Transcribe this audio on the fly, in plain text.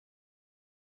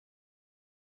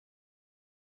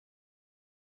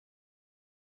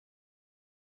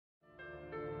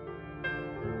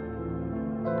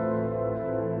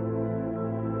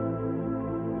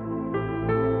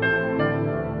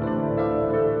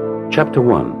Chapter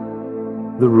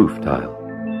 1. The Roof Tile.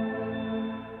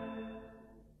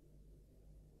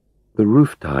 The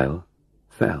roof tile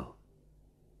fell.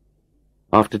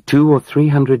 After 200 or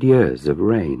 300 years of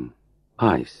rain,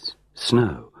 ice,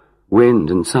 snow, wind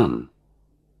and sun,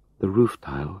 the roof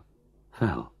tile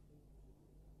fell.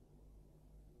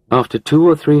 After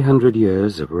 200 or 300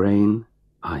 years of rain,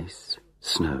 ice,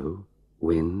 snow,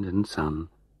 wind and sun,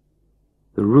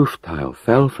 the roof tile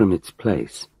fell from its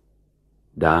place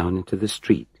down into the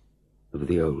street of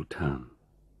the old town.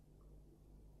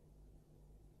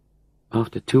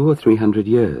 After 200 or 300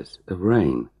 years of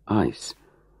rain, ice,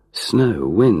 snow,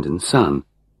 wind and sun,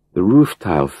 the roof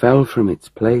tile fell from its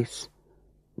place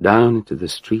down into the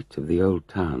street of the old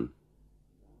town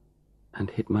and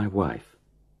hit my wife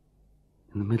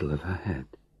in the middle of her head.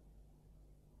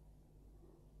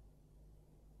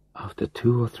 After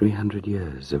 200 or 300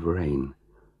 years of rain,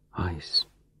 ice,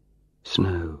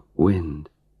 snow, wind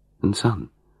and sun,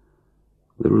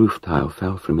 the roof tile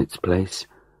fell from its place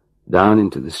down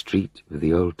into the street of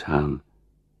the old town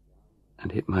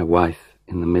and hit my wife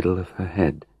in the middle of her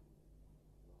head,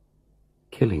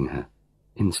 killing her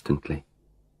instantly.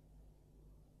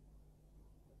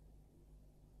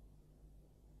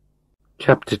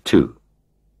 Chapter 2.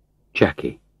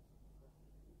 Jackie.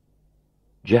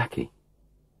 Jackie.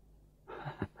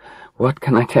 What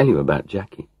can I tell you about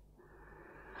Jackie?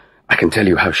 I can tell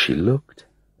you how she looked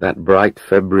that bright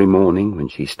February morning when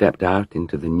she stepped out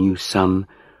into the new sun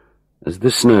as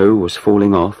the snow was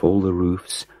falling off all the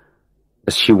roofs,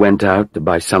 as she went out to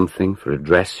buy something for a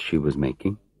dress she was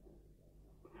making,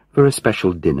 for a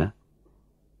special dinner.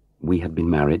 We had been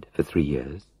married for 3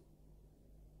 years.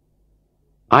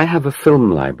 I have a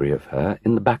film library of her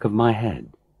in the back of my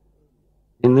head.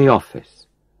 In the office,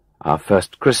 our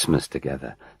first Christmas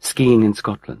together, skiing in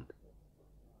Scotland,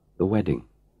 the wedding,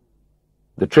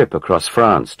 the trip across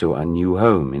France to our new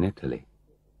home in Italy,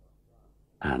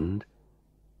 and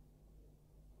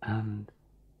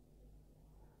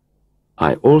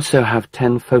I also have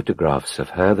 10 photographs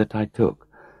of her that I took,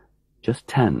 just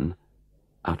 10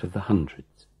 out of the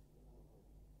hundreds.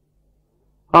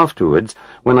 Afterwards,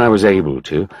 when I was able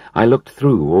to, I looked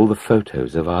through all the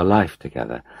photos of our life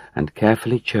together and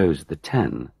carefully chose the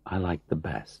 10 I liked the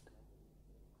best.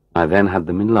 I then had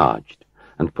them enlarged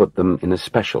and put them in a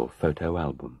special photo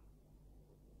album,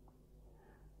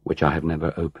 which I have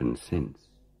never opened since.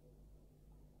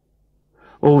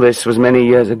 All this was many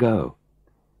years ago.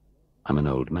 I'm an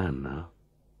old man now.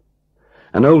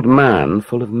 An old man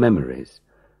full of memories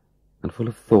and full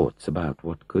of thoughts about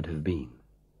what could have been.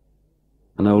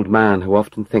 An old man who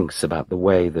often thinks about the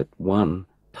way that one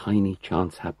tiny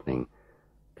chance happening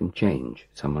can change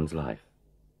someone's life.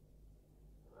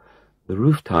 The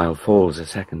roof tile falls a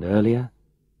second earlier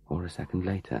or a second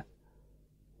later,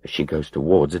 as she goes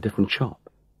towards a different shop.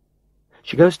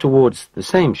 She goes towards the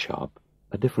same shop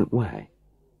a different way.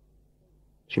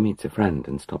 She meets a friend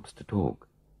and stops to talk.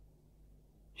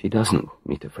 She doesn't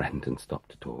meet a friend and stop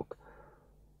to talk.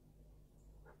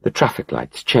 The traffic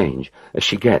lights change as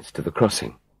she gets to the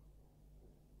crossing.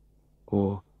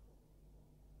 Or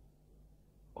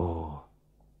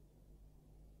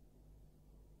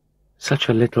such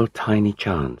a little tiny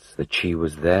chance that she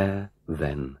was there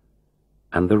then,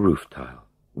 and the roof tile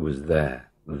was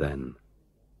there then.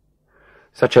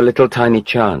 Such a little tiny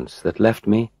chance that left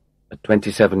me, at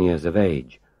 27 years of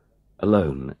age,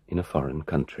 alone in a foreign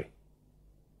country.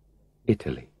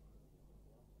 Italy.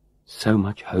 So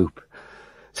much hope,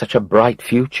 such a bright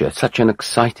future, such an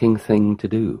exciting thing to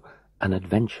do, an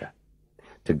adventure,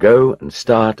 to go and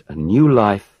start a new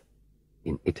life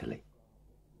in Italy.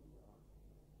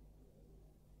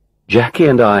 Jackie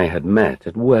and I had met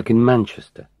at work in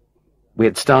Manchester. We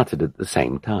had started at the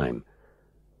same time.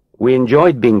 We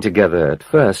enjoyed being together at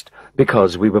first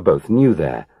because we were both new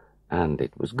there, and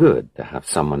it was good to have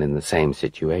someone in the same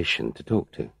situation to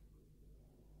talk to.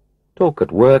 Talk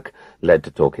at work led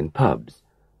to talk in pubs,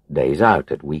 days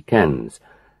out at weekends,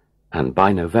 and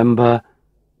by November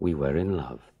we were in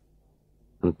love,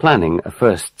 and planning a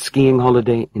first skiing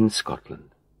holiday in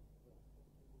Scotland.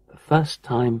 The first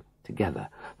time together,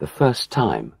 the first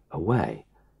time away,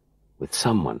 with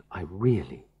someone I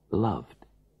really loved.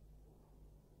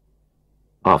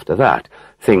 After that,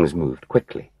 things moved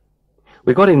quickly.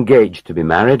 We got engaged to be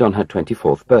married on her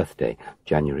 24th birthday,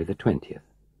 January the 20th,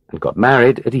 and got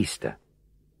married at Easter.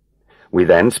 We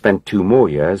then spent 2 more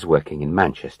years working in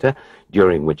Manchester,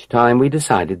 during which time we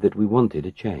decided that we wanted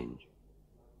a change.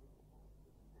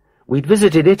 We'd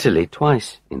visited Italy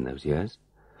twice in those years.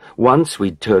 Once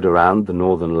we'd toured around the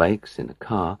northern lakes in a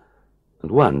car,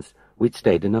 and once we'd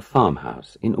stayed in a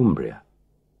farmhouse in Umbria.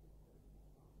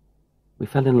 We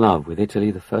fell in love with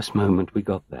Italy the first moment we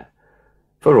got there,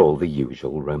 for all the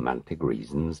usual romantic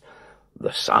reasons: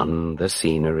 the sun, the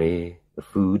scenery, the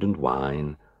food and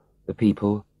wine, the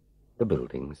people, the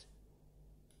buildings.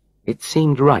 It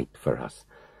seemed right for us.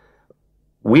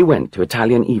 We went to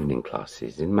Italian evening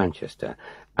classes in Manchester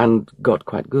and got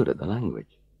quite good at the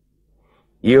language.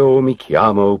 Io mi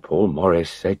chiamo Paul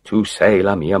Morris e tu sei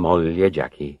la mia moglie,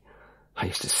 Jackie. I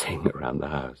used to sing around the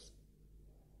house.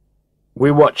 We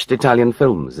watched Italian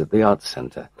films at the Arts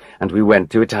Centre, and we went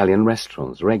to Italian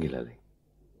restaurants regularly.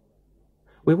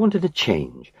 We wanted a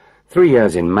change. 3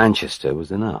 years in Manchester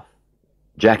was enough.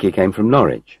 Jackie came from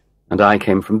Norwich, and I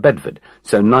came from Bedford,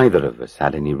 so neither of us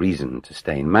had any reason to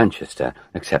stay in Manchester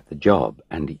except the job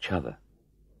and each other.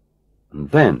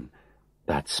 And then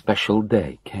that special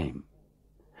day came.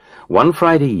 One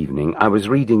Friday evening I was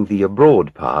reading the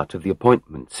abroad part of the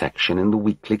appointment section in the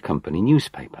weekly company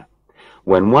newspaper,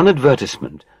 when one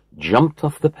advertisement jumped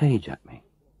off the page at me.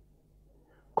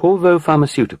 Corvo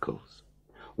Pharmaceuticals,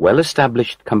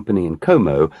 well-established company in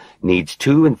Como, needs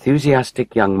 2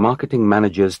 enthusiastic young marketing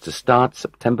managers to start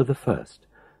September the 1st.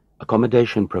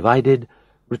 Accommodation provided,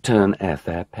 return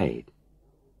airfare paid.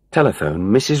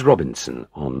 Telephone Mrs. Robinson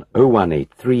on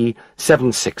 0183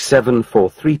 767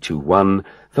 4321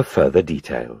 for further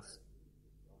details.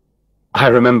 I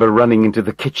remember running into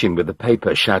the kitchen with the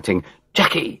paper, shouting,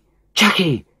 "Jackie!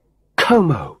 Jackie!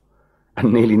 Como!"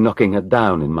 and nearly knocking her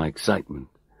down in my excitement.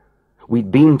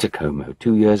 We'd been to Como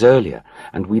 2 years earlier,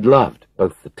 and we'd loved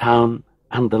both the town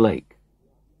and the lake.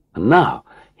 And now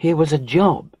here was a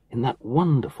job in that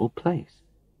wonderful place.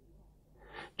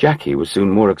 Jackie was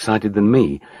soon more excited than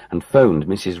me, and phoned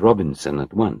Mrs. Robinson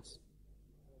at once.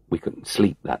 We couldn't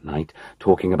sleep that night,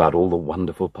 talking about all the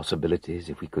wonderful possibilities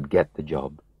if we could get the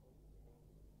job.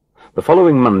 The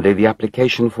following Monday the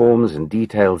application forms and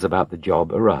details about the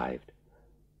job arrived.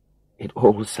 It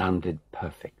all sounded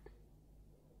perfect.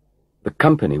 The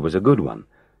company was a good one,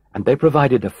 and they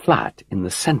provided a flat in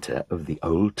the centre of the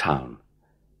old town.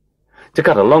 To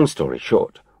cut a long story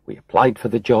short, we applied for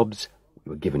the jobs,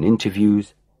 we were given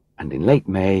interviews, and in late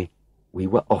May we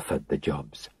were offered the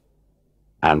jobs.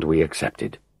 And we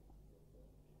accepted.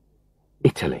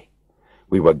 Italy.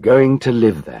 We were going to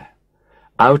live there,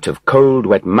 out of cold,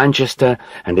 wet Manchester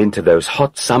and into those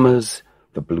hot summers,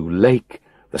 the blue lake,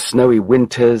 the snowy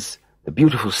winters, the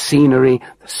beautiful scenery,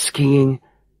 the skiing.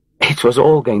 It was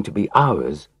all going to be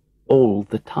ours all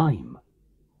the time.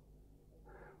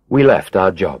 We left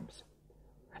our jobs.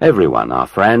 Everyone, our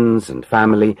friends and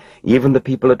family, even the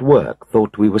people at work,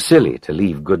 thought we were silly to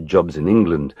leave good jobs in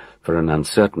England for an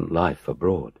uncertain life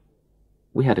abroad.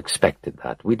 We had expected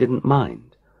that. We didn't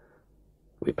mind.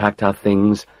 We packed our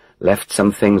things, left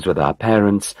some things with our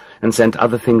parents, and sent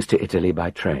other things to Italy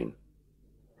by train.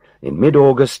 In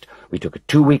mid-August, we took a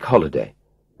 2-week holiday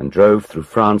and drove through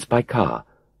France by car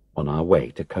on our way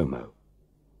to Como.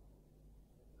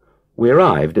 We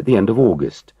arrived at the end of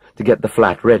August to get the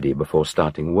flat ready before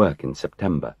starting work in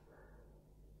September.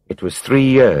 It was 3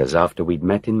 years after we'd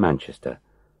met in Manchester.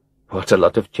 What a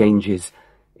lot of changes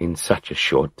in such a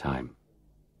short time.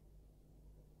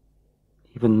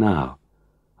 Even now,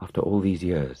 after all these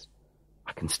years,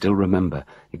 I can still remember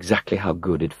exactly how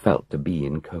good it felt to be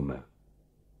in Como.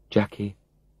 Jackie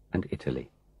and Italy,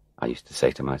 I used to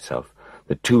say to myself,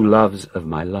 the 2 loves of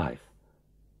my life,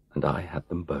 and I had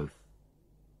them both.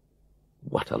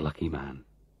 What a lucky man.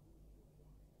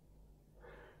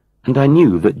 And I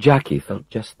knew that Jackie felt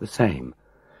just the same.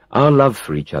 Our love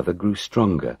for each other grew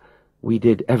stronger. We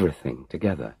did everything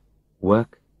together,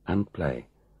 work and play.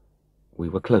 We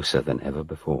were closer than ever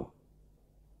before.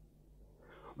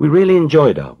 We really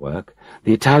enjoyed our work.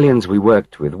 The Italians we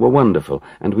worked with were wonderful,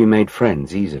 and we made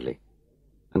friends easily.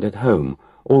 And at home,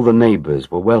 all the neighbours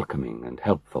were welcoming and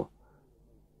helpful.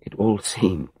 It all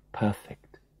seemed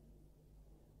perfect.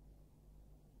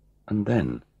 And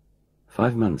then,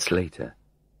 5 months later,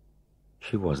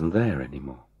 she wasn't there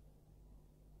anymore.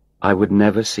 I would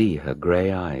never see her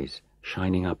grey eyes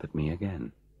shining up at me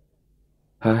again.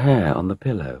 Her hair on the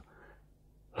pillow,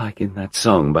 like in that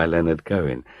song by Leonard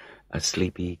Cohen, A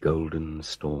Sleepy Golden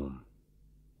Storm.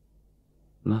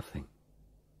 Nothing.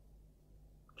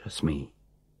 Just me.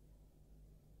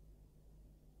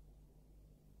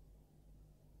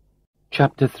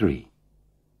 Chapter 3.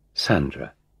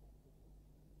 Sandra.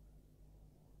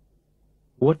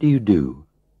 What do you do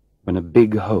when a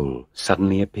big hole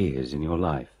suddenly appears in your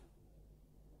life?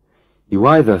 You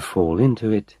either fall into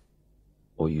it,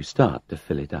 or you start to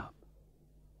fill it up.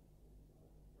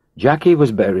 Jackie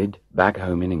was buried back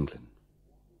home in England.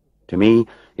 To me,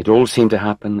 it all seemed to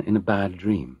happen in a bad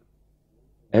dream.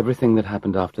 Everything that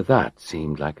happened after that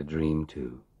seemed like a dream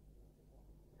too.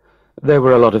 There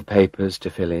were a lot of papers to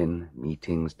fill in,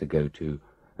 meetings to go to,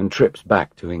 and trips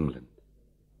back to England.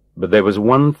 But there was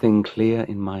one thing clear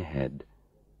in my head.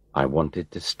 I wanted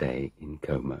to stay in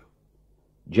Como.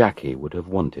 Jackie would have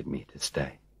wanted me to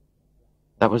stay.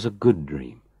 That was a good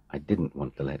dream I didn't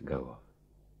want to let go of.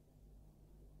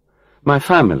 My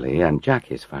family and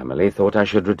Jackie's family thought I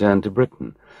should return to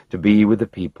Britain, to be with the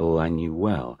people I knew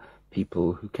well,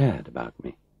 people who cared about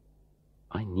me.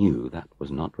 I knew that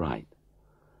was not right.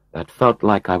 That felt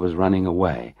like I was running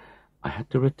away. I had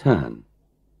to return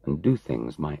and do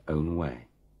things my own way.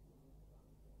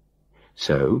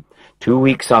 So, 2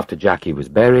 weeks after Jackie was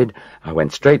buried, I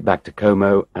went straight back to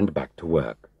Como and back to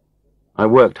work. I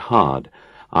worked hard.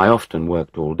 I often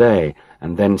worked all day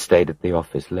and then stayed at the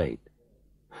office late.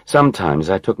 Sometimes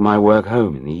I took my work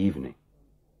home in the evening.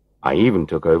 I even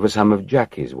took over some of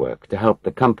Jackie's work to help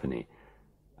the company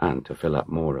and to fill up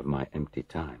more of my empty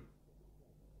time.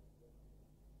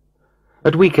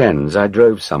 At weekends, I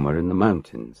drove somewhere in the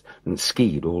mountains and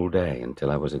skied all day until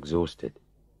I was exhausted.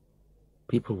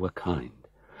 People were kind.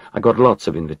 I got lots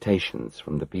of invitations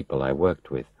from the people I worked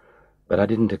with, but I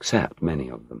didn't accept many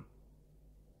of them.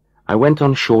 I went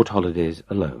on short holidays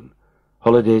alone,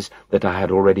 holidays that I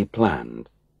had already planned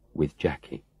with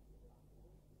Jackie.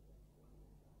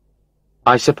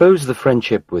 I suppose the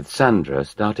friendship with Sandra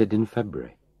started in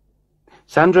February.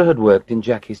 Sandra had worked in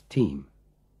Jackie's team.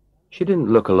 She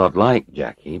didn't look a lot like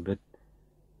Jackie, but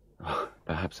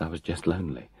perhaps I was just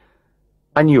lonely.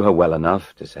 I knew her well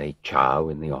enough to say ciao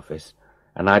in the office,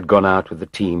 and I'd gone out with the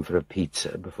team for a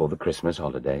pizza before the Christmas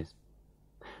holidays.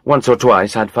 Once or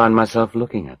twice I'd found myself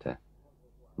looking at her,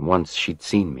 and once she'd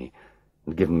seen me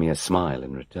and given me a smile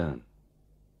in return.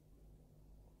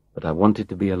 But I wanted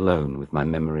to be alone with my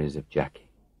memories of Jackie.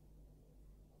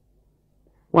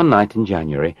 One night in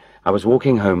January, I was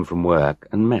walking home from work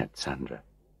and met Sandra.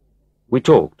 We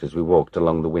talked as we walked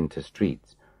along the winter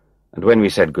streets, and when we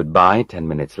said goodbye 10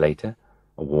 minutes later,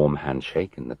 a warm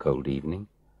handshake in the cold evening,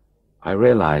 I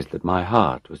realized that my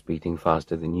heart was beating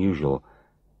faster than usual,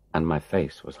 and my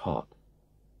face was hot.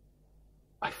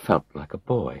 I felt like a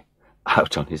boy,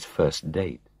 out on his first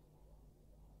date.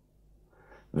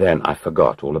 Then I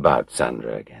forgot all about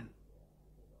Sandra again.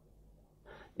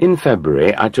 In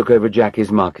February, I took over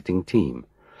Jackie's marketing team.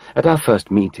 At our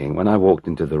first meeting, when I walked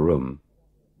into the room,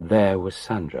 there was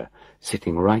Sandra,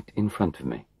 sitting right in front of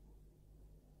me.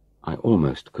 I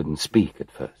almost couldn't speak at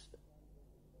first.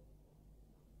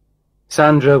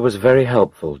 Sandra was very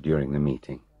helpful during the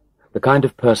meeting, the kind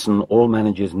of person all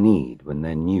managers need when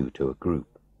they're new to a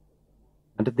group.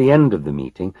 And at the end of the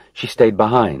meeting, she stayed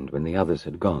behind when the others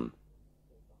had gone.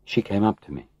 She came up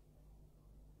to me.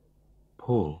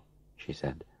 "Paul," she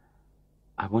said,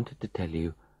 "I wanted to tell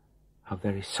you how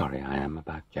very sorry I am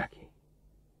about Jackie."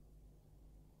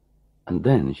 And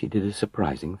then she did a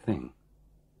surprising thing.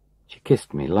 She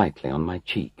kissed me lightly on my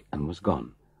cheek and was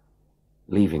gone,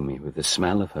 leaving me with the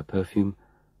smell of her perfume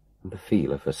and the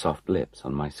feel of her soft lips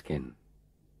on my skin.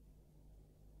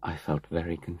 I felt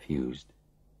very confused.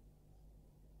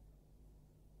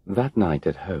 That night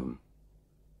at home,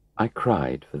 I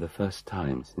cried for the first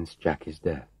time since Jackie's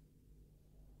death.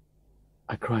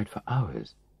 I cried for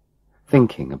hours,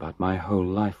 thinking about my whole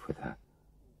life with her,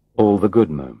 all the good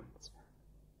moments,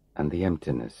 and the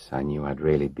emptiness I knew I'd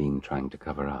really been trying to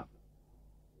cover up.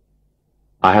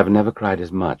 I have never cried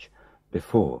as much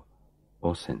before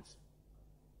or since.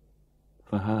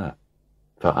 For her,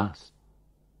 for us,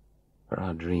 for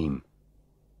our dream,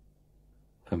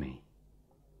 for me.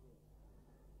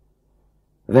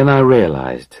 Then I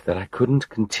realized that I couldn't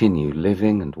continue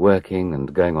living and working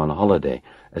and going on holiday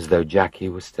as though Jackie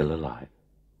was still alive.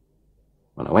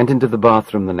 When I went into the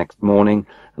bathroom the next morning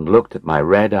and looked at my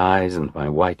red eyes and my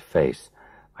white face,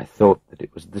 I thought that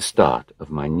it was the start of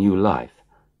my new life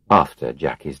after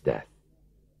Jackie's death.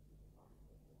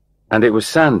 And it was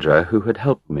Sandra who had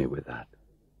helped me with that.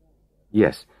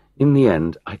 Yes, in the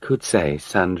end, I could say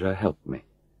Sandra helped me.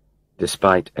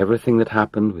 Despite everything that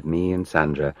happened with me and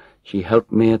Sandra, she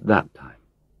helped me at that time.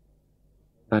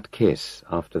 That kiss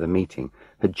after the meeting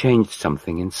had changed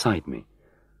something inside me,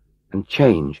 and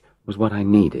change was what I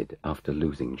needed after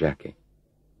losing Jackie.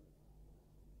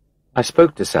 I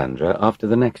spoke to Sandra after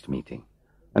the next meeting,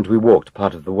 and we walked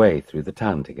part of the way through the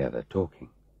town together, talking.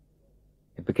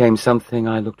 It became something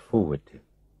I looked forward to.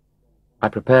 I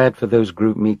prepared for those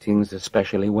group meetings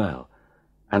especially well,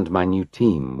 and my new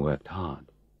team worked hard.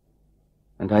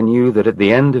 And I knew that at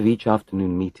the end of each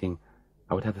afternoon meeting,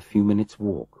 I would have a few minutes'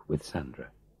 walk with Sandra.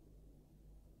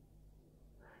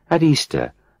 At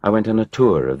Easter, I went on a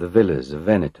tour of the villas of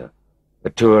Veneto, a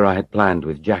tour I had planned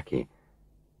with Jackie,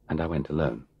 and I went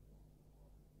alone.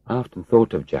 I often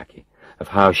thought of Jackie, of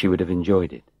how she would have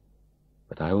enjoyed it,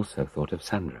 but I also thought of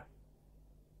Sandra.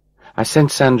 I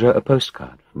sent Sandra a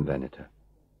postcard from Veneto.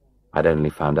 I'd only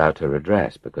found out her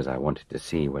address because I wanted to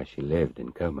see where she lived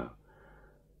in Como.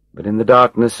 But in the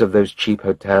darkness of those cheap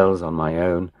hotels on my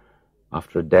own,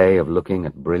 after a day of looking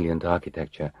at brilliant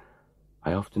architecture,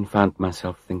 I often found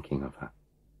myself thinking of her.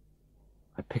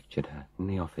 I pictured her in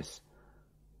the office,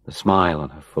 the smile on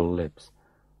her full lips,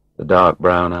 the dark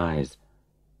brown eyes,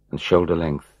 and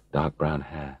shoulder-length dark brown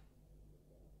hair.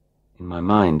 In my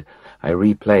mind, I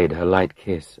replayed her light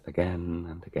kiss again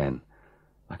and again,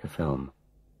 like a film.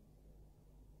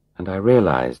 And I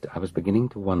realized I was beginning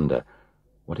to wonder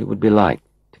what it would be like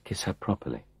to kiss her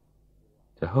properly,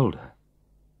 to hold her,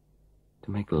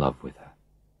 to make love with her.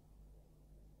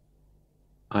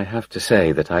 I have to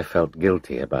say that I felt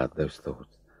guilty about those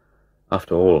thoughts.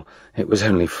 After all, it was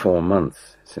only 4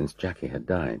 months since Jackie had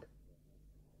died.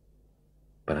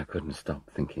 But I couldn't stop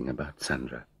thinking about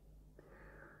Sandra.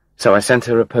 So I sent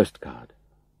her a postcard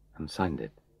and signed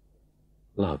it.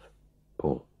 Love,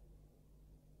 Paul.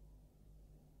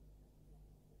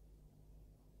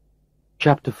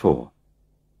 Chapter 4.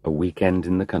 A Weekend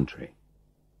in the Country.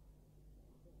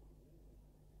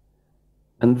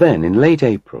 And then, in late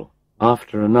April,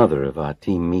 after another of our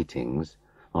team meetings,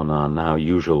 on our now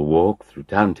usual walk through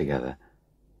town together,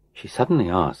 she suddenly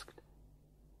asked,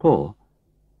 "Paul,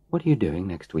 what are you doing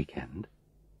next weekend?"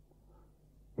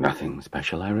 "Nothing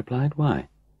special," I replied. "Why?"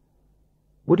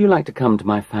 "Would you like to come to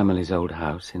my family's old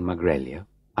house in Magrelia,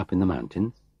 up in the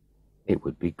mountains? It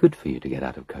would be good for you to get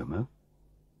out of Como."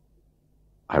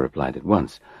 I replied at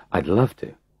once, "I'd love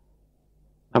to."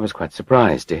 I was quite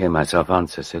surprised to hear myself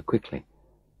answer so quickly.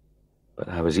 But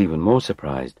I was even more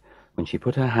surprised when she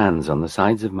put her hands on the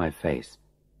sides of my face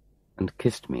and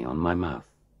kissed me on my mouth.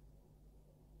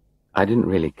 I didn't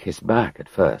really kiss back at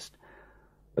first,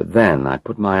 but then I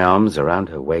put my arms around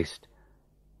her waist,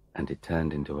 and it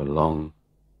turned into a long,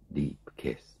 deep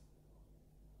kiss.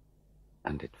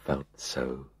 And it felt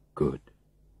so good,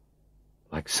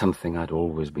 like something I'd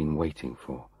always been waiting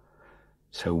for,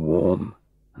 so warm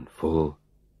and full,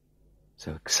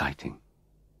 so exciting,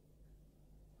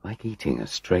 like eating a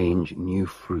strange new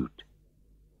fruit.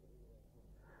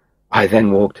 I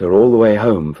then walked her all the way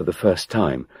home for the first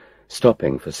time,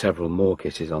 stopping for several more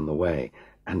kisses on the way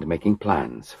and making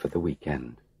plans for the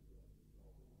weekend.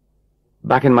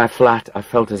 Back in my flat, I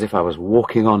felt as if I was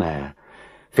walking on air,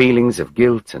 feelings of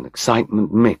guilt and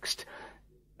excitement mixed,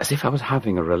 as if I was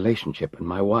having a relationship and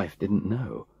my wife didn't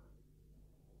know.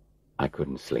 I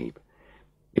couldn't sleep.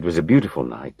 It was a beautiful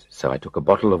night, so I took a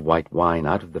bottle of white wine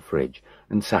out of the fridge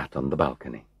and sat on the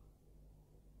balcony.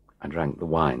 I drank the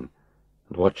wine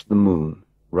and watched the moon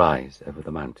rise over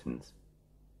the mountains.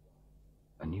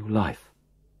 A new life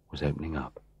was opening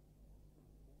up.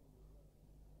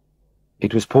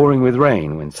 It was pouring with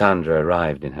rain when Sandra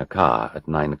arrived in her car at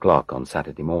 9 o'clock on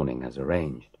Saturday morning as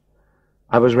arranged.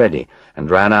 I was ready and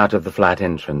ran out of the flat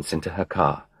entrance into her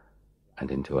car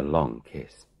and into a long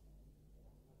kiss.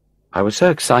 I was so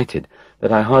excited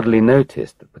that I hardly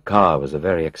noticed that the car was a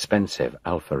very expensive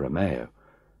Alfa Romeo,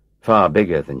 far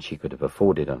bigger than she could have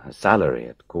afforded on her salary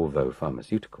at Corvo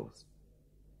Pharmaceuticals.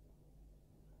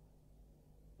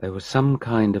 There was some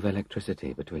kind of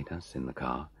electricity between us in the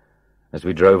car as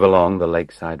we drove along the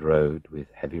lakeside road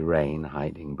with heavy rain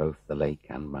hiding both the lake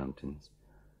and mountains.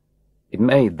 It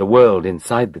made the world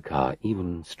inside the car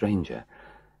even stranger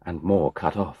and more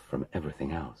cut off from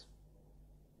everything else.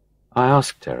 I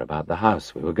asked her about the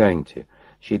house we were going to.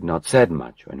 She'd not said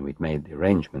much when we'd made the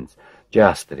arrangements,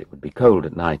 just that it would be cold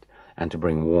at night and to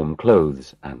bring warm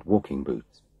clothes and walking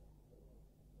boots.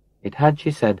 It had, she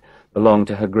said, belonged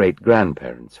to her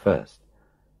great-grandparents first.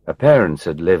 Her parents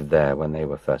had lived there when they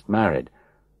were first married,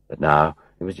 but now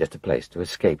it was just a place to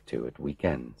escape to at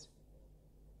weekends.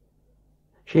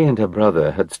 She and her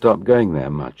brother had stopped going there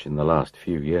much in the last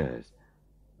few years.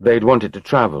 They'd wanted to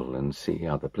travel and see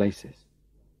other places.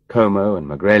 Como and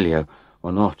Magrelia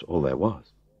were not all there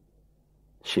was.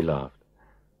 She laughed.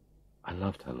 I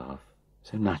loved her laugh,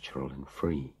 so natural and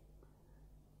free.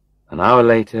 An hour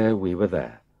later we were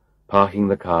there, parking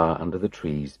the car under the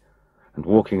trees and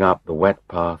walking up the wet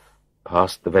path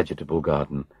past the vegetable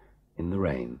garden in the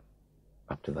rain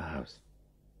up to the house.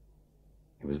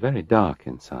 It was very dark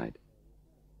inside.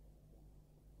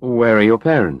 "Where are your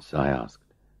parents?" I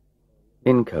asked.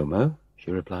 "In Como,"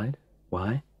 she replied.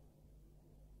 "Why?"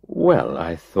 "Well,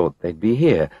 I thought they'd be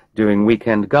here, doing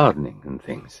weekend gardening and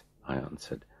things," I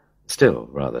answered, still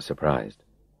rather surprised.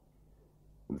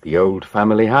 "The old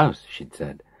family house," she'd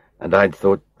said, "and I'd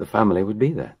thought the family would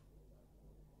be there."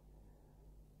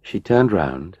 She turned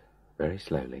round, very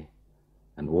slowly,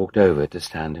 and walked over to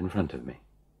stand in front of me,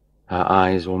 her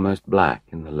eyes almost black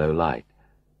in the low light,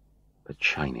 but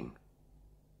shining,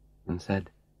 and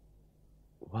said,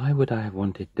 "Why would I have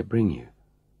wanted to bring you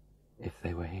if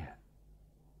they were here?"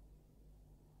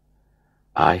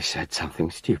 I said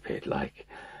something stupid, like,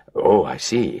 "Oh, I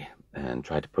see," and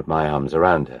tried to put my arms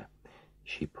around her.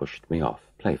 She pushed me off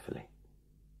playfully.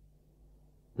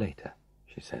 "Later,"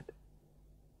 she said.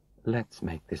 "Let's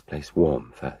make this place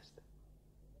warm first."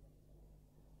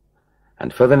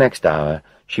 And for the next hour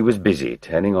she was busy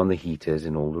turning on the heaters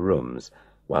in all the rooms,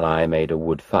 while I made a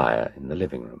wood fire in the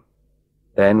living room.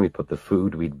 Then we put the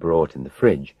food we'd brought in the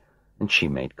fridge, and she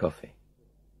made coffee.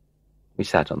 We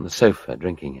sat on the sofa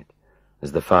drinking it,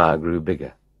 as the fire grew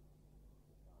bigger.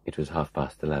 It was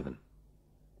 11:30.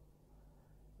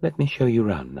 "Let me show you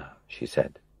round now," she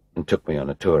said, and took me on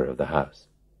a tour of the house.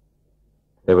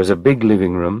 There was a big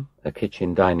living room, a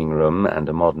kitchen dining room, and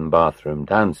a modern bathroom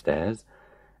downstairs,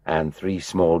 and 3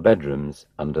 small bedrooms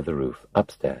under the roof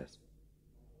upstairs.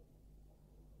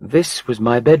 "This was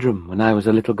my bedroom when I was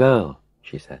a little girl,"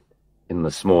 she said, in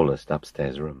the smallest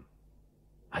upstairs room.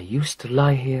 "I used to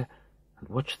lie here and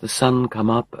watch the sun come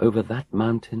up over that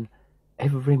mountain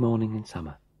every morning in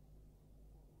summer.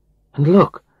 And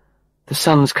look, the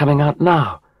sun's coming out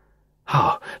now.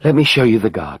 Oh, let me show you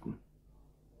the garden."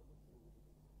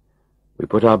 We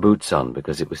put our boots on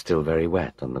because it was still very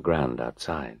wet on the ground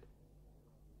outside.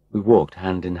 We walked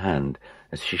hand in hand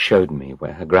as she showed me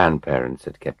where her grandparents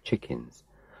had kept chickens,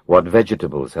 what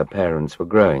vegetables her parents were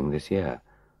growing this year,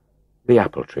 the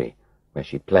apple tree where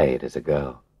she played as a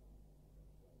girl.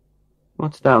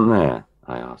 "What's down there?"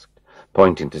 I asked,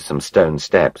 pointing to some stone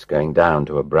steps going down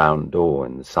to a brown door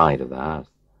in the side of the house.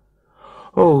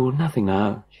 "Oh, nothing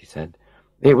now," she said.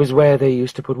 "It was where they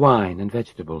used to put wine and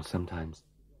vegetables sometimes."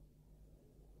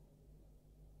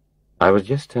 I was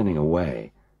just turning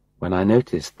away when I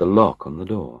noticed the lock on the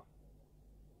door.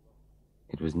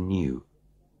 It was new.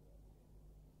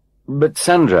 "But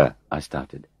Sandra," I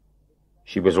started.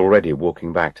 She was already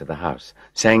walking back to the house,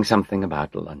 saying something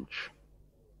about lunch.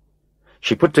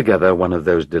 She put together one of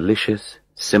those delicious,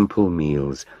 simple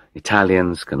meals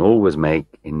Italians can always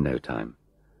make in no time,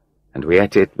 and we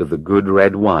ate it with the good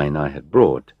red wine I had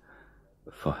brought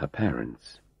for her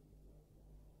parents.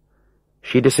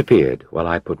 She disappeared while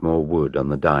I put more wood on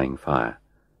the dying fire.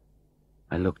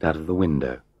 I looked out of the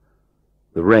window.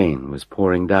 The rain was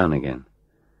pouring down again.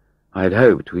 I had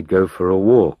hoped we'd go for a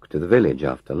walk to the village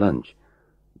after lunch,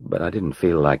 but I didn't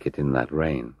feel like it in that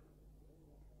rain.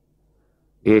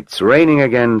 "It's raining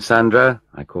again, Sandra,"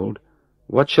 I called.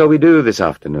 "What shall we do this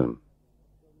afternoon?"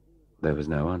 There was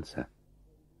no answer.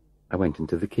 I went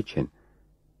into the kitchen.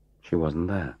 She wasn't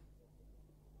there.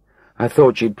 I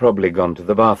thought she'd probably gone to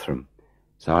the bathroom,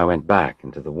 so I went back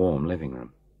into the warm living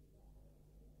room.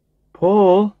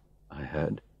 "Paul," I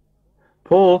heard.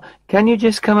 "Paul, can you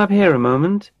just come up here a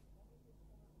moment?"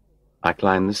 I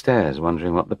climbed the stairs,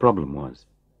 wondering what the problem was.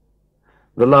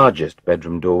 The largest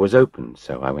bedroom door was open,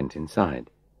 so I went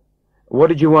inside. "What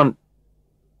did you want?"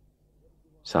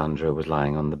 Sandra was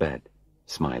lying on the bed,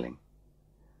 smiling.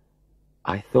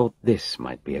 "I thought this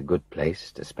might be a good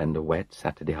place to spend a wet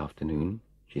Saturday afternoon,"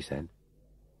 she said.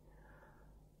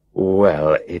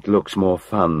 "Well, it looks more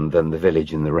fun than the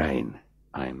village in the rain,"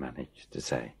 I managed to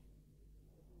say.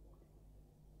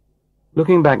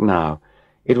 Looking back now,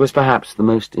 it was perhaps the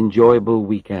most enjoyable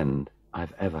weekend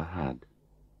I've ever had.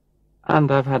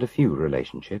 And I've had a few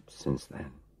relationships since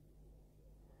then.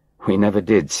 We never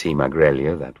did see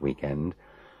Magrelia that weekend,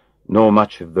 nor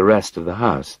much of the rest of the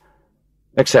house,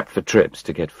 except for trips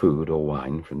to get food or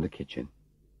wine from the kitchen.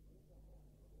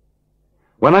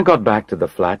 When I got back to the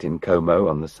flat in Como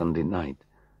on the Sunday night,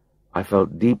 I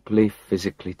felt deeply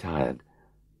physically tired,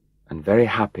 and very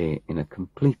happy in a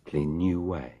completely new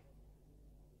way.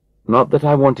 Not that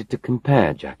I wanted to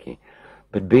compare Jackie,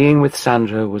 but being with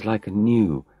Sandra was like a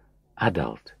new,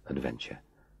 adult adventure,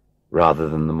 rather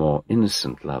than the more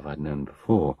innocent love I'd known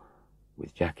before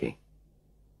with Jackie.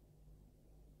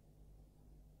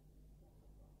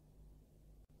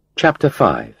 Chapter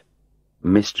 5.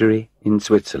 Mystery in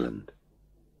Switzerland.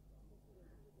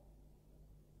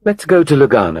 "Let's go to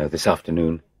Lugano this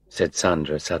afternoon," said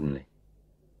Sandra suddenly.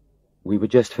 We were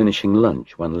just finishing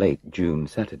lunch one late June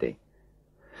Saturday.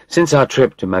 Since our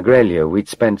trip to Magrelia, we'd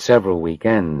spent several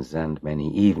weekends and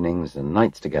many evenings and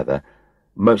nights together,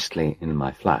 mostly in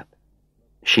my flat.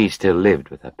 She still lived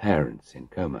with her parents in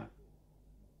Como.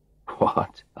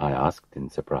 "What?" I asked in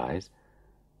surprise.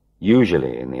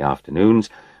 Usually in the afternoons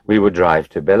we would drive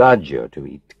to Bellagio to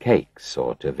eat cakes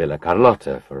or to Villa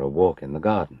Carlotta for a walk in the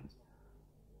gardens.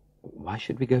 "Why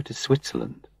should we go to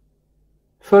Switzerland?"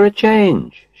 "For a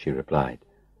change," she replied.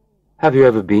 Have you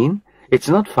ever been? It's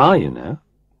not far, you know.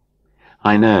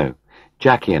 I know.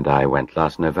 Jackie and I went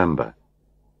last November.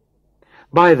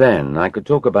 By then, I could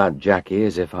talk about Jackie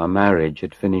as if our marriage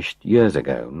had finished years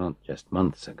ago, not just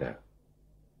months ago.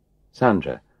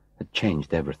 Sandra had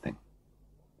changed everything.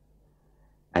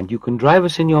 And you can drive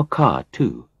us in your car,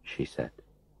 too, she said.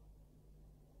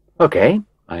 Okay,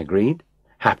 I agreed,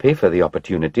 happy for the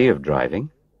opportunity of driving.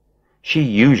 She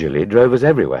usually drove us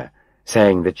everywhere,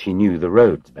 saying that she knew the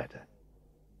roads better.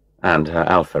 And her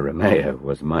Alfa Romeo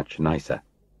was much nicer.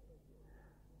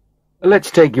 Let's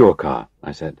take your car,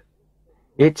 I said.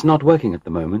 It's not working at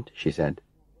the moment, she said.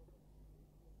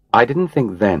 I didn't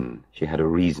think then she had a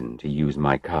reason to use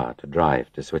my car to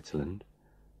drive to Switzerland.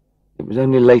 It was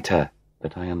only later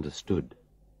that I understood.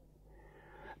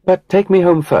 But take me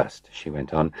home first, she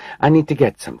went on. I need to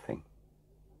get something.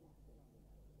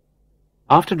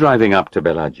 After driving up to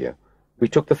Bellagio, we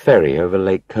took the ferry over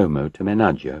Lake Como to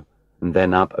Menaggio, and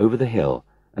then up over the hill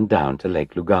and down to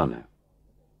Lake Lugano.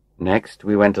 Next,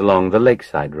 we went along the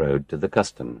lakeside road to the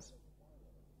customs.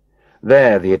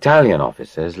 There, the Italian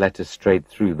officers let us straight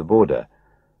through the border,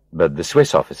 but the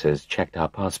Swiss officers checked our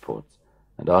passports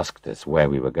and asked us where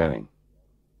we were going.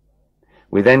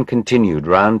 We then continued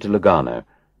round to Lugano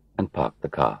and parked the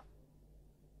car.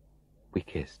 We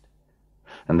kissed,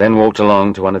 and then walked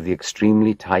along to one of the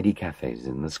extremely tidy cafes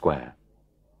in the square.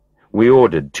 We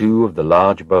ordered 2 of the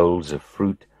large bowls of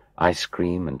fruit, ice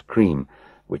cream, and cream,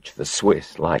 which the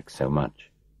Swiss like so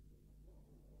much.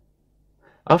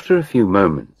 After a few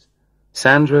moments,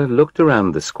 Sandra looked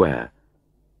around the square,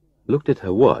 looked at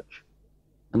her watch,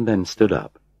 and then stood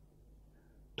up.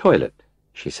 Toilet,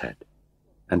 she said,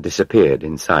 and disappeared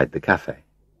inside the cafe.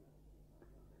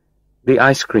 The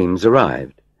ice creams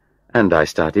arrived, and I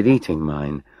started eating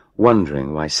mine,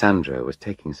 wondering why Sandra was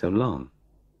taking so long.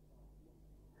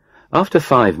 After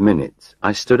 5 minutes,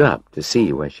 I stood up to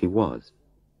see where she was.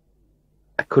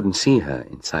 I couldn't see her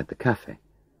inside the cafe,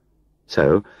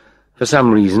 so for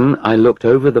some reason, I looked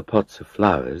over the pots of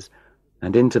flowers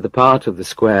and into the part of the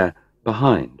square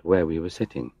behind where we were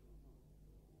sitting.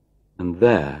 And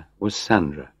there was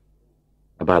Sandra,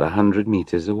 about 100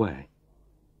 meters away.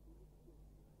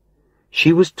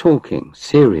 She was talking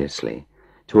seriously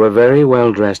to a very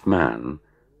well-dressed man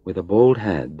with a bald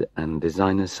head and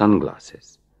designer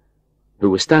sunglasses, who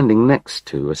was standing next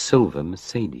to a silver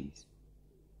Mercedes.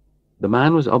 The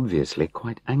man was obviously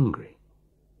quite angry.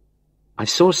 I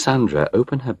saw Sandra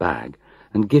open her bag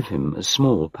and give him a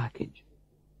small package.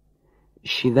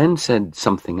 She then said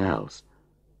something else,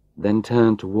 then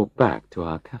turned to walk back to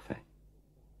our cafe.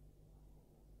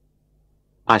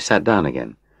 I sat down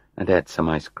again and ate some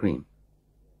ice cream.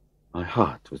 My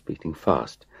heart was beating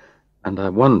fast, and I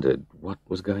wondered what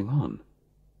was going on.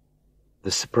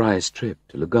 The surprise trip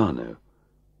to Lugano,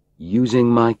 using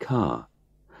my car,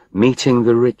 meeting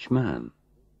the rich man,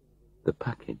 the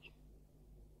package.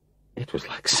 It was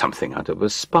like something out of a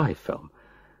spy film.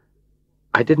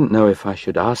 I didn't know if I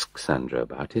should ask Sandra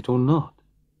about it or not.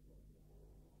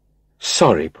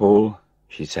 Sorry, Paul,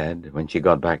 she said when she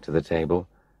got back to the table,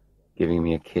 giving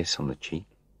me a kiss on the cheek.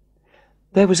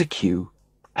 There was a queue,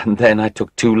 and then I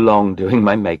took too long doing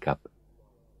my makeup.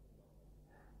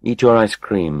 Eat your ice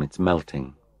cream, it's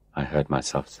melting, I heard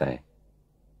myself say.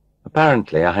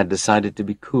 Apparently I had decided to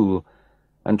be cool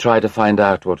and try to find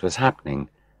out what was happening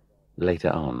later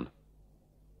on.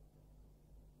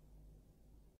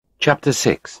 Chapter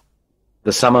 6.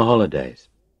 The Summer Holidays.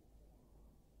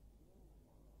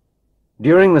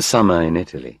 During the summer in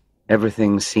Italy,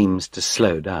 everything seems to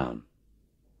slow down.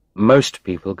 Most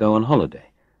people go on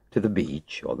holiday, to the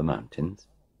beach or the mountains.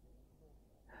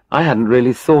 I hadn't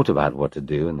really thought about what to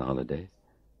do in the holidays.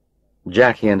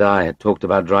 Jackie and I had talked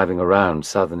about driving around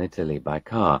southern Italy by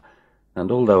car,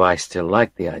 and although I still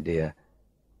liked the idea,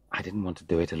 I didn't want to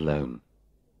do it alone.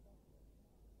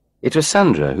 It was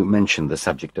Sandra who mentioned the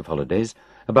subject of holidays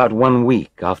about 1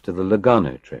 week after the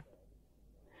Lugano trip.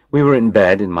 We were in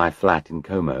bed in my flat in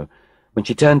Como when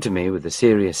she turned to me with a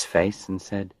serious face and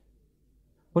said,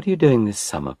 "What are you doing this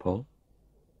summer, Paul?"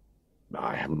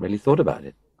 "I haven't really thought about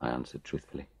it," I answered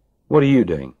truthfully. "What are you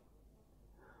doing?"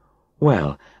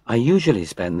 "Well, I usually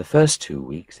spend the first 2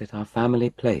 weeks at our family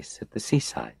place at the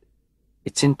seaside.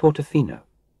 It's in Portofino.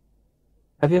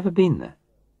 Have you ever been there?"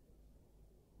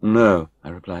 "No," I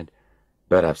replied,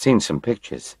 "but I've seen some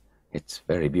pictures. It's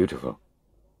very beautiful."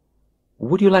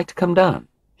 "Would you like to come down?"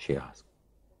 she asked.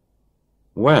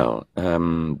 "Well,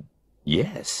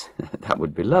 yes, that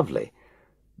would be lovely.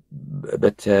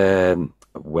 But,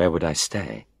 where would I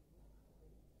stay?"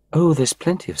 "Oh, there's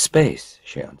plenty of space,"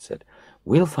 she answered.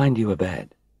 "We'll find you a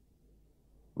bed."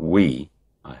 "We?"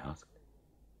 I asked.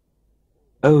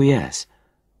 "Oh, yes,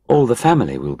 all the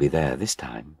family will be there this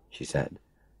time," she said,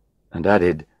 and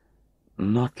added,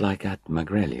 "Not like at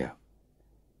Magrelio."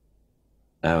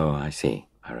 "Oh, I see,"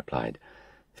 I replied,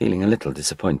 feeling a little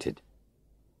disappointed.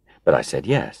 But I said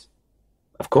yes.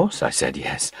 Of course I said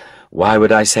yes. Why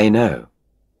would I say no?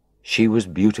 She was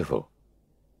beautiful,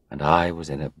 and I was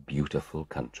in a beautiful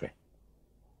country.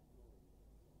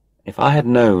 If I had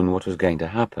known what was going to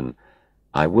happen,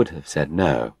 I would have said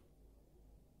no.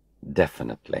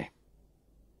 Definitely.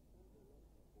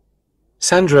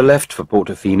 Sandra left for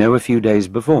Portofino a few days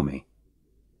before me.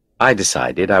 I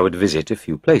decided I would visit a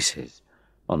few places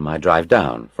on my drive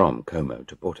down from Como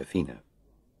to Portofino.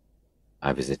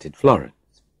 I visited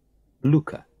Florence,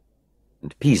 Lucca,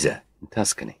 and Pisa in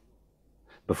Tuscany,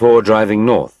 before driving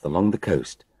north along the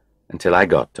coast until I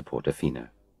got to Portofino.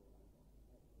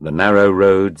 The narrow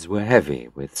roads were heavy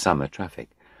with summer traffic,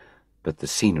 but the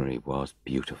scenery was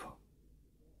beautiful.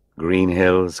 Green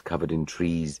hills covered in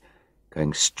trees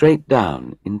going straight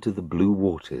down into the blue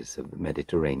waters of the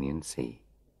Mediterranean Sea.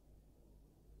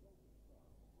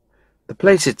 The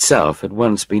place itself had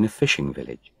once been a fishing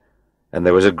village, and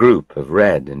there was a group of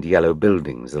red and yellow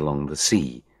buildings along the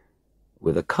sea,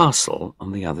 with a castle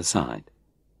on the other side.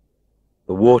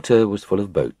 The water was full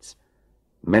of boats,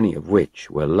 many of which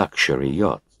were luxury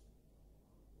yachts.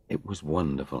 It was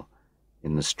wonderful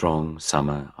in the strong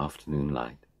summer afternoon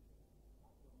light.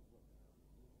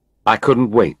 I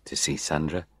couldn't wait to see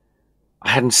Sandra. I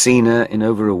hadn't seen her in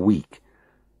over a week,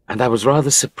 and I was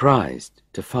rather surprised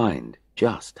to find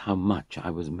just how much I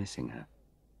was missing her.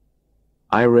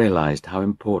 I realized how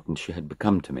important she had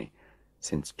become to me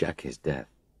since Jackie's death.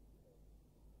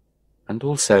 And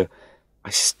also, I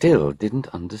still didn't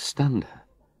understand her.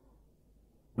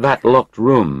 That locked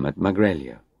room at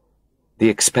Magrelio, the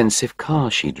expensive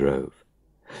car she drove,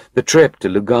 the trip to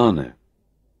Lugano,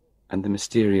 and the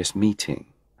mysterious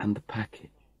meeting and the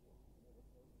package.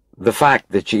 The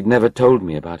fact that she'd never told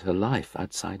me about her life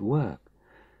outside work.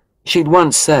 She'd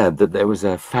once said that there was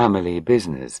a family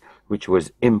business which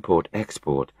was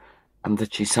import-export, and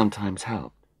that she sometimes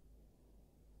helped.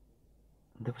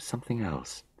 And there was something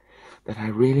else that I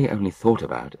really only thought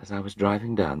about as I was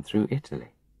driving down through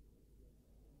Italy.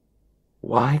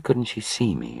 Why couldn't she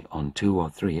see me on 2 or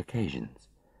 3 occasions?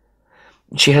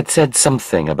 She had said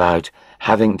something about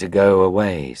having to go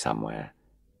away somewhere,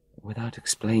 without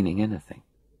explaining anything.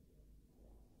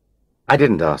 I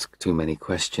didn't ask too many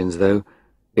questions, though.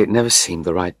 It never seemed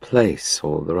the right place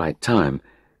or the right time.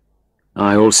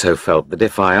 I also felt that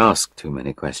if I asked too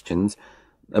many questions,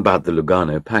 about the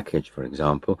Lugano package, for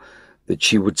example, that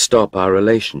she would stop our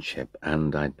relationship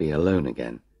and I'd be alone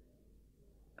again.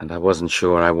 And I wasn't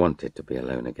sure I wanted to be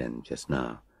alone again just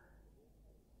now.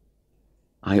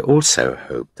 I also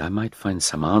hoped I might find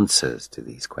some answers to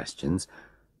these questions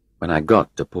when I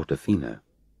got to Portofino.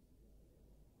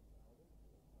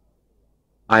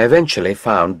 I eventually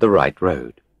found the right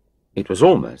road. It was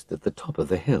almost at the top of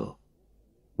the hill.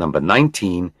 Number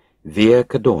 19, Via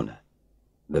Cadorna,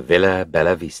 the Villa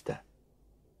Bella Vista.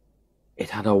 It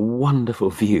had a wonderful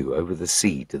view over the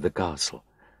sea to the castle.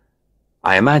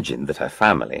 I imagined that her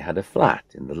family had a flat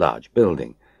in the large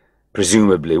building,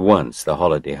 presumably once the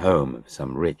holiday home of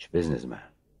some rich businessman.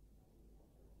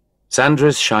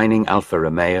 Sandra's shining Alfa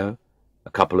Romeo, a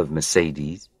couple of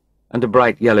Mercedes, and a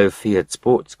bright yellow Fiat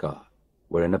sports car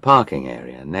were in a parking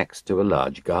area next to a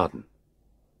large garden.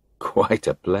 Quite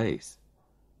a place.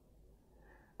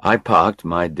 I parked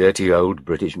my dirty old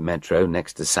British Metro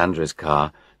next to Sandra's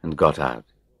car and got out.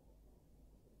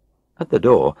 At the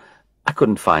door, I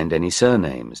couldn't find any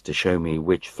surnames to show me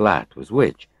which flat was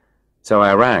which, so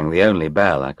I rang the only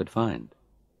bell I could find.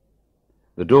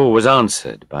 The door was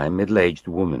answered by a middle-aged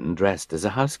woman dressed as a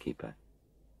housekeeper.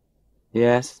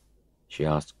 "Yes?" she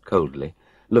asked coldly,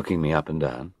 looking me up and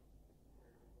down.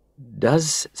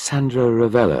 "Does Sandra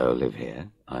Ravello live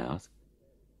here?" I asked.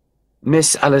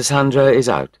 "Miss Alessandra is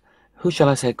out. Who shall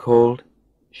I say called?"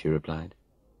 she replied.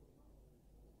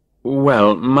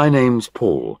 "Well, my name's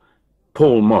Paul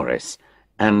Morris,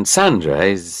 and Sandra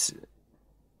is—"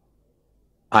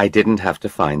 I didn't have to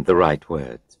find the right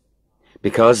words,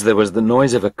 because there was the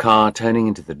noise of a car turning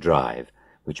into the drive,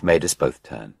 which made us both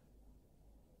turn.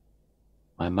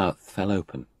 My mouth fell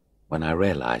open when I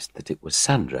realized that it was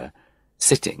Sandra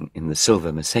sitting in the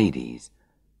silver Mercedes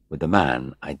with the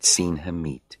man I'd seen her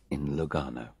meet in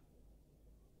Lugano.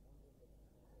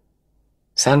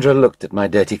 Sandra looked at my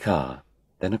dirty car,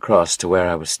 then across to where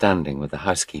I was standing with the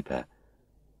housekeeper,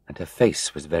 and her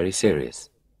face was very serious.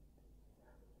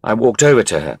 I walked over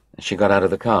to her as she got out of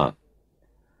the car.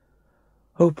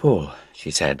 "Oh, Paul,"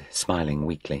 she said, smiling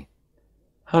weakly.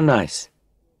 "How nice.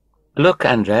 Look,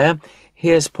 Andrea,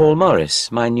 Here's Paul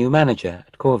Morris, my new manager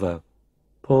at Corvo.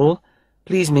 Paul,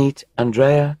 please meet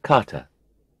Andrea Carter."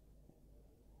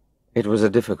 It was a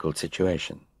difficult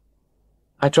situation.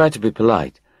 I tried to be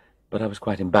polite, but I was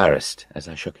quite embarrassed as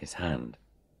I shook his hand.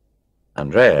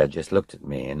 Andrea just looked at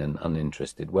me in an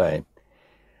uninterested way.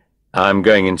 "I'm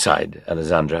going inside,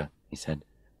 Alessandra," he said.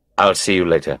 "I'll see you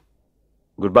later.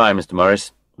 Goodbye, Mr.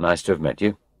 Morris. Nice to have met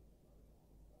you."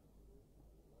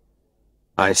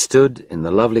 I stood in the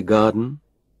lovely garden,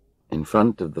 in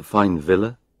front of the fine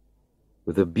villa,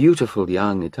 with a beautiful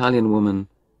young Italian woman,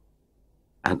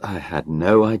 and I had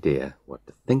no idea what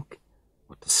to think,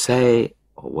 what to say,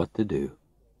 or what to do.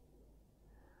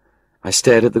 I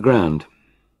stared at the ground.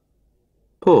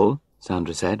 "Paul,"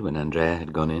 Sandra said when Andrea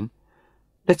had gone in,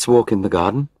 "let's walk in the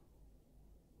garden."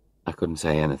 I couldn't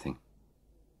say anything.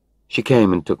 She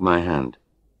came and took my hand.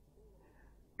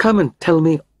 "Come and tell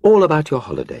me all about your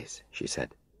holidays," she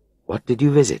said. "What did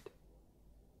you visit?"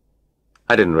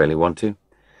 I didn't really want to,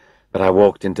 but I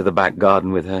walked into the back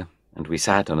garden with her, and we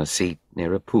sat on a seat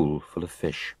near a pool full of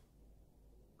fish.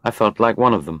 I felt like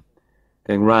one of them,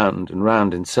 going round and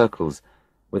round in circles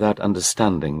without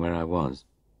understanding where I was.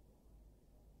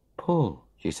 "Paul,"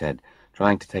 she said,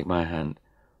 trying to take my hand,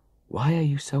 "why are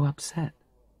you so upset?"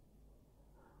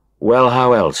 "Well,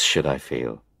 how else should I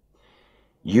feel?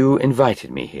 You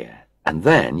invited me here, and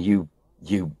then you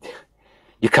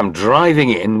come driving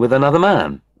in with another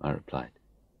man," I replied.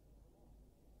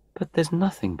 "But there's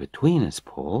nothing between us,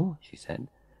 Paul," she said.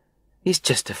 "He's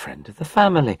just a friend of the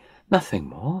family, nothing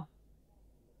more."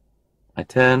 I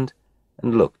turned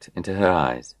and looked into her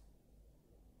eyes.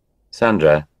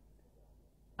 "Sandra,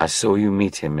 I saw you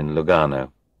meet him in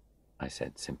Lugano," I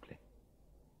said simply.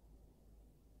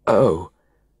 "Oh,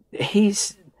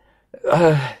 he's...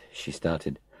 she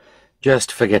started.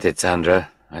 "Just forget it,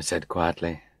 Sandra," I said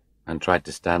quietly, and tried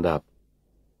to stand up.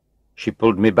 She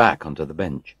pulled me back onto the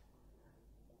bench.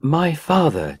 "My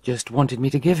father just wanted me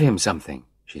to give him something,"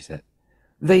 she said.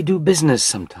 "They do business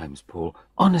sometimes, Paul,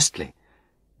 honestly.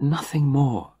 Nothing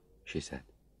more," she said.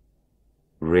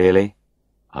 "Really?"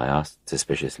 I asked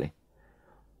suspiciously.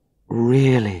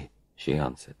 "Really," she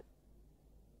answered.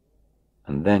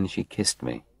 And then she kissed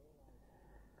me.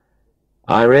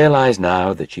 I realize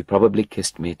now that she probably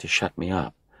kissed me to shut me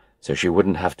up, so she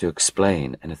wouldn't have to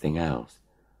explain anything else.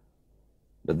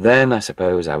 But then I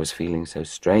suppose I was feeling so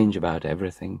strange about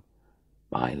everything,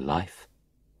 my life,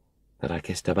 that I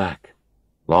kissed her back,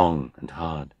 long and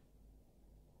hard.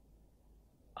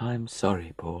 "I'm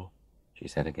sorry, Paul," she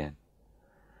said again.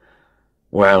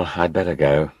 "Well, I'd better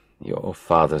go. Your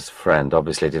father's friend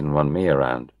obviously didn't want me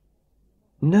around."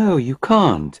 "No, you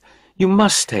can't. You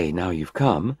must stay now you've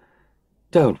come.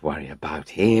 Don't worry about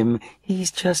him.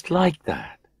 He's just like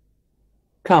that."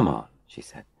 "Come on," she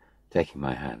said, taking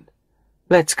my hand.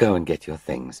 "Let's go and get your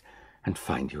things and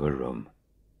find you a room."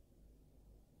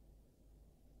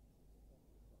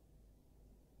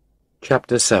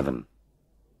 Chapter 7.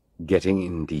 Getting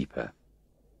in deeper.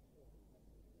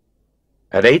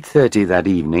 At 8:30 that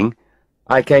evening,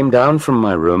 I came down from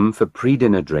my room for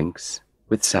pre-dinner drinks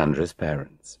with Sandra's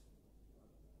parents.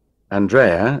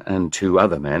 Andrea and 2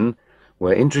 other men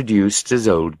were introduced as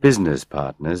old business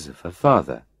partners of her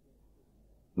father.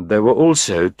 There were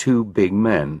also 2 big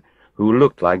men who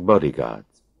looked like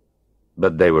bodyguards,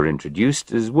 but they were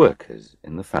introduced as workers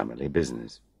in the family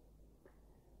business.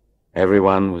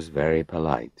 Everyone was very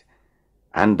polite,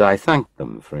 and I thanked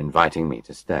them for inviting me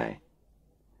to stay.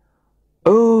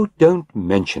 "Oh, don't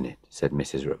mention it," said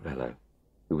Mrs. Ravello,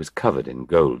 who was covered in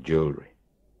gold jewelry.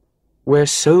 "We're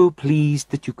so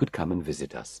pleased that you could come and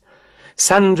visit us.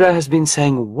 Sandra has been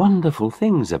saying wonderful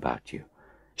things about you.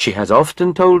 She has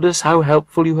often told us how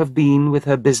helpful you have been with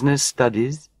her business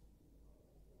studies."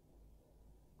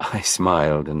 I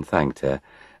smiled and thanked her,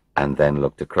 and then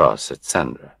looked across at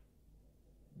Sandra.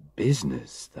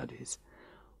 Business studies?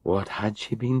 What had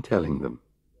she been telling them?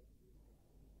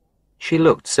 She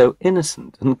looked so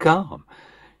innocent and calm.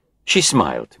 She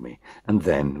smiled to me, and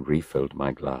then refilled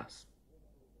my glass.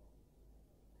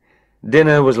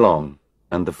 Dinner was long,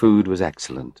 and the food was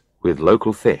excellent, with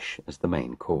local fish as the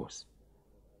main course.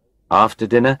 After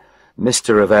dinner,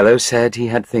 Mr. Ravello said he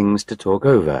had things to talk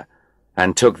over,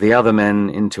 and took the other men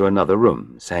into another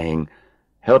room, saying,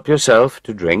 "Help yourself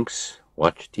to drinks,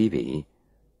 watch TV,"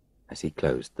 as he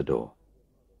closed the door.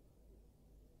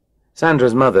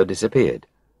 Sandra's mother disappeared,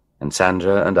 and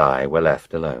Sandra and I were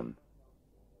left alone.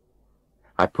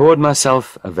 I poured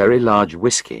myself a very large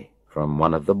whiskey from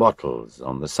one of the bottles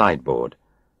on the sideboard,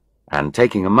 and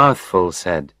taking a mouthful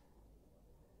said,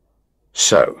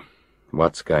 "So,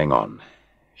 what's going on?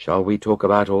 Shall we talk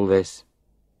about all this?"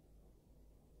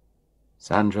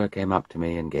 Sandra came up to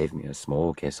me and gave me a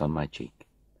small kiss on my cheek.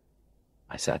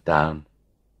 I sat down.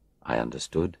 I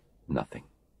understood nothing.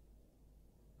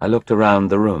 I looked around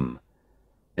the room.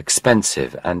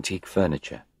 Expensive antique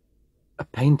furniture. A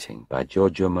painting by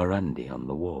Giorgio Morandi on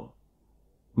the wall.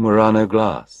 Murano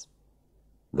glass.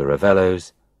 The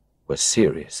Ravellos were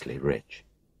seriously rich.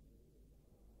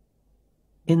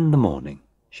 "In the morning,"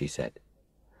 she said.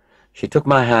 She took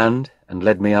my hand and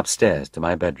led me upstairs to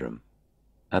my bedroom.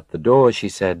 At the door she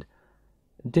said,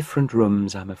 "Different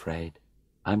rooms, I'm afraid.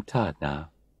 I'm tired now.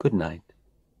 Good night."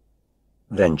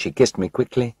 Then she kissed me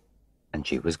quickly, and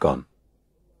she was gone.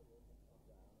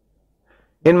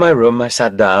 In my room I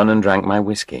sat down and drank my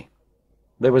whiskey.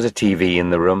 There was a TV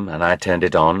in the room, and I turned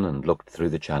it on and looked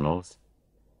through the channels.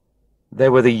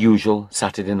 There were the usual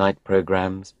Saturday night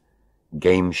programs,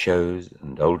 game shows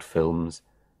and old films,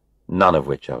 none of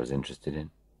which I was interested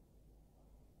in.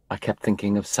 I kept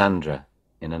thinking of Sandra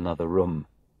in another room,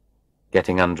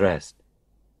 getting undressed,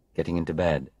 getting into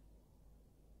bed,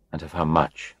 and of how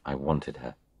much I wanted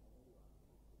her.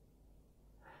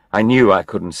 I knew I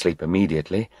couldn't sleep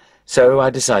immediately, so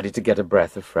I decided to get a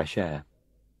breath of fresh air.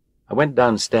 I went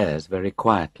downstairs very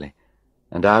quietly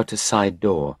and out a side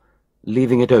door,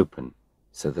 leaving it open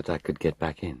so that I could get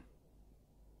back in.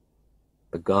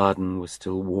 The garden was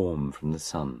still warm from the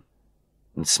sun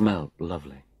and smelled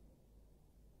lovely.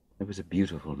 It was a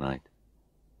beautiful night.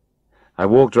 I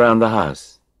walked round the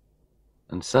house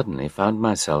and suddenly found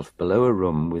myself below a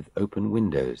room with open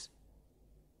windows.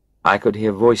 I could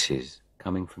hear voices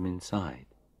coming from inside.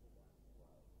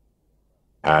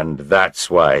 "And that's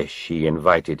why she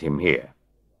invited him here,"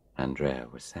 Andrea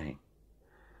was saying.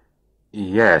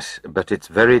 "Yes, but it's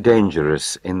very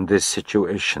dangerous in this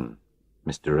situation,"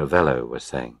 Mr. Ravello was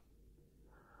saying.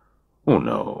 "Oh,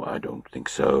 no, I don't think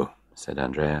so," said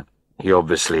Andrea. "He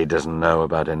obviously doesn't know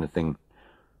about anything.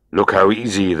 Look how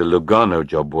easy the Lugano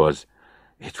job was.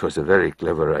 It was a very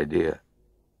clever idea."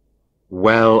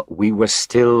 "Well, we were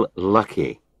still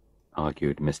lucky,"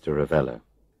 argued Mr. Ravello.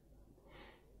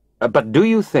 "But do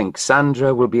you think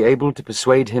Sandra will be able to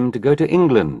persuade him to go to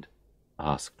England?"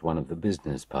 asked one of the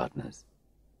business partners.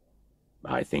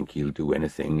 "I think he'll do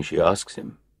anything she asks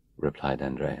him," replied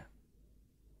Andrea.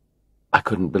 I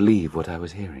couldn't believe what I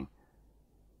was hearing.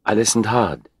 I listened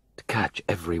hard to catch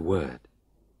every word.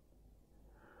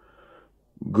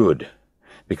 "Good,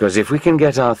 because if we can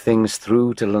get our things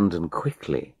through to London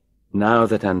quickly, now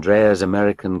that Andrea's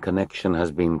American connection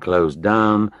has been closed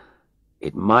down,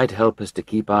 it might help us to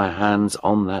keep our hands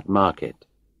on that market,"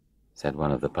 said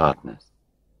one of the partners.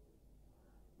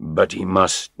 "But he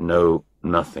must know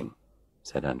nothing,"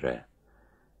 said Andrea.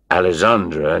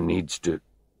 "Alessandra needs to—"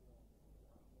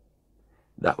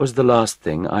 That was the last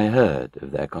thing I heard of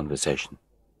their conversation,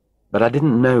 but I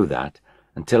didn't know that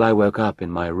until I woke up in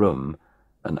my room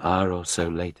an hour or so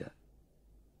later.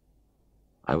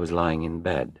 I was lying in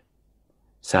bed.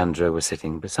 Sandra was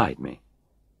sitting beside me.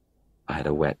 I had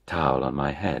a wet towel on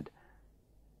my head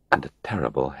and a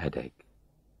terrible headache.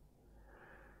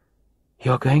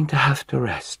 "You're going to have to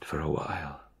rest for a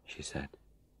while," she said.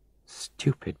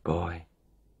 "Stupid boy."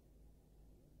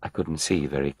 I couldn't see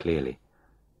very clearly.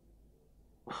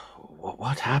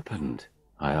 "What happened?"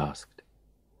 I asked.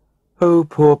 "Oh,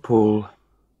 poor Paul.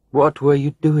 What were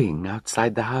you doing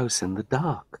outside the house in the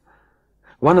dark?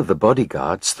 One of the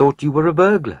bodyguards thought you were a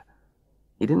burglar.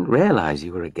 He didn't realize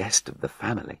you were a guest of the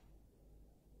family."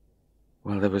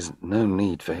 "Well, there was no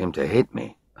need for him to hit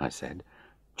me," I said,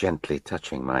 gently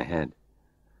touching my head.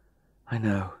 "I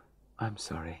know. I'm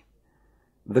sorry.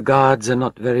 The guards are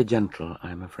not very gentle,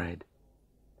 I'm afraid."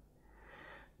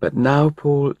 "But now,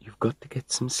 Paul, you've got to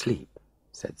get some sleep,"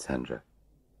 said Sandra,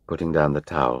 putting down the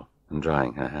towel and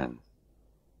drying her hands.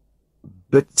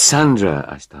 "But Sandra,"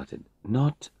 I started.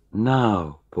 "Not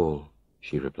now, Paul,"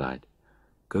 she replied.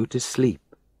 "Go to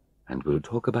sleep, and we'll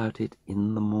talk about it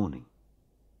in the morning."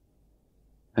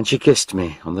 And she kissed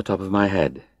me on the top of my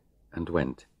head and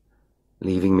went,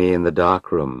 leaving me in the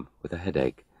dark room with a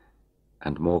headache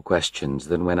and more questions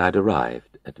than when I'd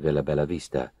arrived at Villa Bella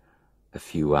Vista a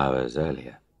few hours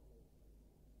earlier.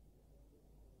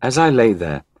 As I lay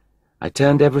there, I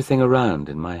turned everything around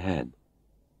in my head.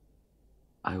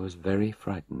 I was very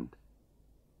frightened.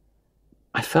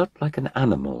 I felt like an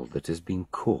animal that has been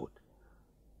caught.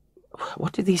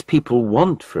 What did these people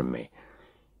want from me?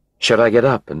 Should I get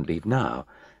up and leave now?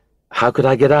 How could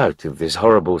I get out of this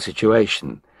horrible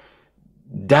situation?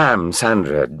 Damn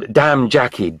Sandra, damn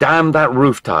Jackie, damn that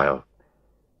roof tile.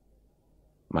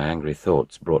 My angry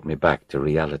thoughts brought me back to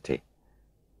reality.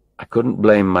 I couldn't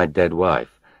blame my dead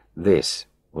wife. This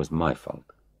was my fault.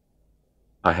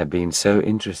 I had been so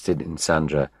interested in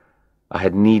Sandra I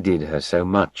had needed her so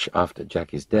much after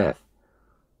Jackie's death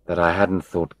that I hadn't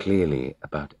thought clearly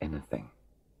about anything.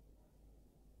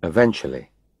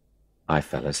 Eventually, I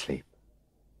fell asleep.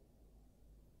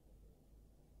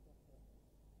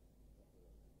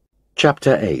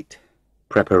 Chapter 8.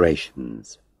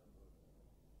 Preparations.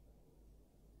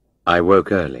 I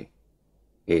woke early.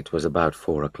 It was about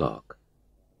 4 o'clock.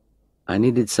 I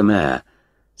needed some air,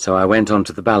 so I went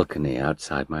onto the balcony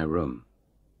outside my room.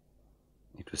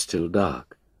 It was still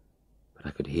dark, but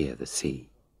I could hear the sea.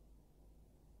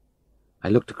 I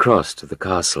looked across to the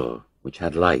castle, which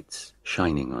had lights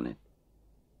shining on it.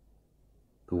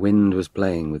 The wind was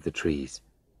playing with the trees.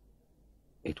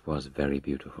 It was very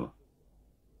beautiful.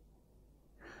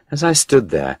 As I stood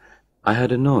there, I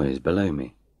heard a noise below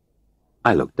me.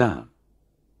 I looked down.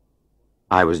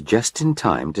 I was just in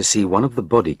time to see one of the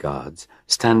bodyguards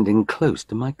standing close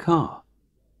to my car.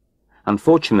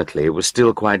 Unfortunately, it was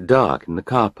still quite dark in the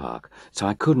car park, so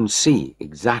I couldn't see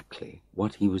exactly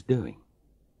what he was doing.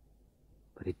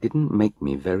 But it didn't make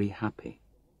me very happy.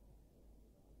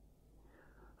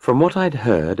 From what I'd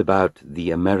heard about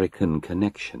the American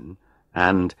connection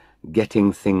and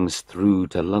getting things through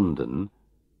to London,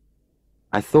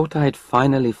 I thought I'd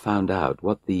finally found out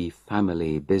what the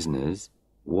family business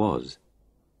was.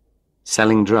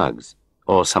 Selling drugs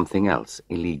or something else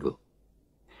illegal.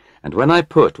 And when I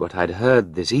put what I'd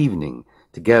heard this evening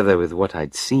together with what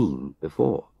I'd seen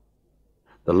before,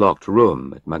 the locked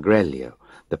room at Magreglio,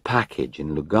 the package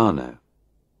in Lugano,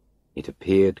 it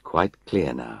appeared quite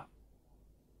clear now.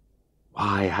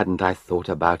 Why hadn't I thought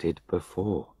about it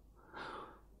before?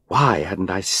 Why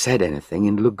hadn't I said anything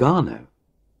in Lugano?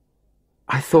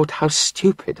 I thought how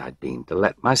stupid I'd been to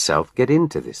let myself get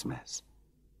into this mess.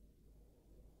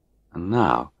 And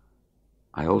now,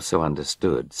 I also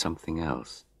understood something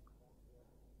else.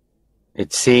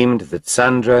 It seemed that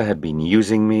Sandra had been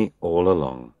using me all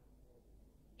along.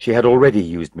 She had already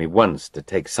used me once to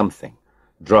take something,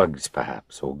 drugs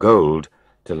perhaps, or gold,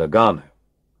 to Lugano.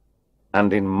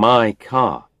 And in my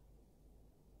car.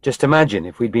 Just imagine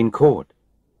if we'd been caught.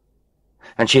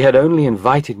 And she had only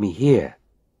invited me here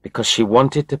because she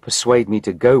wanted to persuade me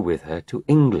to go with her to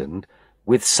England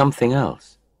with something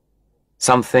else.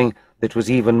 Something that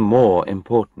was even more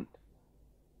important.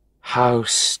 How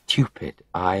stupid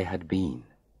I had been.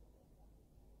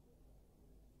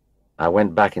 I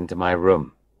went back into my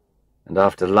room, and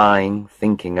after lying,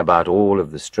 thinking about all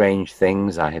of the strange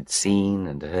things I had seen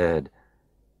and heard,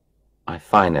 I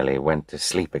finally went to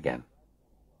sleep again.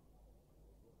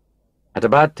 At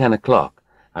about 10 o'clock,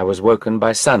 I was woken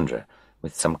by Sandra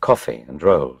with some coffee and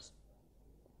rolls.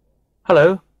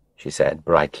 "Hello," she said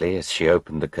brightly as she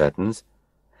opened the curtains.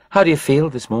 "How do you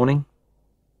feel this morning?"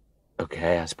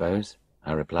 "Okay, I suppose,"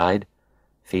 I replied,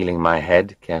 feeling my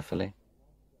head carefully.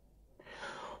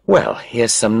 "Well,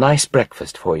 here's some nice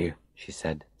breakfast for you," she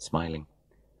said, smiling.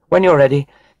 "When you're ready,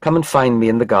 come and find me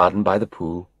in the garden by the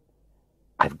pool.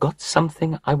 I've got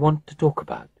something I want to talk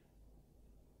about."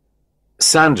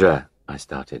 "Sandra," I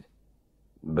started,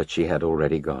 but she had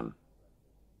already gone.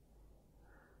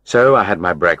 So I had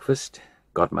my breakfast,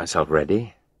 got myself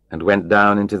ready, and went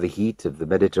down into the heat of the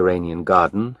Mediterranean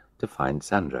garden to find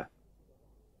Sandra.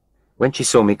 When she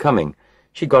saw me coming,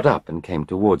 she got up and came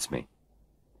towards me.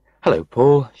 "Hello,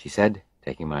 Paul," she said,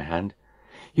 taking my hand.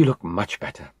 "You look much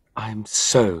better. I'm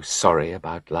so sorry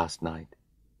about last night."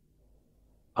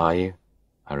 "Are you?"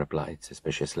 I replied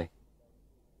suspiciously.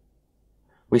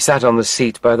 We sat on the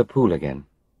seat by the pool again,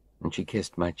 and she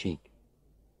kissed my cheek.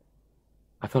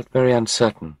 I felt very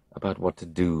uncertain about what to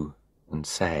do and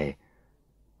say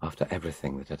after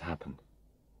everything that had happened.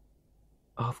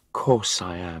 "Of course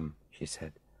I am," she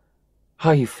said. "How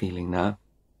are you feeling now?"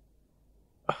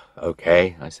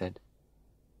 "Okay," I said.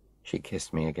 She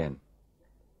kissed me again.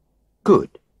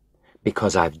 "Good,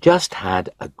 because I've just had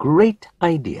a great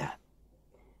idea.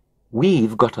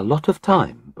 We've got a lot of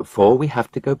time before we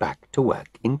have to go back to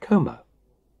work in Como.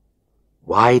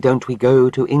 Why don't we go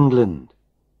to England?"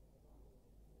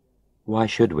 "Why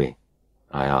should we?"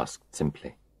 I asked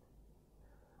simply.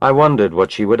 I wondered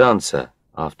what she would answer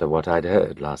after what I'd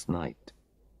heard last night.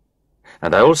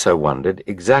 And I also wondered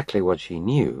exactly what she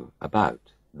knew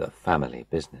about the family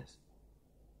business.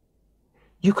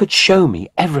 "You could show me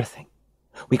everything.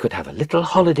 We could have a little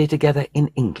holiday together in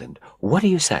England. What do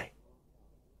you say?"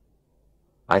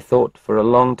 I thought for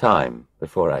a long time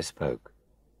before I spoke.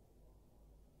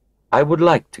 "I would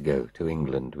like to go to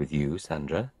England with you,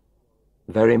 Sandra.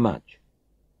 Very much.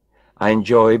 I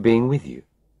enjoy being with you,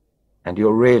 and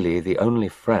you're really the only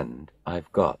friend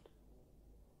I've got.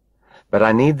 But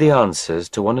I need the answers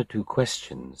to one or two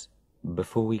questions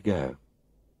before we go."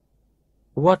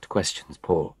 "What questions,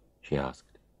 Paul?" she she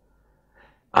asked.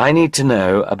 "I need to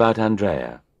know about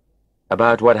Andrea,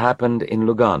 about what happened in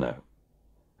Lugano,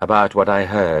 about what I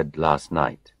heard last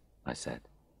night," I said.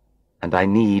 "And I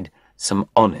need some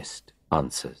honest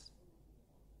answers."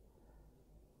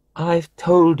 "I've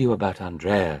told you about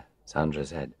Andrea," Sandra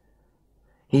said.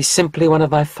 "He's simply one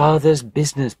of my father's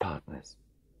business partners.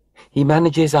 He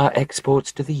manages our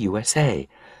exports to the USA,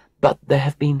 but there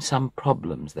have been some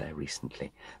problems there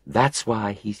recently. That's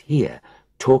why he's here,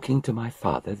 talking to my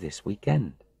father this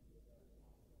weekend."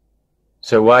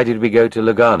 "So why did we go to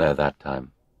Lugano that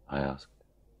time?" I asked.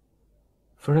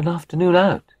 "For an afternoon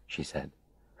out," she said,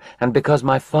 "and because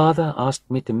my father asked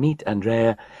me to meet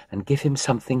Andrea and give him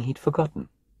something he'd forgotten."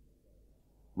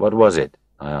 "What was it?"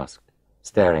 I asked,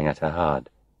 staring at her hard.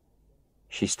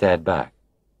 She stared back.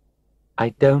 "I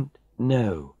don't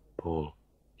know, Paul,"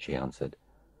 she answered.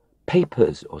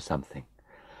 "Papers or something.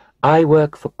 I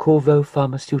work for Corvo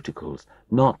Pharmaceuticals,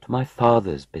 not my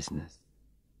father's business.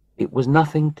 It was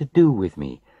nothing to do with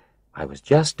me. I was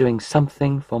just doing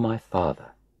something for my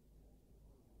father."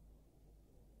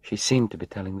 She seemed to be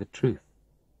telling the truth.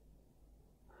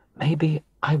 Maybe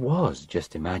I was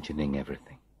just imagining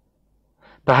everything.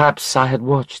 Perhaps I had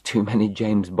watched too many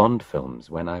James Bond films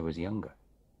when I was younger.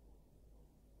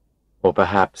 Or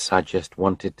perhaps I just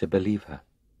wanted to believe her.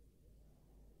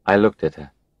 I looked at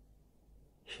her.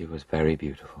 She was very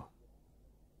beautiful.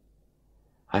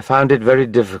 I found it very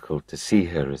difficult to see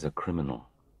her as a criminal.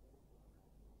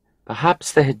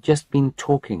 Perhaps they had just been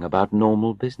talking about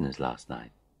normal business last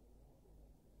night.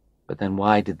 But then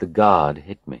why did the guard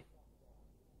hit me?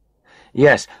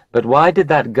 "Yes, but why did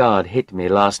that guard hit me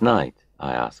last night?"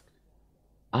 I asked.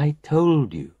 "I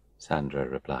told you," Sandra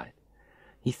replied.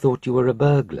 "He thought you were a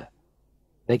burglar.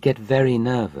 They get very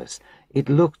nervous. It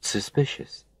looked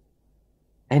suspicious.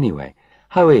 Anyway,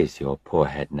 how is your poor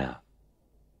head now?"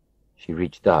 She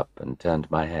reached up and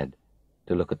turned my head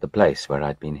to look at the place where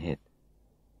I'd been hit.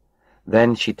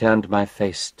 Then she turned my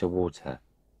face towards her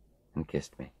and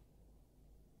kissed me.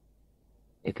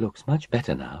 "It looks much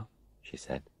better now," she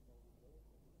said.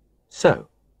 "So,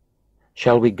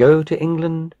 shall we go to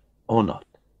England or not?"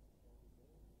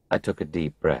 I took a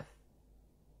deep breath.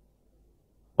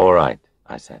 "All right,"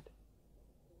 I said.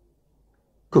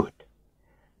 "Good.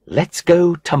 Let's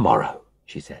go tomorrow,"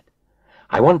 she said.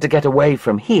 "I want to get away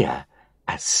from here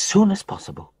as soon as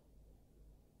possible."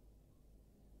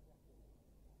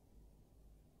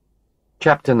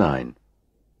 Chapter 9.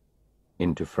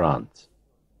 Into France.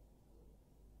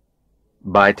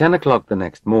 By 10 o'clock the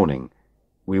next morning,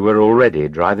 we were already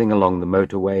driving along the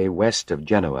motorway west of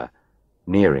Genoa,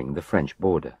 nearing the French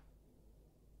border.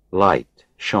 Light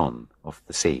shone off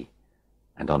the sea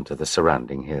and onto the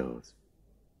surrounding hills.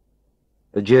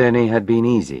 The journey had been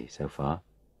easy so far.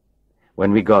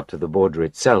 When we got to the border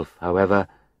itself, however,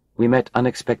 we met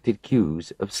unexpected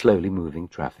queues of slowly moving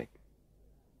traffic.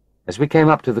 As we came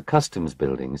up to the customs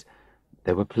buildings,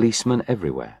 there were policemen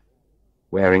everywhere,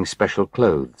 wearing special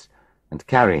clothes and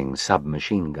carrying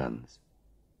submachine guns.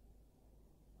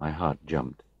 My heart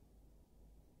jumped.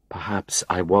 Perhaps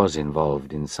I was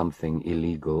involved in something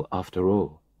illegal after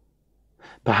all.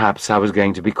 Perhaps I was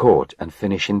going to be caught and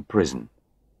finish in prison.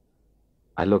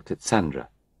 I looked at Sandra.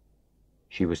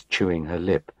 She was chewing her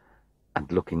lip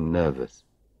and looking nervous.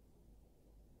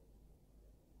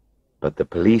 But the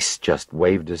police just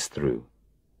waved us through.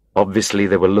 Obviously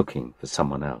they were looking for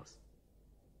someone else.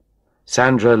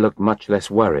 Sandra looked much less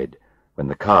worried when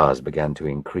the cars began to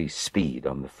increase speed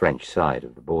on the French side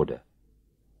of the border.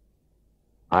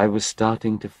 I was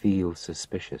starting to feel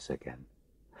suspicious again.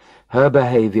 Her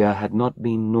behavior had not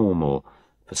been normal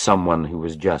for someone who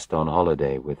was just on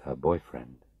holiday with her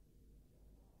boyfriend.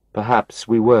 Perhaps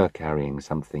we were carrying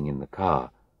something in the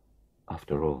car,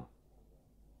 after all.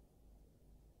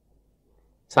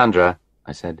 "Sandra,"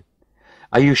 I said,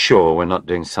 "are you sure we're not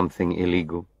doing something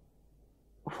illegal?"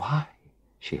 "Why?"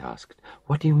 she asked.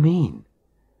 "What do you mean?"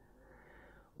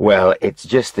 "Well, it's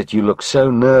just that you look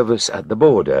so nervous at the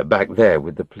border, back there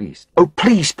with the police." "Oh,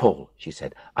 please, Paul," she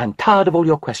said. "I'm tired of all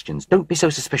your questions. Don't be so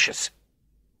suspicious."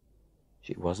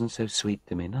 She wasn't so sweet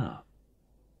to me now.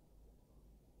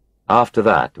 After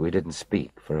that, we didn't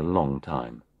speak for a long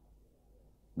time.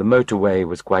 The motorway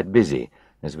was quite busy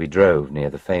as we drove near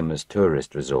the famous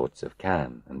tourist resorts of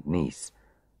Cannes and Nice,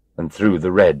 and through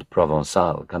the red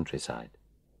Provençal countryside.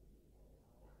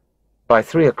 By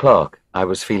 3 o'clock, I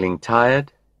was feeling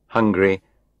tired, hungry,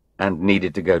 and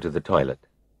needed to go to the toilet.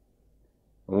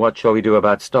 "What shall we do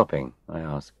about stopping?" I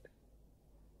asked.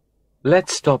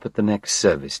 "Let's stop at the next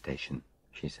service station,"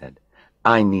 she said.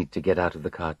 "I need to get out of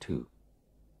the car too."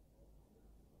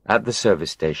 At the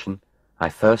service station, I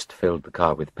first filled the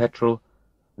car with petrol,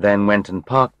 then went and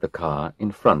parked the car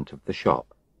in front of the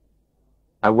shop.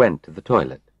 I went to the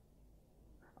toilet.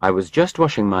 I was just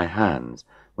washing my hands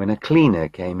when a cleaner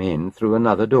came in through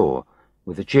another door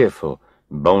with a cheerful,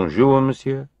 "Bonjour,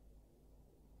 monsieur."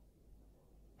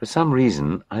 For some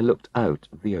reason, I looked out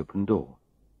of the open door.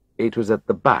 It was at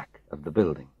the back of the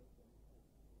building.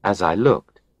 As I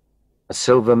looked, a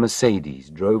silver Mercedes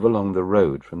drove along the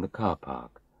road from the car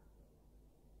park.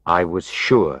 I was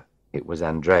sure it was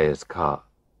Andrea's car,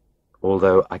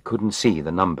 although I couldn't see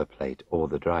the number plate or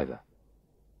the driver.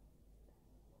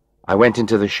 I went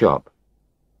into the shop.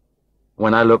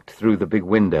 When I looked through the big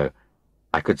window,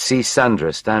 I could see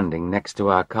Sandra standing next to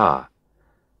our car.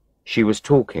 She was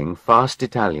talking fast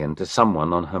Italian to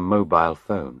someone on her mobile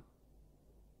phone.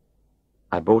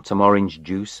 I bought some orange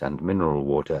juice and mineral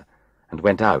water and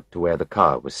went out to where the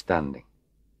car was standing.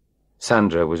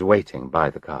 Sandra was waiting by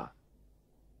the car.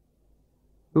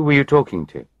 "Who were you talking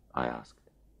to?" I asked.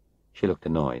 She looked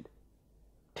annoyed.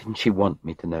 Didn't she want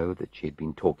me to know that she had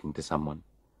been talking to someone?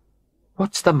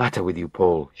 "What's the matter with you,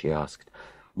 Paul?" she asked.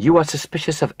 "You are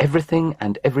suspicious of everything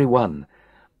and everyone.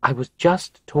 I was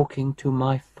just talking to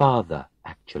my father,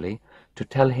 actually, to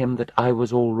tell him that I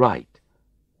was all right.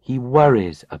 He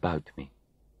worries about me."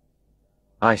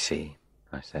 "I see,"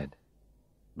 I said.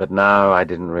 But now I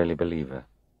didn't really believe her.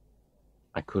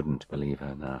 I couldn't believe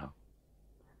her now.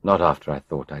 Not after I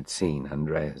thought I'd seen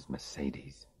Andrea's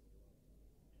Mercedes.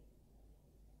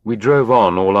 We drove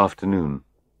on all afternoon.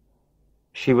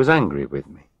 She was angry with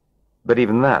me, but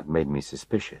even that made me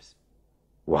suspicious.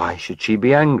 Why should she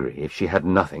be angry if she had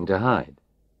nothing to hide?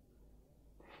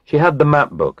 She had the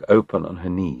map book open on her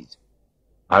knees.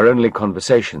 Our only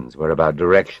conversations were about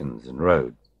directions and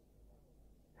roads.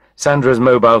 Sandra's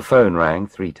mobile phone rang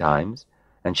 3 times,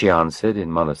 and she answered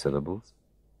in monosyllables.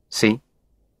 Si,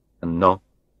 and no,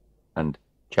 and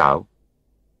ciao,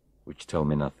 which told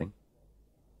me nothing.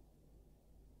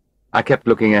 I kept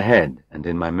looking ahead and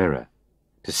in my mirror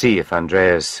to see if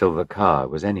Andrea's silver car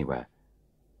was anywhere,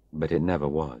 but it never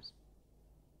was.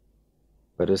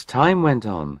 But as time went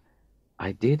on,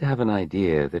 I did have an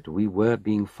idea that we were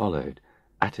being followed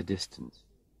at a distance.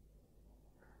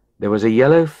 There was a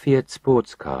yellow Fiat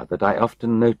sports car that I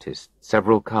often noticed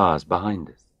several cars behind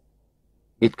us.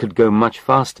 It could go much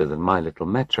faster than my little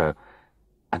metro,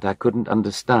 and I couldn't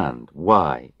understand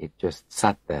why it just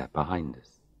sat there behind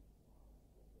us.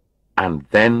 And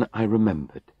then I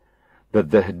remembered that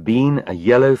there had been a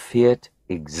yellow Fiat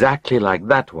exactly like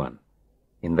that one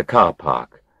in the car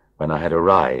park when I had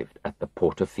arrived at the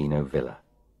Portofino villa.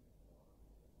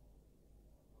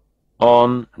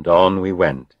 On and on we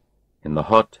went, in the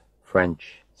hot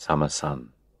French summer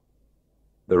sun.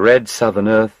 The red southern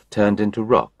earth turned into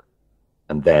rock,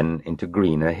 and then into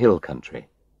greener hill country,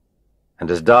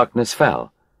 and as darkness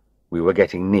fell, we were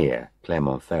getting near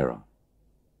Clermont-Ferrand.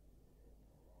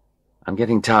 "I'm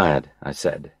getting tired," I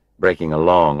said, breaking a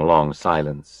long, long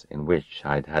silence in which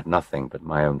I'd had nothing but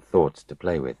my own thoughts to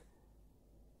play with.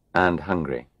 "And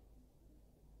hungry."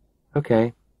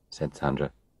 "Okay," said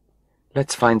Sandra.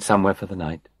 "Let's find somewhere for the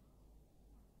night."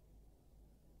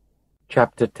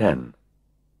 Chapter 10.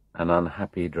 An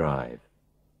Unhappy Drive.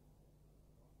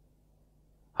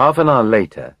 Half an hour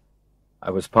later,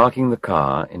 I was parking the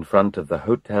car in front of the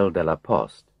Hôtel de la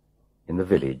Poste in the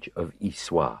village of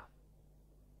Issoire.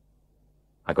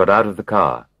 I got out of the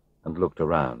car and looked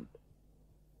around.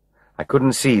 I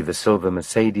couldn't see the silver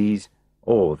Mercedes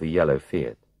or the yellow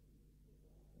Fiat,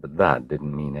 but that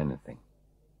didn't mean anything.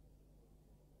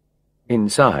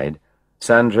 Inside,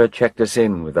 Sandra checked us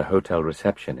in with the hotel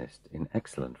receptionist in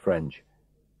excellent French,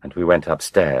 and we went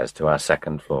upstairs to our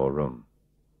second-floor room.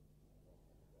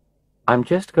 "I'm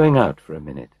just going out for a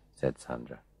minute," said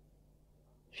Sandra.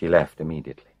 She left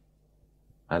immediately.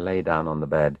 I lay down on the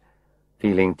bed,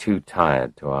 feeling too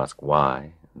tired to ask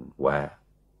why and where.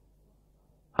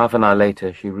 Half an hour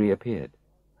later she reappeared.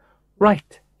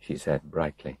 "Right," she said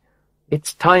brightly.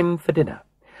 "It's time for dinner.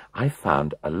 I've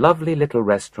found a lovely little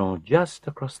restaurant just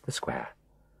across the square,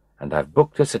 and I've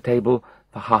booked us a table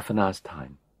for half an hour's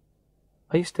time.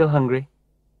 Are you still hungry?"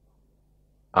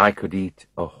 "I could eat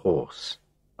a horse,"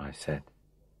 I said,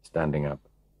 standing up.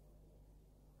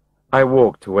 I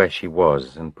walked to where she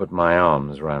was and put my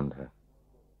arms round her.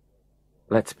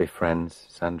 "Let's be friends,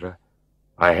 Sandra.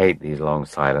 I hate these long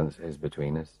silences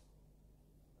between us."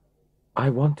 "I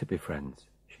want to be friends,"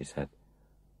 she said.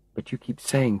 "But you keep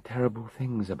saying terrible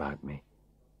things about me."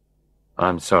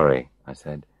 "I'm sorry," I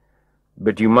said,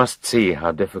 "but you must see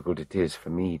how difficult it is for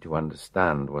me to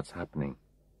understand what's happening."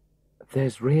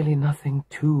 "There's really nothing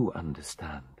to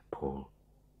understand, Paul,"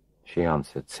 she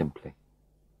answered simply.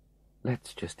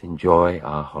 "Let's just enjoy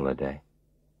our holiday."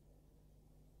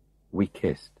 We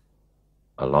kissed.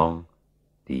 A long,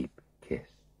 deep kiss.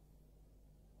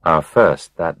 Our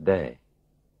first that day.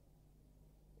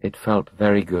 It felt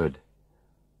very good.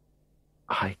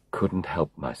 I couldn't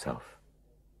help myself.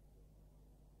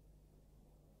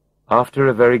 After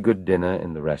a very good dinner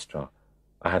in the restaurant,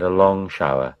 I had a long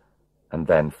shower and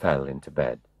then fell into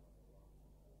bed.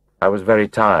 I was very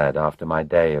tired after my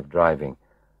day of driving,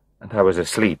 and I was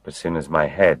asleep as soon as my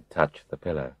head touched the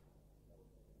pillow.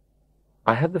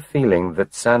 I had the feeling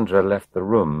that Sandra left the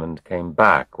room and came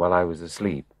back while I was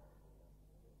asleep,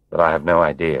 but I have no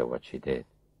idea what she did.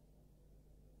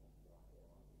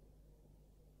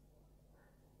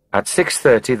 At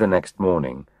 6:30 the next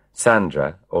morning,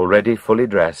 Sandra, already fully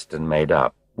dressed and made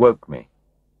up, woke me.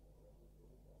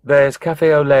 "There's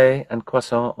café au lait and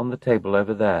croissant on the table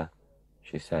over there,"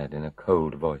 she said in a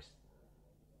cold voice.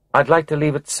 "I'd like to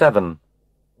leave at 7,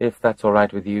 if that's all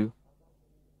right with you."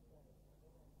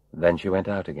 Then she went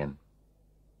out again.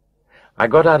 I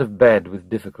got out of bed with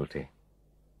difficulty.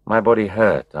 My body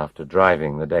hurt after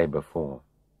driving the day before.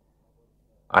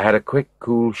 I had a quick,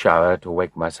 cool shower to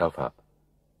wake myself up.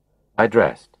 I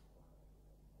dressed,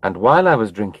 and while I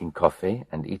was drinking coffee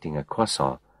and eating a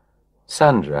croissant,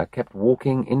 Sandra kept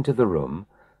walking into the room,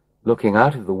 looking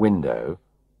out of the window,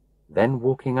 then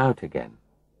walking out again.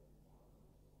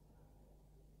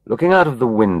 Looking out of the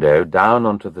window down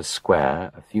onto the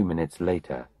square a few minutes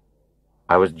later,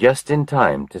 I was just in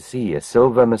time to see a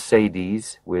silver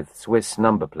Mercedes with Swiss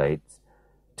number plates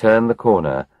turn the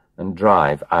corner and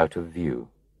drive out of view.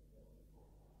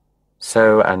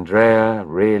 So Andrea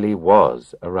really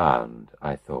was around,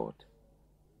 I thought,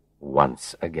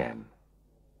 once again.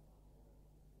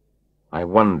 I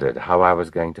wondered how I was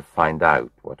going to find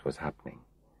out what was happening.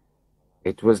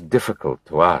 It was difficult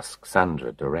to ask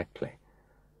Sandra directly.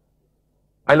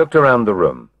 I looked around the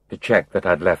room to check that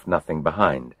I'd left nothing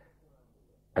behind,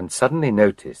 and suddenly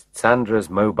noticed Sandra's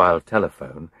mobile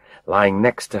telephone lying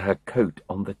next to her coat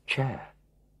on the chair.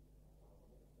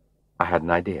 I had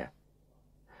an idea.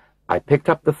 I picked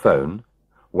up the phone,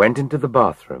 went into the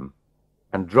bathroom,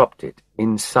 and dropped it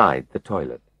inside the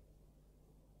toilet.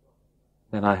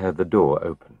 Then I heard the door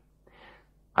open.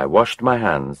 I washed my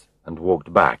hands and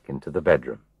walked back into the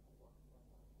bedroom.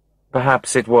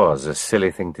 Perhaps it was a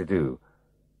silly thing to do,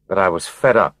 but I was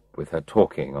fed up with her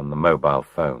talking on the mobile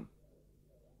phone.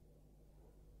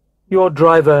 "Your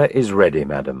driver is ready,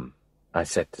 madam," I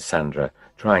said to Sandra,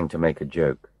 trying to make a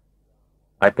joke.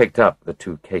 I picked up the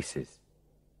 2 cases.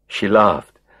 She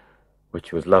laughed,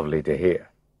 which was lovely to hear,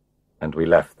 and we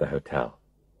left the hotel.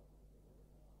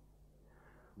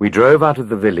 We drove out of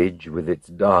the village with its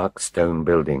dark stone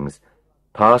buildings,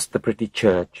 past the pretty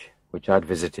church which I'd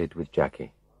visited with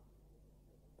Jackie.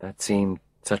 That seemed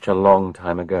such a long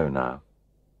time ago now.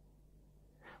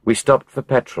 We stopped for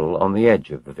petrol on the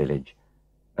edge of the village,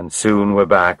 and soon were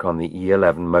back on the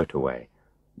E11 motorway,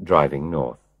 driving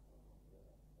north.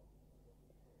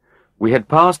 We had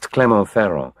passed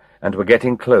Clermont-Ferrand and were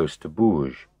getting close to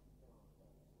Bourges.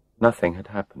 Nothing had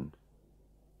happened.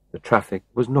 The traffic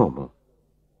was normal.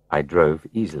 I drove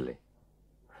easily.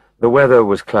 The weather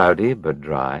was cloudy but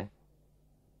dry,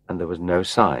 and there was no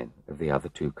sign of the other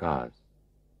 2 cars.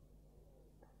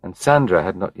 And Sandra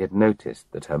had not yet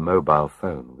noticed that her mobile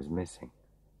phone was missing.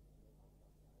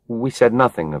 We said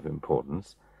nothing of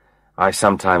importance. I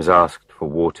sometimes asked for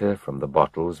water from the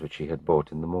bottles which she had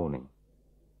bought in the morning.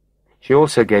 She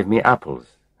also gave me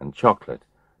apples and chocolate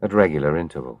at regular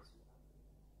intervals.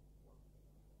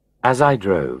 As I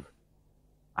drove,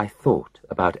 I thought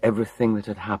about everything that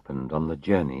had happened on the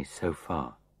journey so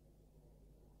far.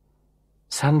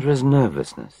 Sandra's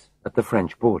nervousness at the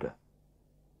French border.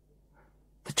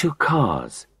 The 2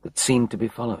 cars that seemed to be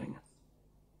following us.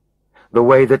 The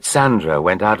way that Sandra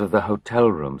went out of the hotel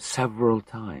room several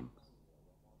times.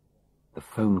 The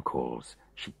phone calls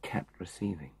she kept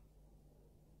receiving.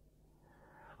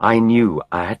 I knew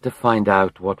I had to find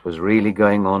out what was really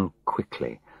going on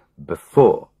quickly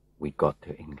before we got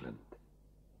to England.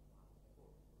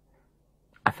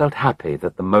 I felt happy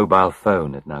that the mobile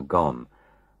phone had now gone.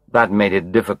 That made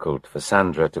it difficult for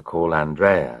Sandra to call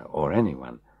Andrea or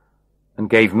anyone, and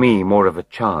gave me more of a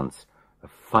chance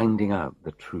of finding out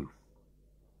the truth.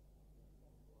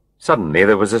 Suddenly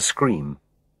there was a scream.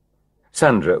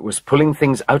 Sandra was pulling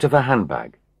things out of her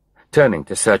handbag, turning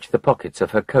to search the pockets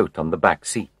of her coat on the back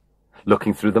seat,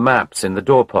 looking through the maps in the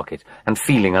door pocket and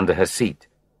feeling under her seat.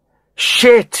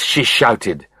 "Shit!" she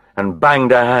shouted, and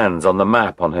banged her hands on the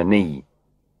map on her knee.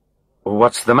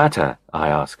 "What's the matter?" I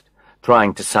asked,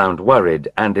 trying to sound worried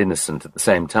and innocent at the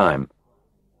same time.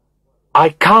 "I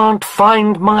can't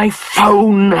find my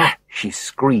phone!" she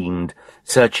screamed,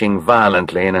 searching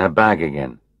violently in her bag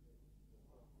again.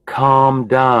 Calm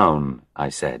down, I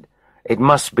said. It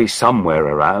must be somewhere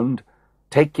around.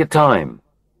 Take your time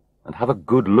and have a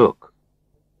good look.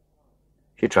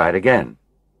 She tried again,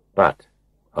 but,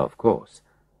 of course,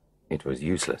 it was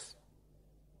useless.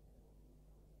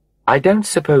 I don't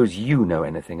suppose you know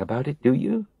anything about it, do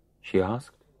you? She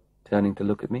asked, turning to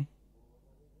look at me.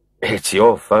 It's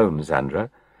your phone, Sandra.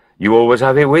 You always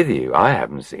have it with you. I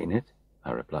haven't seen it,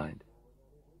 I replied.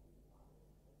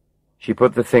 She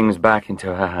put the things back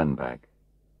into her handbag,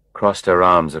 crossed her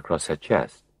arms across her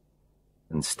chest,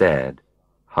 and stared,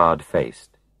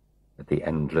 hard-faced, at the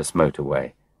endless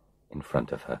motorway in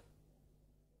front of her.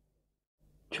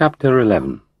 Chapter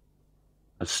 11.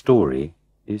 A Story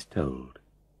is Told.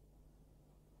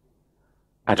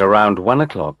 At around 1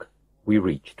 o'clock, we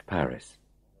reached Paris.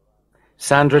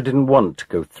 Sandra didn't want to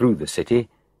go through the city,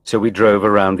 so we drove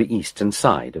around the eastern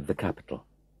side of the capital.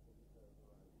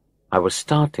 I was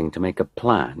starting to make a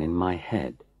plan in my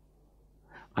head.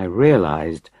 I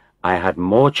realized I had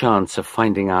more chance of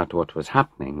finding out what was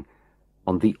happening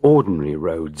on the ordinary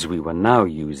roads we were now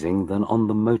using than on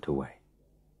the motorway.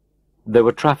 There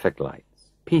were traffic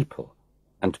lights, people,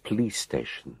 and police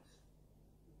stations.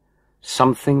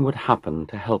 Something would happen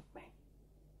to help me.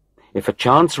 If a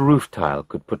chance roof tile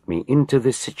could put me into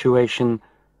this situation,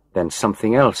 then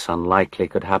something else unlikely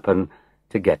could happen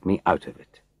to get me out of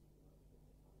it.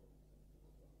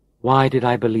 Why did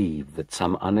I believe that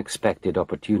some unexpected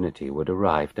opportunity would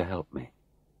arrive to help me?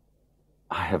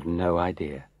 I have no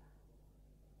idea,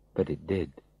 but it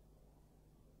did.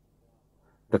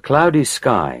 The cloudy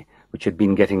sky, which had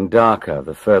been getting darker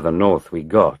the further north we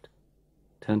got,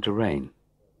 turned to rain.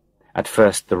 At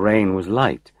first the rain was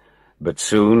light, but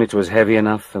soon it was heavy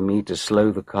enough for me to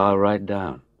slow the car right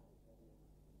down.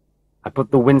 I put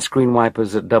the windscreen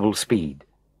wipers at double speed,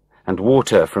 and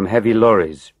water from heavy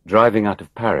lorries driving out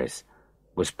of Paris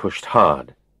was pushed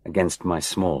hard against my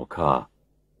small car.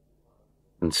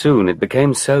 And soon it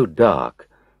became so dark,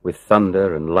 with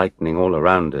thunder and lightning all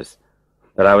around us,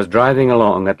 that I was driving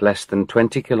along at less than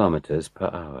 20 kilometers per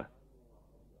hour.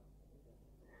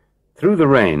 Through the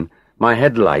rain, my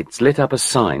headlights lit up a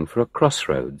sign for a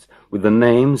crossroads with the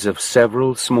names of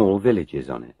several small villages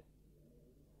on it.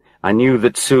 I knew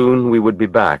that soon we would be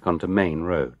back onto main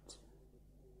roads.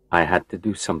 I had to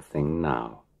do something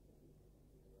now.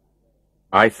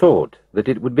 I thought that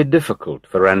it would be difficult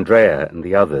for Andrea and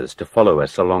the others to follow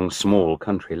us along small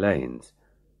country lanes,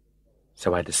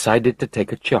 so I decided to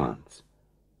take a chance.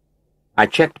 I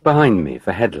checked behind me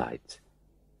for headlights.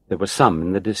 There were some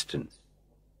in the distance.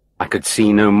 I could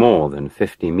see no more than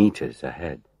 50 meters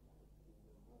ahead.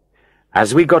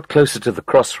 As we got closer to the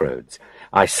crossroads,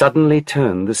 I suddenly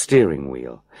turned the steering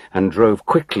wheel and drove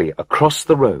quickly across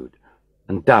the road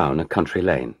and down a country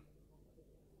lane.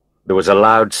 There was a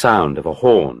loud sound of a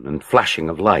horn and flashing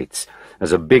of lights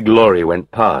as a big lorry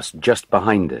went past just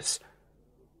behind us,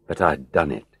 but I'd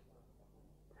done it.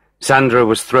 Sandra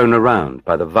was thrown around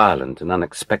by the violent and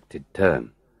unexpected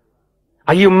turn.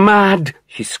 "Are you mad?"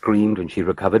 she screamed when she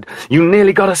recovered. "You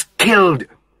nearly got us killed!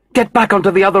 Get back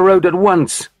onto the other road at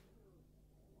once!"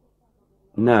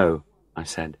 "No," I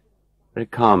said, very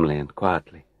calmly and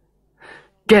quietly.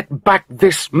 "Get back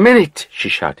this minute!" she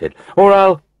shouted. Or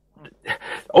I'll...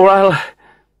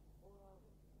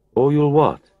 "Or you'll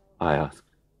what?" I asked.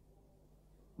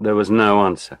 There was no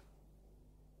answer.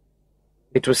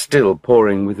 It was still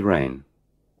pouring with rain.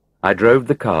 I drove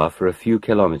the car for a few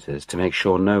kilometers to make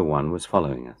sure no one was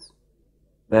following us.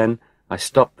 Then I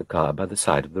stopped the car by the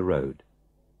side of the road.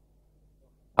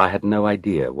 I had no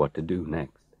idea what to do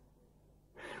next.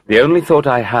 The only thought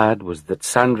I had was that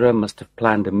Sandra must have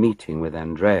planned a meeting with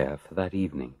Andrea for that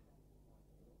evening.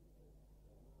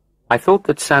 I thought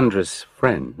that Sandra's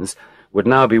friends would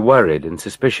now be worried and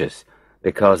suspicious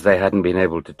because they hadn't been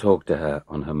able to talk to her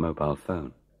on her mobile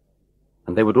phone,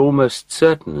 and they would almost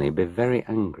certainly be very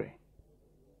angry.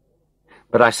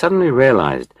 But I suddenly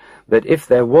realized that if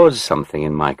there was something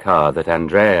in my car that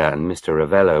Andrea and Mr.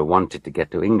 Ravello wanted to get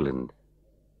to England,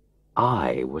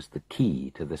 I was the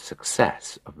key to the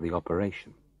success of the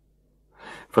operation.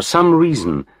 For some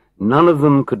reason, none of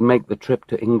them could make the trip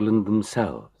to England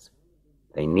themselves.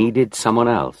 They needed someone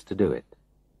else to do it.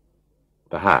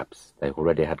 Perhaps they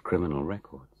already had criminal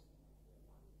records.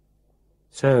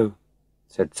 "So,"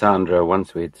 said Sandra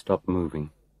once we had stopped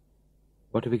moving,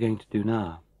 "what are we going to do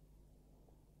now?"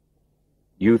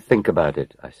 "You think about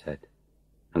it," I said,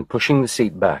 and pushing the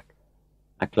seat back,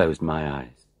 I closed my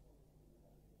eyes.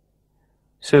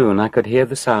 Soon I could hear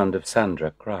the sound of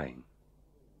Sandra crying.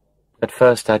 At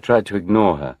first I tried to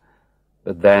ignore her,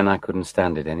 but then I couldn't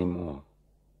stand it any more.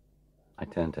 I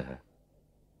turned to her.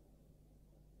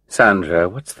 "Sandra,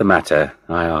 what's the matter?"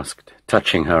 I asked,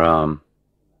 touching her arm.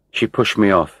 She pushed me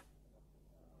off.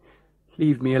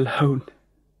 "Leave me alone.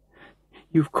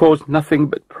 You've caused nothing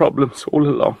but problems all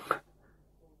along."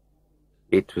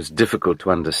 It was difficult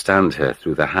to understand her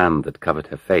through the hand that covered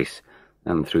her face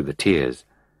and through the tears.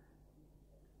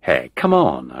 "Hey, come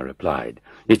on," I replied.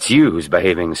 "It's you who's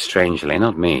behaving strangely,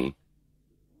 not me."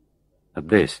 At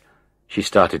this, she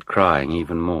started crying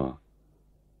even more.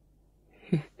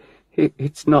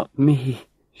 It's not me,"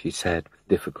 she said with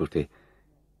difficulty.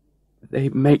 "They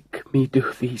make me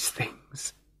do these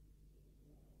things."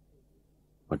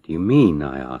 "What do you mean?"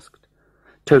 I asked,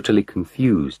 totally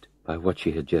confused by what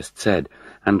she had just said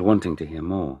and wanting to hear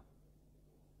more.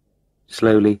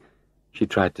 Slowly, she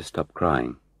tried to stop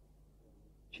crying.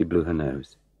 She blew her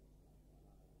nose.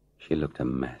 She looked a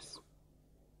mess.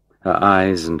 Her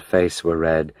eyes and face were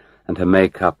red, and her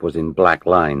makeup was in black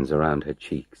lines around her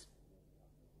cheeks.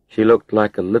 She looked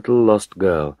like a little lost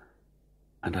girl,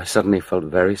 and I suddenly felt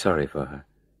very sorry for her.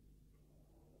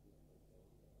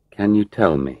 "Can you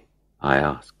tell me?" I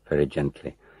asked very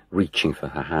gently, reaching for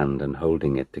her hand and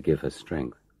holding it to give her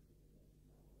strength.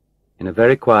 In a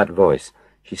very quiet voice,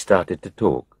 she started to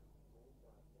talk.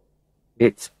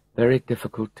 "It's very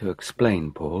difficult to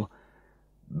explain, Paul,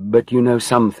 but you know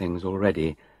some things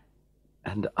already,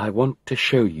 and I want to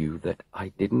show you that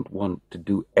I didn't want to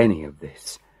do any of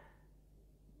this.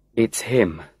 It's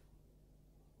him."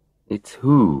 "It's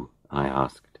who?" I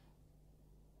asked.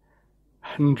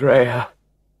 "Andrea,"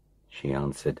 she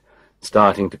answered,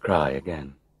 starting to cry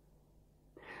again.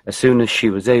 As soon as she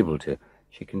was able to,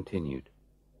 she continued.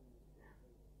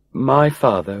 "My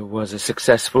father was a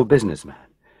successful businessman.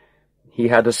 He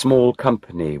had a small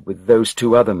company with those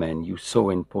two other men you saw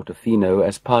in Portofino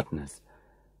as partners.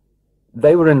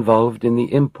 They were involved in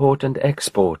the import and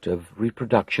export of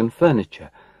reproduction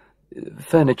furniture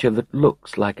that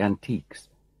looks like antiques.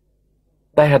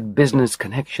 They had business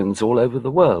connections all over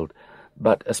the world,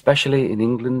 but especially in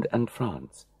England and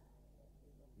France.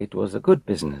 It was a good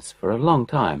business for a long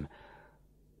time,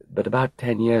 but about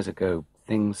 10 years ago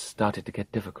things started to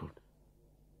get difficult."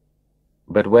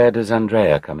 "But where does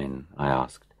Andrea come in?" I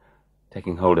asked,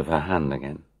 taking hold of her hand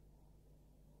again.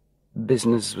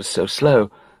 "Business was so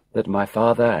slow that my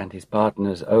father and his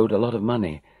partners owed a lot of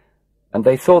money, and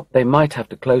they thought they might have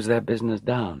to close their business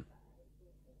down.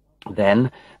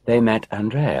 Then they met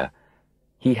Andrea.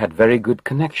 He had very good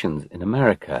connections in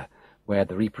America, where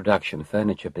the reproduction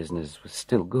furniture business was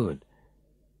still good.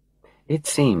 It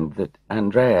seemed that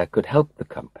Andrea could help the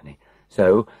company,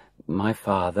 so my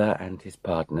father and his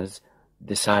partners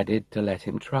decided to let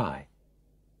him try."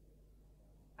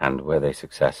 "And were they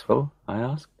successful?" I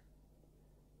asked.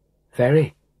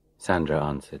 "Very," Sandra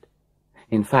answered.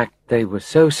 "In fact, they were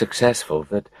so successful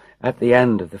that at the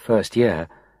end of the first year,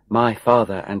 my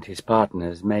father and his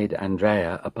partners made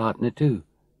Andrea a partner too.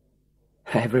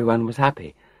 Everyone was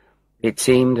happy. It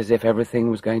seemed as if everything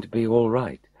was going to be all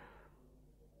right.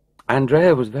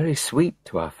 Andrea was very sweet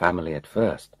to our family at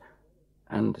first,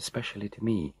 and especially to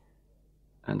me,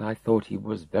 and I thought he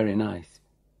was very nice."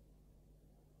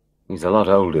 "He's a lot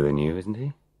older than you, isn't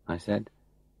he?" I said.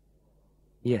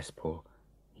 "Yes, Paul,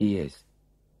 he is.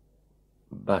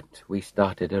 But we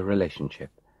started a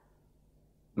relationship.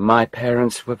 My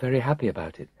parents were very happy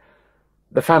about it.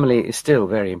 The family is still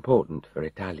very important for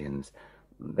Italians.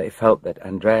 They felt that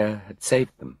Andrea had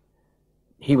saved them.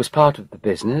 He was part of the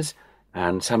business,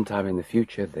 and sometime in the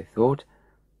future, they thought,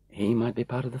 he might be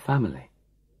part of the family.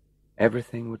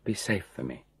 Everything would be safe for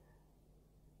me.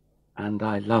 And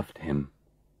I loved him.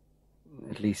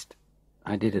 At least,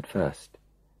 I did at first."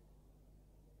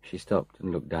 She stopped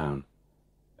and looked down,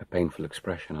 a painful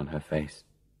expression on her face.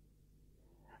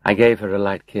 I gave her a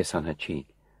light kiss on her cheek,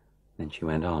 then she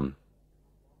went on.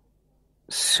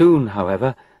 "Soon,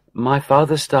 however, my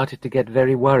father started to get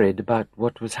very worried about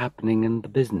what was happening in the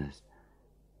business.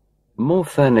 More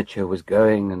furniture was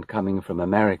going and coming from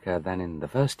America than in the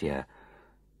first year,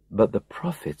 but the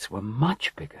profits were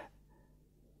much bigger.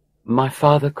 My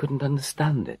father couldn't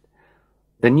understand it.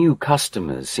 The new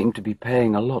customers seemed to be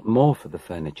paying a lot more for the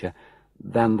furniture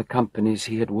than the companies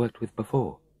he had worked with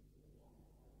before.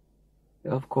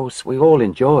 Of course, we all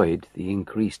enjoyed the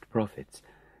increased profits.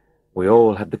 We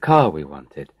all had the car we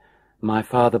wanted. My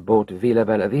father bought Villa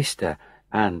Bella Vista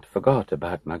and forgot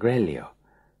about Magreglio.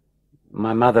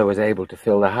 My mother was able to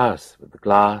fill the house with the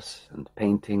glass and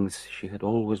paintings she had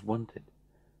always wanted.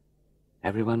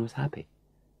 Everyone was happy,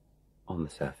 on the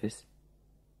surface.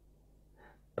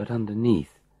 But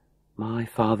underneath, my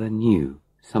father knew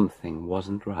something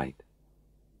wasn't right.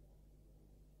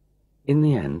 In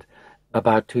the end,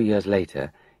 about 2 years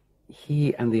later,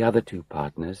 He and the other two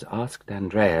partners asked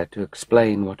Andrea to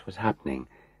explain what was happening,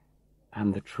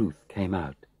 and the truth came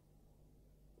out.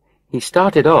 He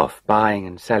started off buying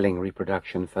and selling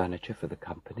reproduction furniture for the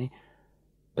company,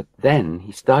 but then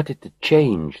he started to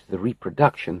change the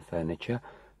reproduction furniture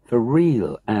for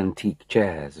real antique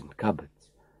chairs and cupboards.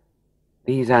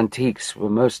 These antiques were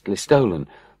mostly stolen,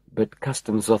 but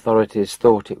customs authorities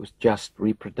thought it was just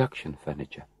reproduction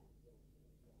furniture.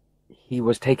 He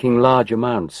was taking large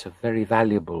amounts of very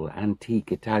valuable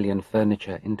antique Italian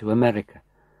furniture into America.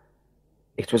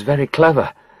 It was very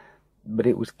clever, but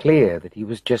it was clear that he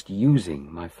was just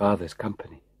using my father's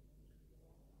company.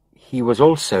 He was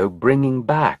also bringing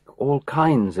back all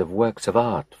kinds of works of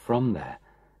art from there.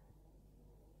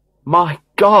 "My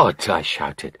God!" I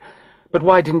shouted. "But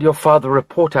why didn't your father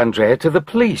report Andrea to the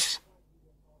police?"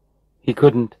 "He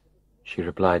couldn't," she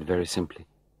replied very simply.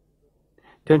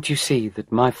 "Don't you see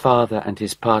that my father and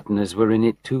his partners were in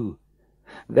it too?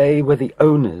 They were the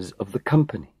owners of the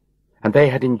company, and they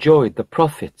had enjoyed the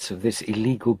profits of this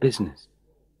illegal business.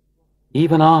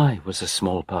 Even I was a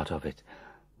small part of it.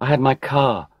 I had my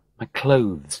car, my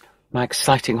clothes, my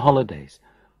exciting holidays,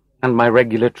 and my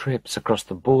regular trips across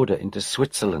the border into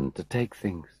Switzerland to take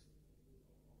things."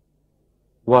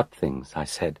 "What things?" I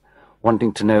said,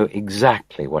 wanting to know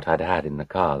exactly what I'd had in the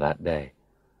car that day.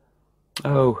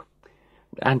 "Oh,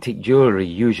 antique jewelry,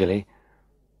 usually.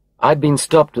 I'd been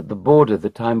stopped at the border the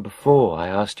time before I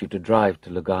asked you to drive to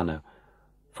Lugano.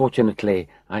 Fortunately,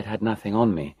 I'd had nothing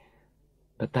on me,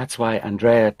 but that's why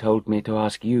Andrea told me to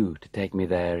ask you to take me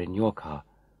there in your car.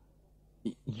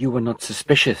 You were not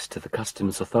suspicious to the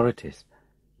customs authorities,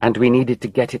 and we needed to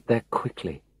get it there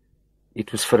quickly.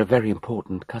 It was for a very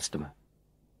important customer."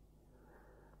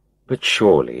 "But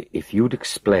surely, if you'd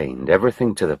explained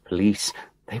everything to the police,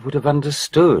 they would have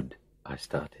understood," I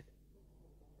started.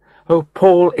 "Oh,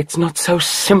 Paul, it's not so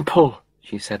simple,"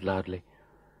 she said loudly.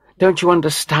 "Don't you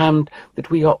understand that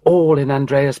we are all in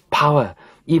Andrea's power,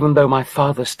 even though my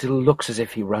father still looks as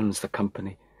if he runs the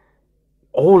company?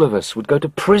 All of us would go to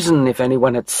prison if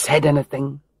anyone had said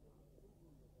anything."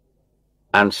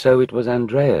 "And so it was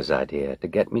Andrea's idea to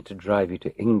get me to drive you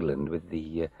to England with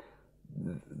the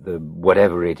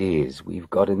whatever it is we've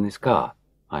got in this car?"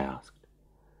 I asked.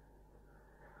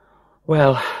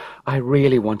 "Well, I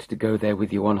really wanted to go there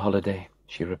with you on holiday,"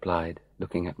 she replied,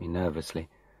 looking at me nervously.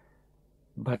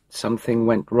 "But something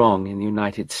went wrong in the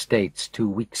United States 2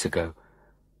 weeks ago,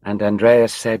 and Andrea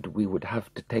said we would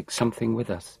have to take something with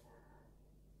us.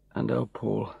 And oh,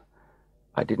 Paul,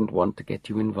 I didn't want to get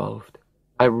you involved.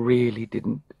 I really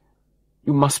didn't.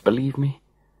 You must believe me."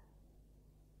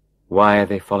 "Why are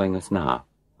they following us now?"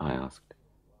 I asked.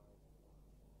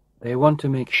 "They want to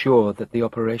make sure that the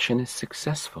operation is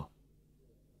successful.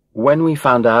 When we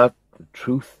found out the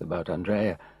truth about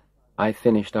Andrea, I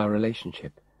finished our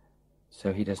relationship,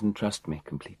 so he doesn't trust me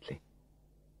completely."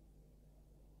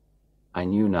 I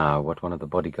knew now what one of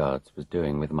the bodyguards was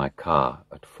doing with my car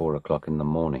at 4 o'clock in the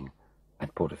morning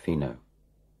at Portofino.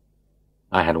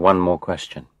 I had one more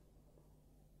question.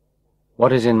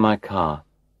 "What is in my car?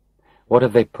 What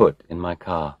have they put in my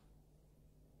car?"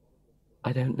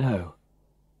 "I don't know.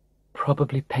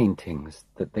 Probably paintings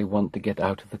that they want to get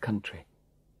out of the country."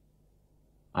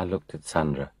 I looked at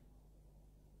Sandra.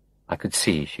 I could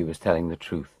see she was telling the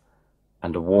truth,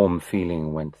 and a warm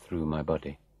feeling went through my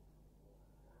body.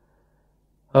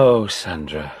 "Oh,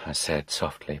 Sandra," I said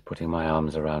softly, putting my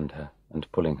arms around her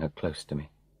and pulling her close to me.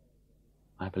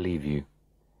 "I believe you.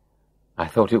 I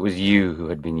thought it was you who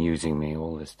had been using me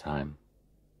all this time."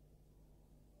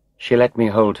 She let me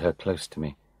hold her close to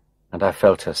me, and I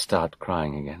felt her start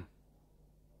crying again.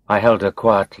 I held her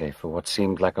quietly for what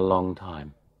seemed like a long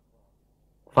time.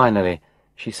 Finally,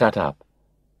 she sat up,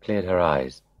 cleared her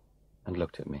eyes, and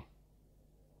looked at me.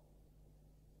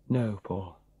 "No,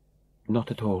 Paul,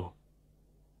 not at all.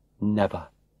 Never,"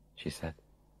 she said.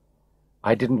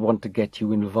 "I didn't want to get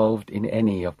you involved in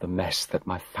any of the mess that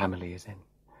my family is in.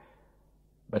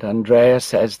 But Andrea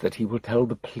says that he will tell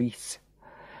the police,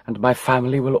 and my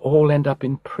family will all end up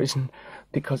in prison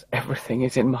because everything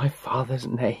is in my father's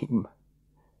name."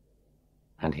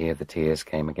 And here the tears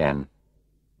came again,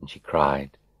 and she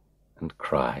cried and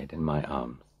cried in my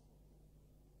arms.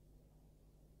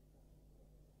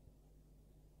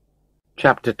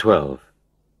 Chapter 12.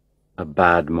 A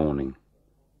Bad Morning.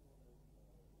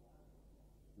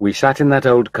 We sat in that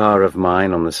old car of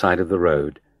mine on the side of the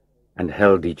road and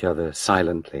held each other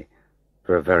silently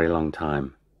for a very long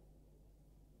time.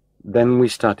 Then we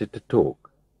started to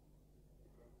talk.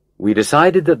 We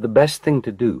decided that the best thing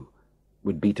to do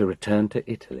would be to return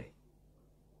to Italy.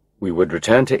 We would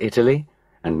return to Italy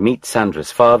and meet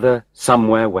Sandra's father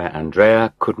somewhere where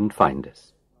Andrea couldn't find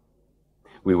us.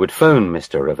 We would phone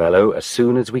Mr. Ravello as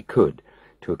soon as we could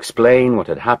to explain what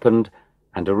had happened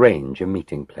and arrange a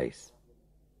meeting place.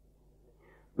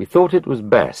 We thought it was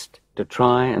best to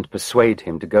try and persuade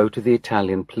him to go to the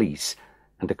Italian police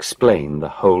and explain the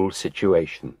whole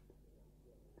situation.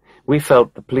 We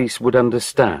felt the police would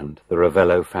understand the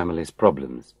Ravello family's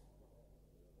problems.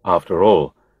 After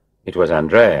all, it was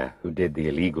Andrea who did the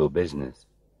illegal business.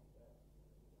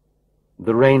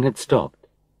 The rain had stopped,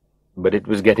 but it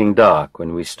was getting dark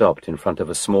when we stopped in front of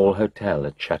a small hotel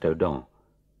at Châteaudun,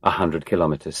 100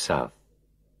 kilometers south.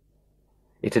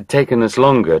 It had taken us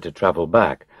longer to travel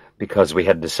back because we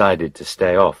had decided to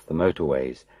stay off the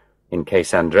motorways in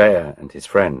case Andrea and his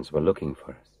friends were looking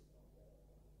for us.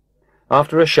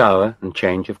 After a shower and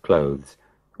change of clothes,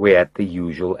 we ate the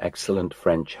usual excellent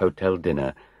French hotel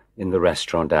dinner in the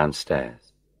restaurant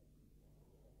downstairs.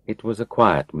 It was a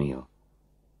quiet meal.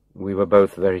 We were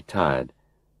both very tired,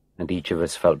 and each of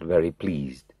us felt very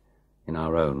pleased in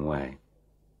our own way.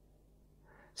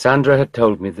 Sandra had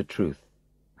told me the truth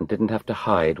and didn't have to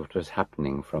hide what was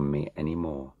happening from me any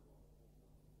more.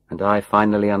 And I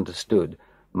finally understood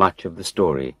much of the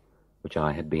story which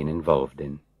I had been involved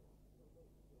in.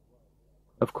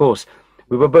 Of course,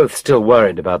 we were both still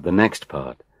worried about the next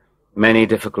part. Many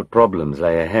difficult problems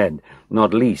lay ahead,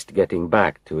 not least getting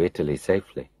back to Italy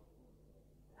safely.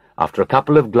 After a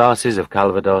couple of glasses of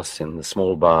Calvados in the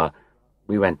small bar,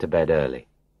 we went to bed early.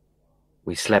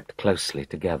 We slept closely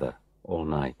together all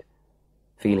night,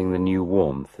 feeling the new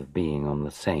warmth of being on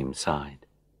the same side.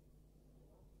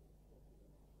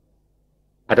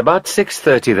 At about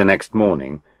 6:30 the next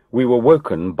morning, we were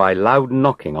woken by loud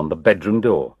knocking on the bedroom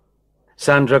door.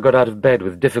 Sandra got out of bed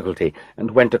with difficulty and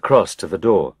went across to the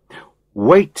door.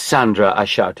 "Wait, Sandra," I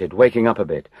shouted, waking up a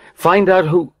bit. "Find out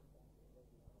who—"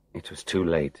 It was too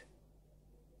late.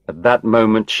 At that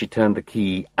moment she turned the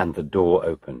key and the door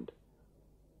opened.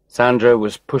 Sandra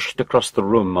was pushed across the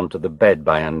room onto the bed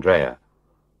by Andrea.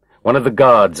 One of the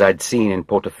guards I'd seen in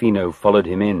Portofino followed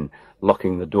him in,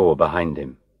 locking the door behind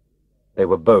him. They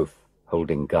were both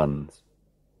holding guns.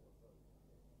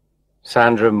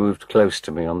 Sandra moved close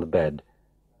to me on the bed,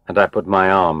 and I put my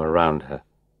arm around her.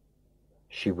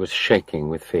 She was shaking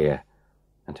with fear,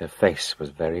 and her face was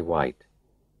very white.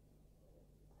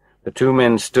 The two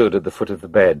men stood at the foot of the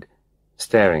bed,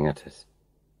 staring at us,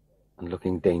 and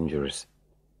looking dangerous.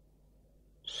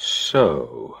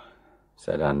 "So,"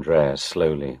 said Andrea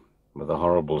slowly, with a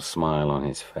horrible smile on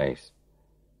his face,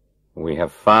 "we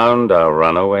have found our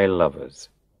runaway lovers."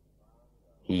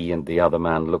 He and the other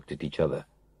man looked at each other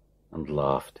and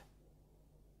laughed.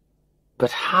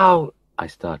 "But how—" I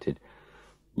started.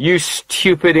 "You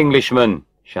stupid Englishman!"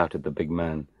 shouted the big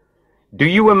man. "Do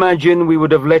you imagine we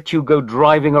would have let you go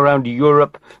driving around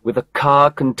Europe with a car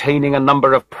containing a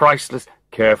number of priceless—"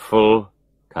 "Careful,"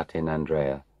 cut in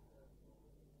Andrea.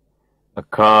 "A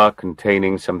car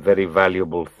containing some very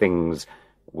valuable things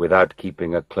without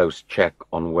keeping a close check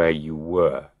on where you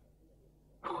were."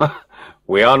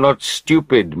 "We are not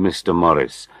stupid, Mr.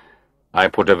 Morris. I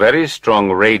put a very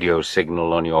strong radio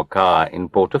signal on your car in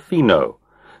Portofino,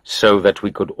 so that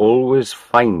we could always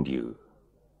find you."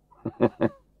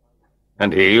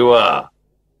 "And here you are,"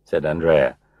 said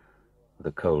Andrea, with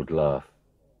a cold laugh.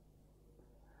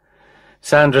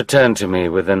 Sandra turned to me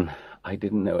with an "I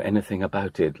didn't know anything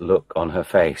about it" look on her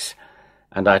face,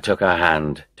 and I took her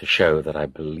hand to show that I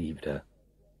believed her.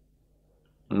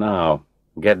 "Now,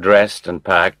 get dressed and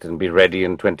packed and be ready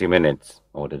in 20 minutes,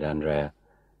 ordered Andrea.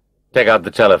 "Take out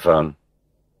the telephone."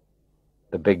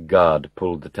 The big guard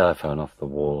pulled the telephone off the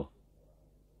wall.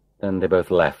 Then they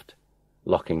both left,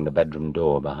 locking the bedroom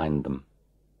door behind them.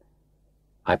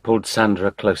 I pulled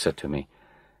Sandra closer to me,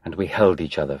 and we held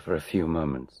each other for a few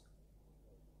moments.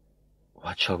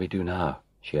 "What shall we do now?"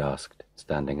 she asked,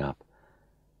 standing up.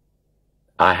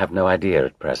 "I have no idea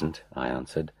at present," I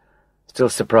answered, still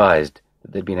surprised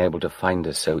that they'd been able to find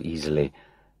us so easily,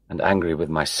 and angry with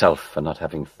myself for not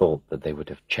having thought that they would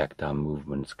have checked our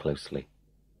movements closely.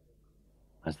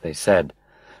 As they said,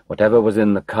 whatever was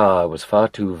in the car was far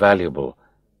too valuable.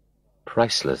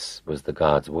 Priceless was the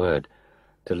guard's word,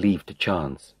 to leave to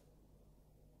chance.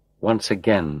 Once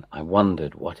again I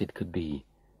wondered what it could be.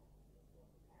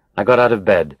 I got out of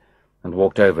bed and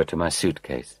walked over to my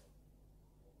suitcase.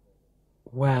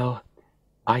 "Well,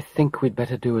 I think we'd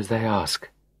better do as they ask,"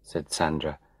 said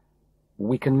Sandra.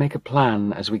 "We can make a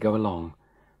plan as we go along.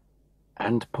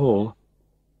 And Paul—"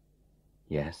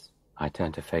 "Yes," I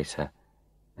turned to face her,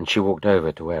 and she walked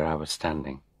over to where I was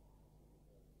standing.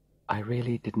 "I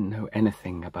really didn't know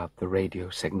anything about the radio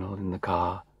signal in the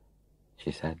car,"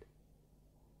 she said.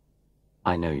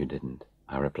 "I know you didn't,"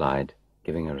 I replied,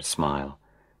 giving her a smile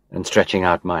and stretching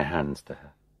out my hands to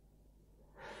her.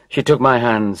 She took my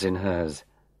hands in hers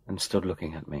and stood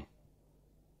looking at me.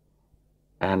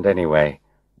 "And anyway,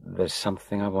 there's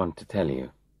something I want to tell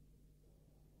you."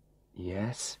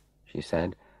 "Yes?" she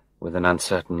said, with an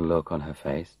uncertain look on her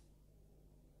face.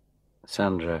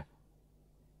 "Sandra,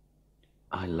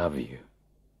 I love you,"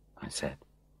 I said,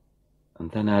 and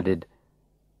then added,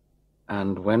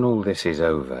 "and when all this is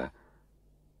over,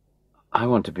 I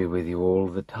want to be with you all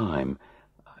the time.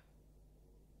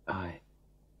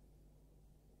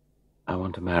 I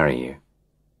want to marry you."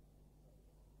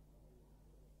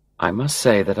 I must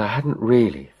say that I hadn't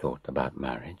really thought about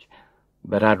marriage,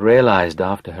 but I'd realized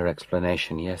after her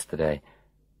explanation yesterday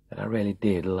that I really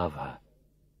did love her.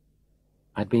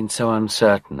 I'd been so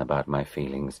uncertain about my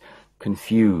feelings,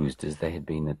 confused as they had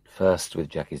been at first with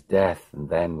Jackie's death and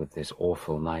then with this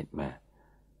awful nightmare.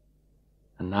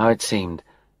 And now it seemed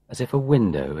as if a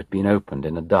window had been opened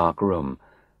in a dark room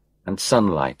and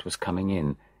sunlight was coming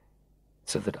in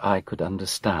so that I could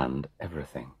understand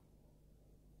everything.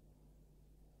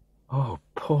 "Oh,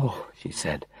 Paul," she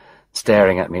said,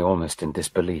 staring at me almost in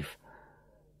disbelief.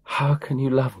 "How can you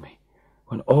love me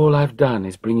when all I've done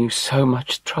is bring you so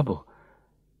much trouble,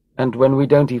 and when we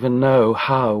don't even know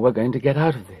how we're going to get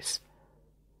out of this?"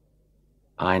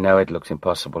 "I know it looks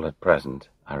impossible at present,"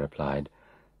 I replied,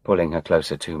 pulling her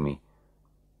closer to me,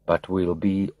 "but we'll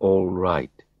be all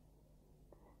right.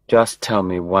 Just tell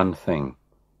me one thing.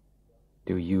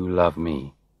 Do you love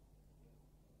me?"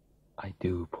 "I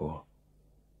do, Paul.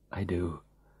 I do.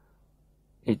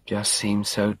 It just seems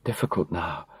so difficult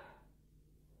now."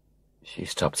 She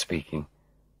stopped speaking,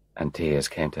 and tears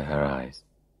came to her eyes.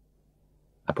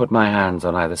 I put my hands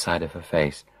on either side of her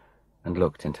face and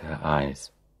looked into her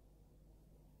eyes.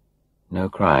 "No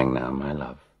crying now, my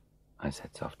love," I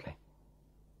said softly.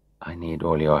 "I need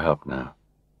all your help now.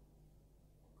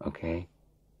 Okay?"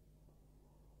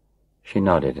 She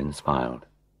nodded and smiled.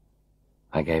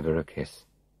 I gave her a kiss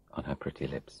on her pretty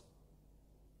lips.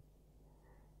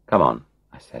 "Come on,"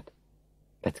 I said.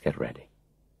 "Let's get ready."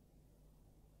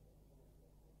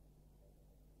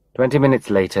 20 minutes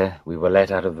later, we were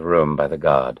let out of the room by the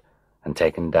guard and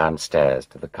taken downstairs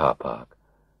to the car park,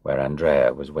 where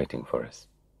Andrea was waiting for us.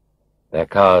 Their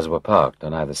cars were parked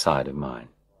on either side of mine.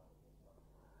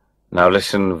 "Now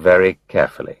listen very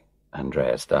carefully,"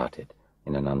 Andrea started,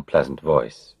 in an unpleasant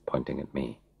voice, pointing at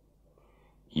me.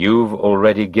 "You've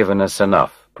already given us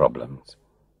enough problems,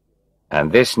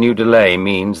 and this new delay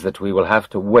means that we will have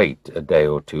to wait a day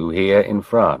or two here in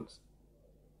France."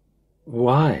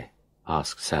 "Why?"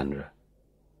 asked Sandra.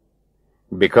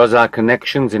 "Because our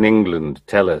connections in England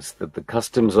tell us that the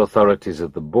customs authorities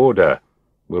at the border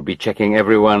will be checking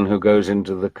everyone who goes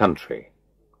into the country.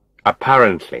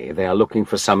 Apparently, they are looking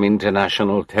for some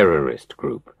international terrorist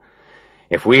group.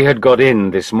 If we had got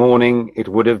in this morning, it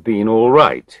would have been all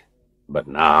right, but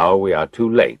now we are too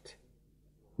late,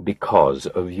 because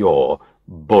of your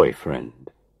boyfriend."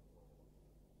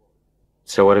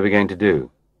 "So what are we going to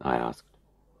do?" I asked.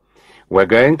 "We're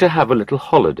going to have a little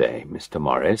holiday, Mr.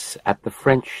 Morris, at the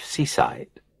French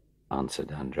seaside,"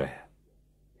 answered Andrea.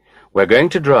 "We're going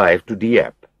to drive to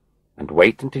Dieppe and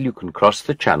wait until you can cross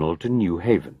the channel to New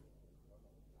Haven.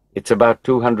 It's about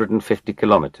 250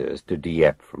 kilometers to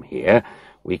Dieppe from here.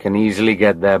 We can easily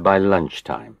get there by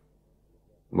lunchtime.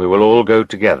 We will all go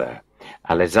together.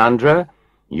 Alessandra,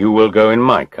 you will go in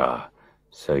my car,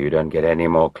 so you don't get any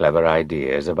more clever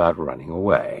ideas about running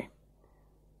away.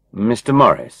 Mr.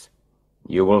 Morris,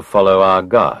 you will follow our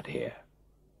guard here.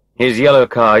 His yellow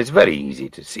car is very easy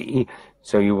to see,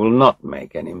 so you will not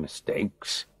make any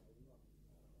mistakes.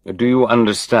 Do you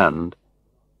understand?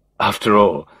 After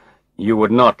all, you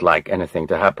would not like anything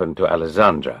to happen to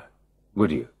Alessandra,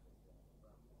 would you?"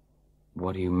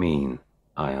 "What do you mean?"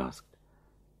 I asked.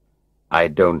 "I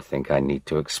don't think I need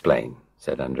to explain,"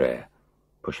 said Andrea,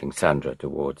 pushing Sandra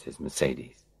towards his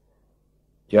Mercedes.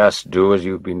 "Just do as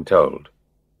you've been told,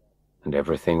 and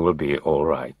everything will be all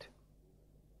right."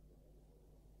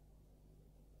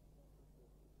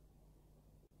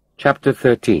 Chapter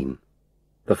 13.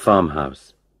 The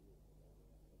Farmhouse.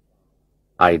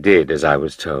 I did as I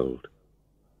was told.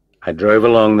 I drove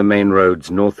along the main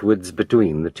roads northwards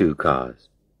between the two cars.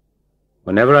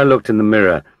 Whenever I looked in the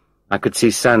mirror, I could see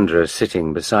Sandra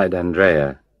sitting beside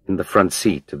Andrea in the front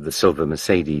seat of the silver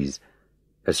Mercedes,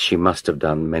 as she must have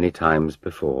done many times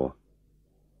before.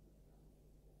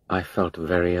 I felt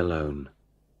very alone.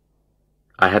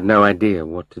 I had no idea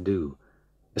what to do,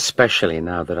 especially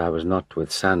now that I was not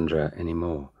with Sandra any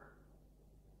more.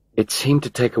 It seemed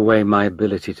to take away my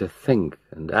ability to think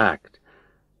and act,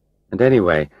 and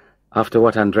anyway, After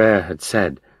what Andrea had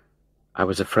said, I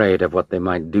was afraid of what they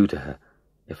might do to her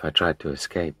if I tried to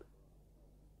escape.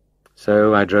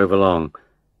 So I drove along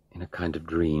in a kind of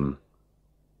dream.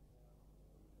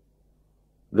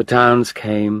 The towns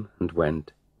came and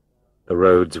went. The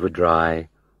roads were dry,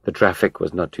 the traffic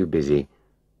was not too busy,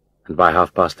 and by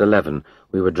 11:30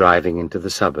 we were driving into the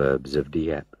suburbs of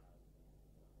Dieppe.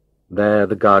 There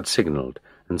the guard signalled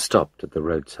and stopped at the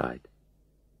roadside.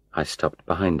 I stopped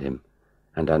behind him,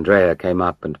 and Andrea came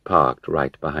up and parked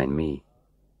right behind me.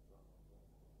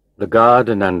 The guard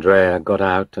and Andrea got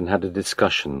out and had a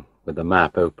discussion with the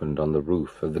map opened on the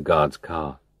roof of the guard's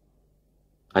car.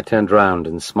 I turned round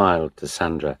and smiled to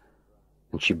Sandra,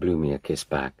 and she blew me a kiss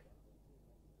back.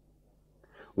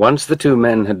 Once the two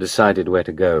men had decided where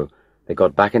to go, they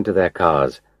got back into their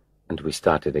cars, and we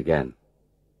started again.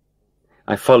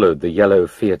 I followed the yellow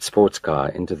Fiat sports car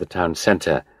into the town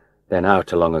centre, then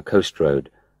out along a coast road,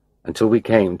 until we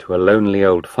came to a lonely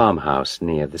old farmhouse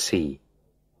near the sea.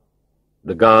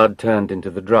 The guard turned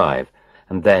into the drive,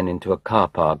 and then into a car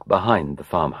park behind the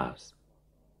farmhouse.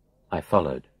 I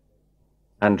followed.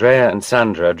 Andrea and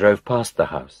Sandra drove past the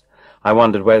house. I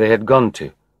wondered where they had gone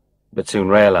to, but soon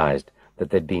realized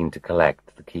that they'd been to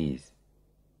collect the keys.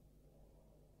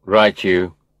 "Right,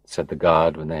 you," said the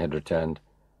guard when they had returned.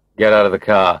 "Get out of the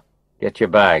car, get your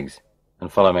bags,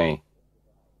 and follow me."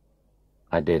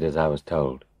 I did as I was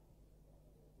told.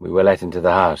 We were let into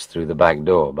the house through the back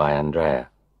door by Andrea.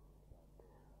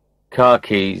 "Car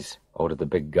keys," ordered the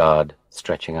big guard,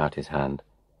 stretching out his hand.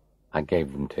 I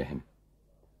gave them to him.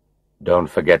 "Don't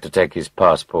forget to take his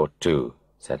passport, too,"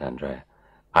 said Andrea.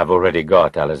 "I've already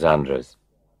got Alessandra's."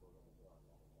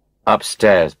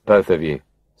 "Upstairs, both of you,"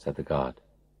 said the guard.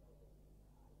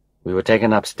 We were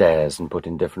taken upstairs and put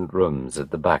in different rooms at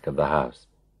the back of the house.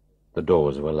 The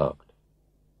doors were locked.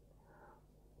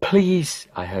 "Please,"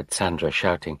 I heard Sandra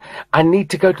shouting, "I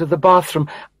need to go to the bathroom,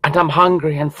 and I'm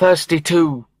hungry and thirsty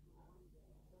too."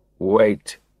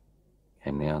 "Wait,"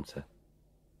 came the answer.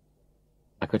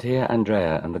 I could hear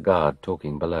Andrea and the guard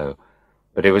talking below,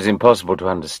 but it was impossible to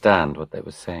understand what they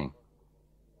were saying.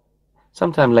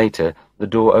 Some time later, the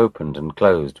door opened and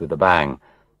closed with a bang,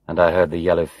 and I heard the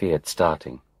yellow Fiat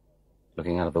starting.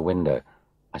 Looking out of the window,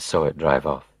 I saw it drive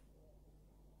off.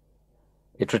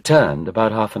 It returned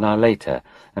about half an hour later,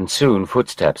 and soon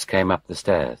footsteps came up the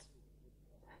stairs.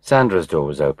 Sandra's door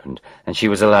was opened, and she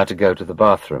was allowed to go to the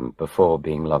bathroom before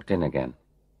being locked in again.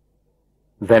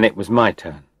 Then it was my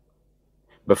turn.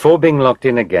 Before being locked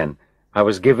in again, I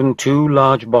was given 2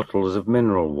 large bottles of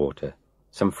mineral water,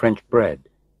 some French bread,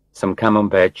 some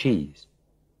camembert cheese,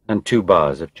 and 2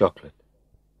 bars of chocolate.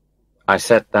 I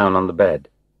sat down on the bed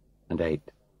and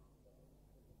ate.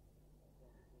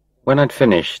 When I'd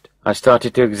finished, I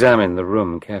started to examine the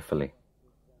room carefully.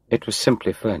 It was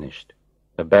simply furnished: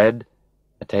 a bed,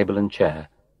 a table and chair,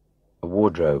 a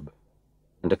wardrobe,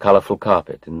 and a colourful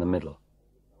carpet in the middle.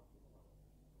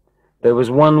 There was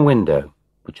one window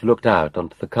which looked out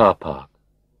onto the car park,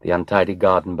 the untidy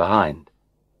garden behind,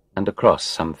 and across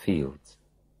some fields.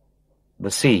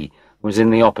 The sea was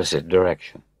in the opposite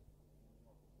direction.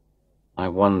 I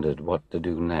wondered what to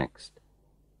do next.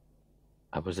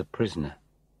 I was a prisoner.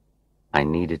 I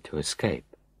needed to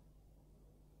escape.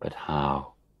 But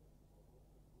how?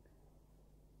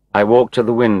 I walked to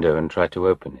the window and tried to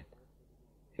open it.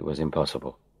 It was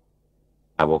impossible.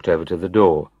 I walked over to the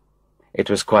door. It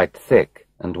was quite thick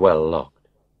and well locked.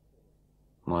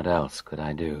 What else could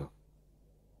I do?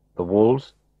 The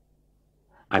walls?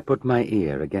 I put my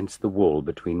ear against the wall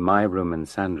between my room and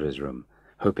Sandra's room,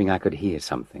 hoping I could hear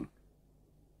something.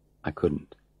 I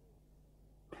couldn't.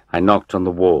 I knocked on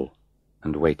the wall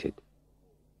and waited.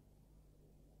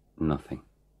 Nothing.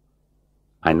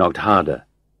 I knocked harder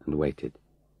and waited.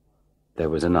 There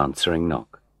was an answering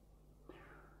knock.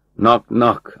 "Knock,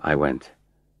 knock," I went.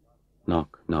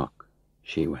 "Knock, knock,"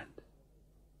 she went.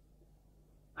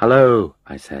 "Hello,"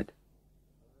 I said.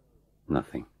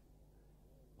 Nothing.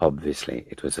 Obviously,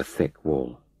 it was a thick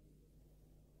wall.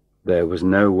 There was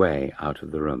no way out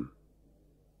of the room.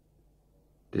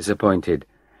 Disappointed,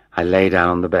 I lay down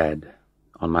on the bed,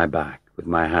 on my back, with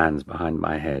my hands behind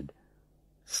my head,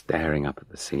 staring up at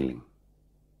the ceiling.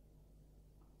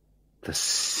 The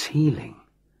ceiling!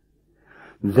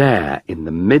 There, in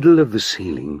the middle of the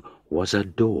ceiling, was a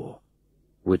door,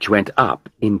 which went up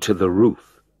into the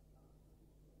roof.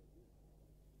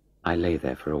 I lay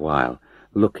there for a while,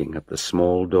 looking at the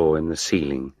small door in the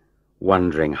ceiling,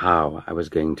 wondering how I was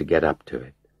going to get up to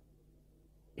it.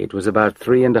 It was about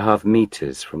 3.5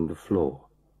 meters from the floor.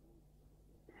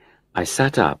 I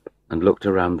sat up and looked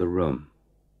around the room.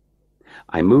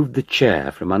 I moved the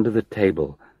chair from under the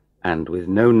table, and with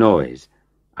no noise,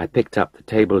 I picked up the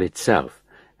table itself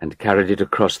and carried it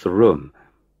across the room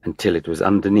until it was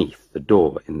underneath the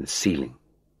door in the ceiling.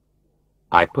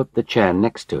 I put the chair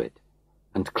next to it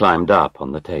and climbed up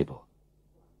on the table.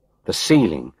 The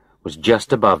ceiling was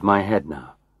just above my head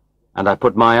now, and I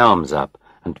put my arms up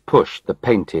and pushed the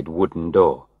painted wooden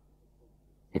door.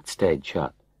 It stayed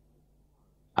shut.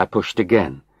 I pushed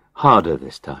again, harder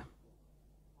this time,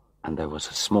 and there was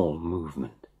a small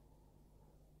movement.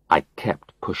 I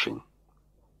kept pushing.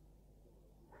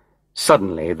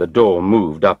 Suddenly the door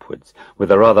moved upwards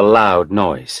with a rather loud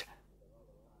noise.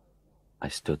 I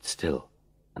stood still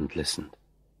and listened,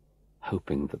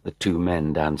 hoping that the two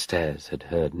men downstairs had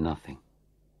heard nothing.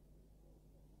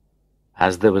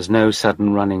 As there was no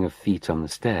sudden running of feet on the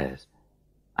stairs,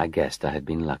 I guessed I had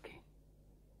been lucky.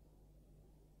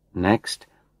 Next,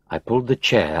 I pulled the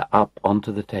chair up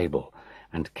onto the table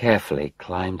and carefully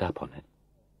climbed up on it.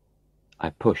 I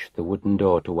pushed the wooden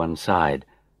door to one side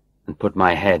and put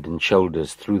my head and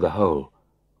shoulders through the hole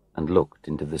and looked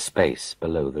into the space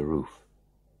below the roof.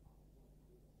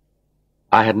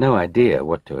 I had no idea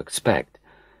what to expect,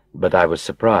 but I was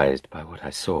surprised by what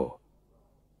I saw.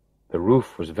 The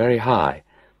roof was very high,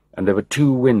 and there were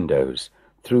two windows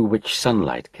through which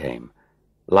sunlight came,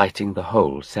 lighting the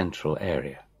whole central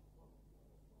area.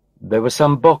 There were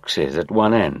some boxes at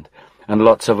one end, and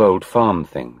lots of old farm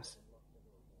things.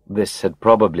 This had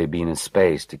probably been a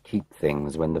space to keep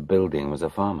things when the building was a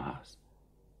farmhouse.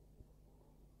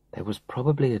 There was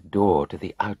probably a door to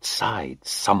the outside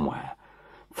somewhere,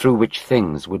 through which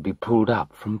things would be pulled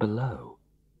up from below.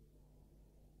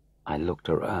 I looked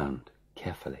around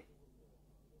carefully.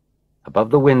 Above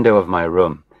the window of my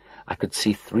room, I could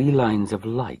see 3 lines of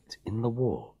light in the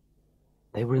wall.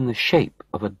 They were in the shape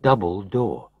of a double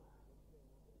door.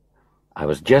 I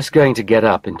was just going to get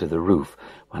up into the roof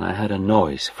when I heard a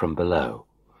noise from below.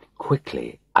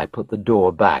 Quickly, I put the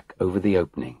door back over the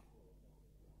opening,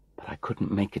 but I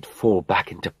couldn't make it fall back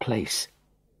into place.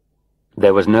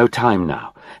 There was no time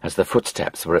now, as the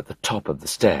footsteps were at the top of the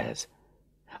stairs.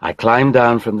 I climbed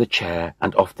down from the chair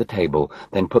and off the table,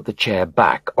 then put the chair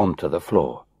back onto the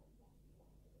floor.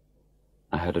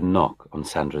 I heard a knock on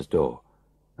Sandra's door,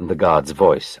 and the guard's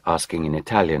voice asking in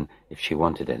Italian if she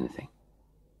wanted anything.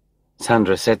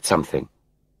 Sandra said something,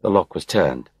 the lock was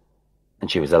turned, and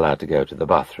she was allowed to go to the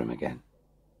bathroom again.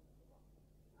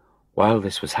 While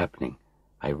this was happening,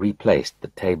 I replaced the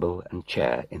table and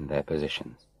chair in their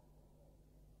positions.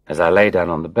 As I lay down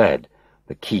on the bed,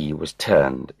 the key was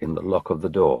turned in the lock of the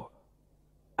door,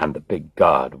 and the big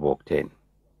guard walked in.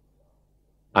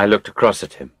 I looked across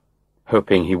at him,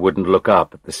 hoping he wouldn't look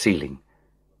up at the ceiling,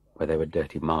 where there were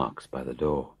dirty marks by the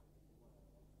door.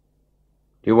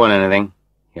 "Do you want anything?"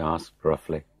 he asked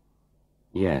gruffly.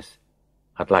 "Yes,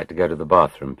 I'd like to go to the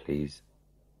bathroom, please."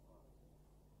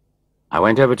 I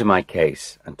went over to my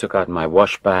case and took out my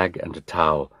wash bag and a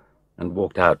towel and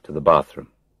walked out to the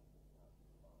bathroom.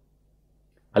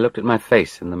 I looked at my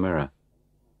face in the mirror.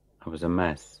 I was a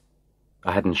mess.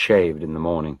 I hadn't shaved in the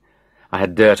morning. I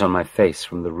had dirt on my face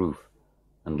from the roof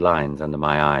and lines under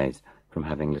my eyes from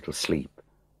having little sleep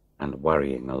and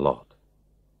worrying a lot.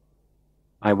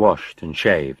 I washed and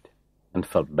shaved and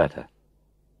felt better.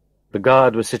 The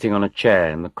guard was sitting on a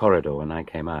chair in the corridor when I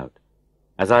came out.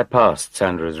 As I passed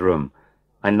Sandra's room,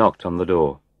 I knocked on the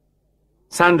door.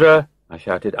 "Sandra," I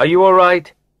shouted, "are you all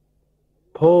right?"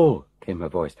 "Paul," came her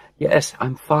voice. "Yes,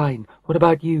 I'm fine. What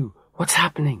about you? What's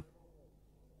happening?"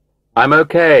 "I'm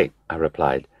okay," I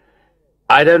replied.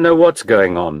 "I don't know what's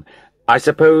going on. I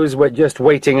suppose we're just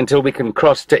waiting until we can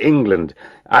cross to England.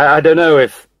 I don't know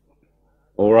if—"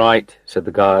 "All right," said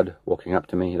the guard, walking up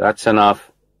to me. "That's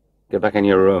enough. Get back in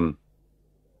your room."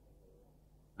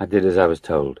 I did as I was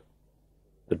told.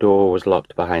 The door was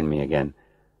locked behind me again,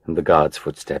 and the guard's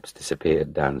footsteps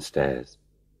disappeared downstairs.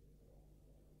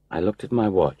 I looked at my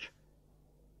watch.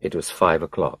 It was 5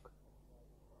 o'clock.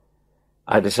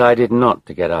 I decided not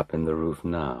to get up in the roof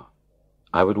now.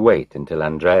 I would wait until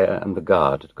Andrea and the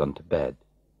guard had gone to bed.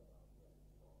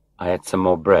 I ate some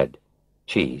more bread,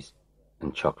 cheese,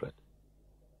 and chocolate.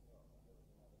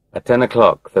 At 10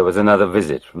 o'clock there was another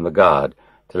visit from the guard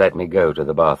to let me go to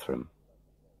the bathroom.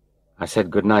 I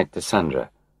said good night to Sandra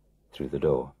through the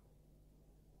door.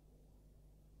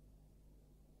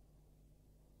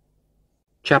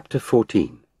 Chapter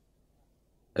 14.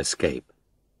 Escape.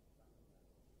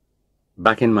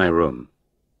 Back in my room,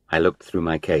 I looked through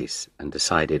my case and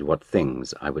decided what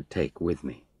things I would take with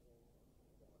me.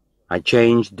 I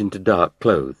changed into dark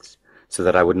clothes so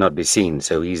that I would not be seen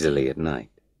so easily at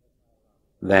night.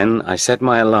 Then I set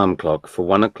my alarm clock for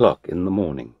 1 o'clock in the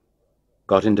morning,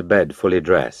 got into bed fully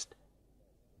dressed,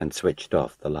 and switched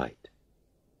off the light.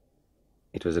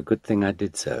 It was a good thing I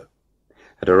did so.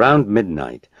 At around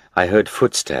midnight, I heard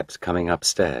footsteps coming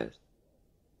upstairs.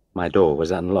 My door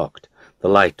was unlocked. The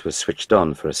light was switched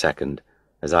on for a second,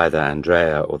 as either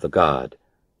Andrea or the guard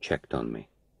checked on me.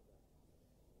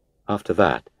 After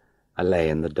that, I lay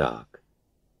in the dark,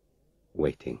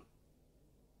 waiting.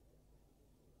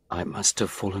 I must have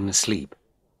fallen asleep,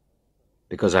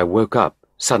 because I woke up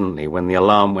suddenly when the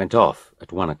alarm went off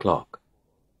at 1 o'clock.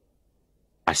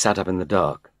 I sat up in the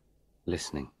dark,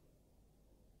 listening.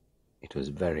 It was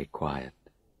very quiet.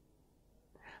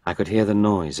 I could hear the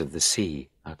noise of the sea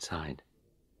outside.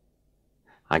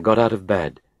 I got out of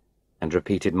bed and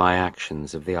repeated my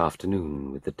actions of the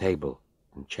afternoon with the table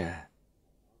and chair.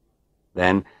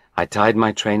 Then I tied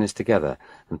my trainers together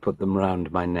and put them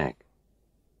round my neck.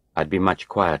 I'd be much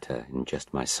quieter in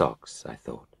just my socks, I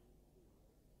thought.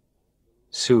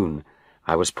 Soon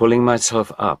I was pulling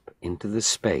myself up into the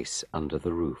space under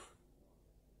the roof.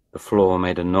 The floor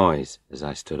made a noise as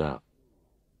I stood up.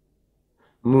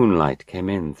 Moonlight came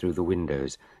in through the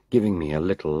windows, giving me a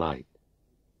little light.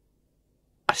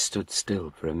 I stood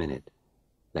still for a minute,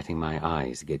 letting my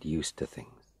eyes get used to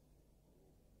things.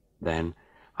 Then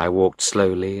I walked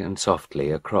slowly and softly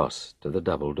across to the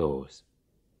double doors.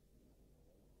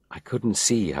 I couldn't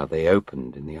see how they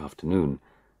opened in the afternoon.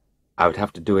 I would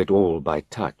have to do it all by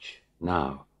touch,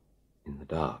 now, in the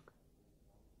dark.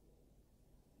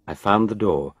 I found the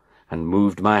door and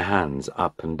moved my hands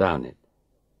up and down it.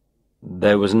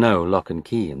 There was no lock and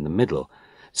key in the middle,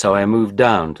 so I moved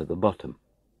down to the bottom.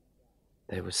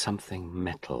 There was something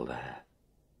metal there.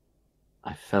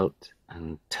 I felt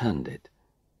and turned it,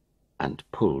 and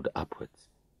pulled upwards.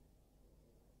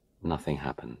 Nothing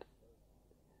happened.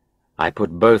 I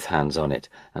put both hands on it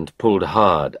and pulled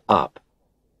hard up.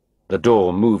 The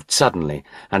door moved suddenly,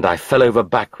 and I fell over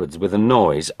backwards with a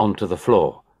noise onto the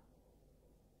floor.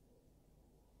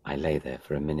 I lay there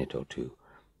for a minute or two,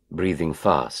 breathing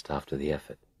fast after the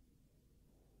effort.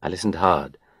 I listened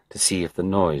hard to see if the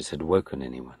noise had woken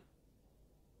anyone.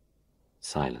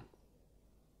 Silence.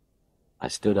 I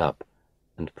stood up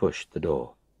and pushed the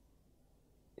door.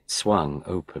 It swung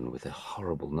open with a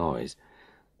horrible noise.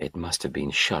 It must have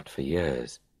been shut for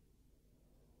years.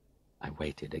 I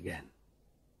waited again.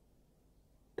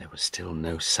 There was still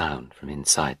no sound from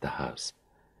inside the house.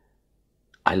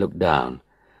 I looked down.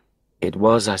 It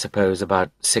was, I suppose,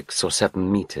 about 6 or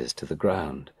 7 meters to the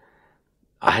ground.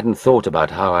 I hadn't thought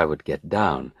about how I would get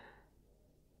down.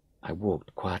 I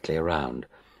walked quietly around,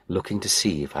 looking to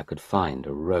see if I could find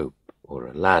a rope or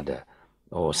a ladder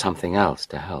or something else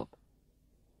to help.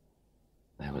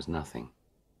 There was nothing.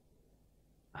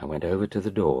 I went over to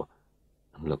the door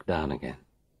and looked down again.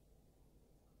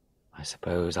 I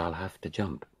suppose I'll have to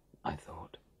jump, I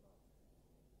thought.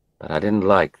 But I didn't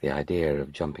like the idea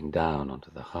of jumping down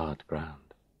onto the hard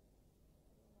ground.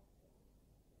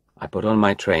 I put on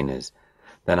my trainers,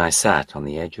 then I sat on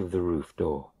the edge of the roof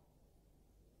door.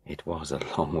 It was a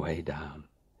long way down.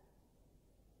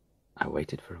 I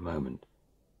waited for a moment,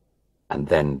 and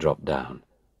then dropped down,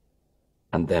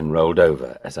 and then rolled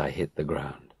over as I hit the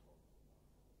ground.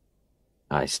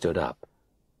 I stood up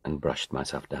and brushed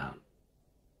myself down.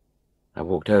 I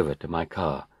walked over to my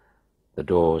car. The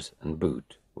doors and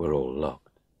boot were all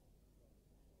locked.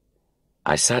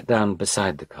 I sat down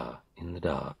beside the car in the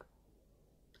dark.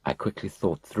 I quickly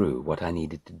thought through what I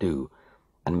needed to do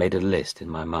and made a list in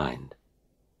my mind.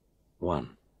 1.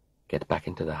 Get back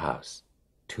into the house.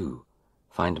 2.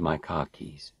 Find my car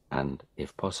keys and,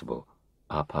 if possible,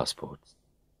 our passports.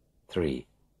 3.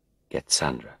 Get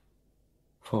Sandra.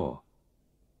 4.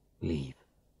 Leave.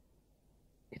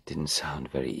 It didn't sound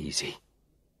very easy.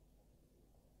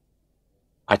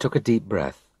 I took a deep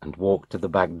breath and walked to the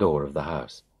back door of the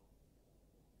house.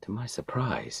 To my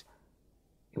surprise,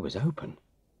 it was open.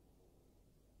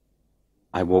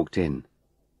 I walked in,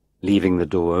 leaving the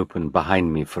door open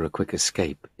behind me for a quick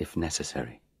escape if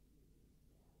necessary.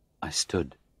 I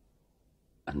stood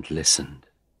and listened,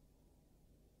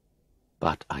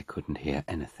 but I couldn't hear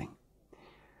anything.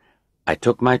 I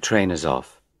took my trainers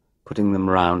off, putting them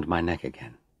round my neck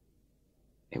again.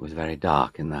 It was very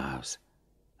dark in the house,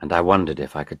 and I wondered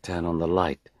if I could turn on the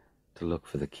light to look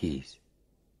for the keys.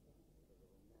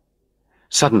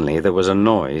 Suddenly there was a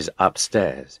noise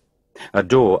upstairs. A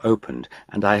door opened,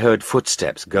 and I heard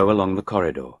footsteps go along the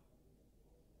corridor.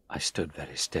 I stood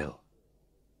very still.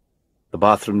 The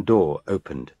bathroom door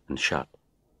opened and shut.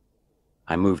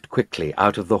 I moved quickly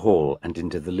out of the hall and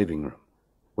into the living room,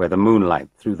 where the moonlight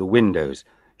through the windows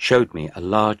showed me a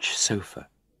large sofa.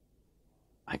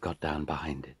 I got down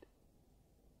behind it.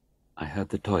 I heard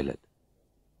the toilet.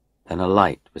 Then a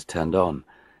light was turned on,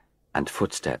 and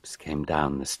footsteps came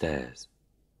down the stairs.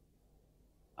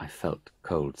 I felt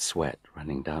cold sweat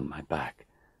running down my back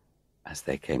as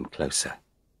they came closer.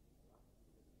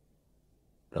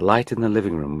 The light in the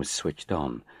living room was switched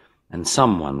on, and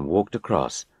someone walked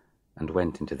across and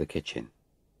went into the kitchen.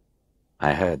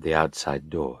 I heard the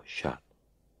outside door shut.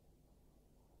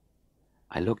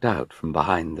 I looked out from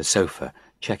behind the sofa,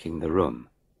 checking the room.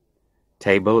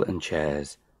 Table and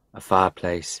chairs, a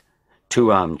fireplace,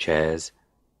 2 armchairs,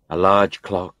 a large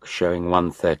clock showing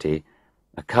 1:30,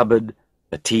 a cupboard,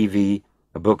 a TV,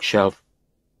 a bookshelf.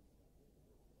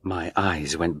 My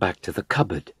eyes went back to the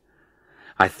cupboard.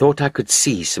 I thought I could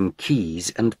see some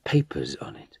keys and papers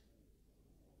on it.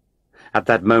 At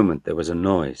that moment there was a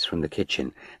noise from the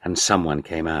kitchen, and someone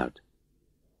came out.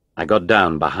 I got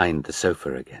down behind the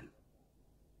sofa again.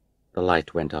 The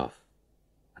light went off,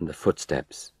 and the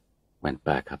footsteps went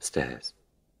back upstairs.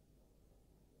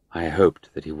 I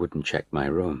hoped that he wouldn't check my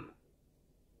room.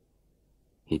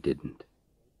 He didn't.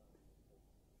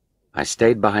 I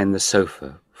stayed behind the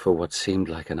sofa for what seemed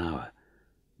like an hour,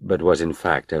 but was in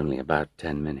fact only about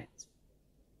 10 minutes.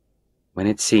 When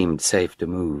it seemed safe to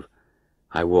move,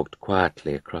 I walked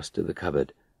quietly across to the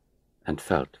cupboard and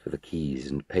felt for the keys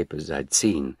and papers I'd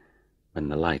seen when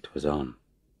the light was on.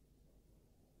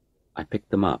 I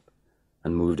picked them up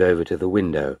and moved over to the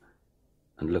window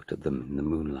and looked at them in the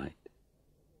moonlight.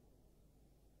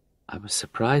 I was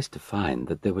surprised to find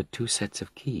that there were 2 sets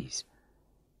of keys.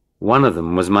 One of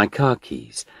them was my car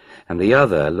keys, and the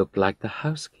other looked like the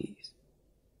house keys.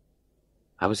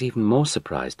 I was even more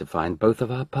surprised to find both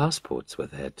of our passports were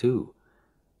there, too.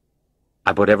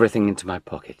 I put everything into my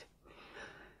pocket.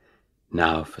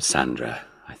 Now for Sandra,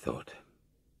 I thought.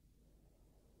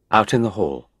 Out in the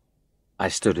hall, I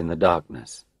stood in the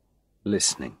darkness,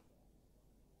 listening.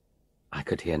 I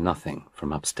could hear nothing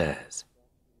from upstairs.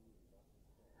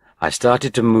 I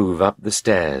started to move up the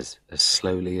stairs as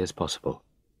slowly as possible.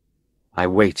 I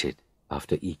waited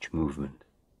after each movement.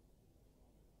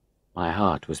 My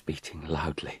heart was beating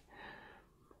loudly.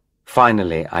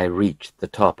 Finally, I reached the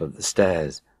top of the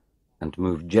stairs and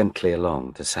moved gently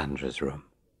along to Sandra's room.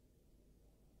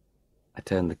 I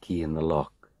turned the key in the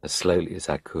lock as slowly as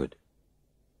I could,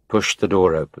 pushed the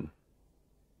door open,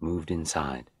 moved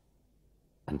inside,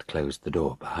 and closed the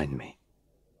door behind me.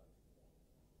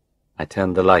 I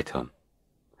turned the light on.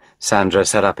 Sandra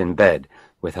sat up in bed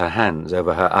with her hands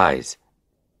over her eyes.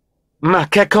 "Ma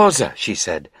che cosa?" she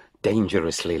said,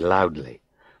 dangerously loudly.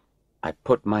 I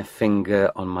put my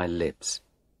finger on my lips,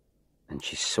 and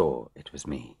she saw it was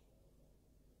me.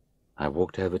 I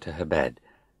walked over to her bed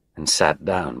and sat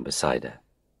down beside her.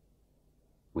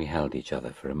 We held each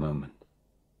other for a moment.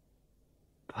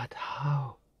 "But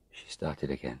how?" she started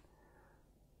again.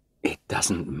 "It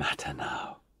doesn't matter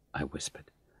now," I whispered.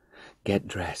 "Get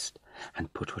dressed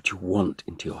and put what you want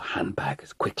into your handbag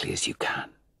as quickly as you can.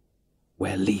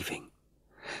 We're leaving.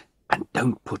 And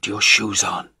don't put your shoes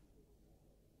on."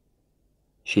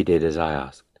 She did as I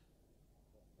asked.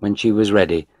 When she was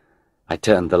ready, I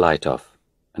turned the light off,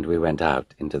 and we went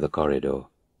out into the corridor.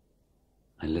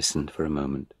 I listened for a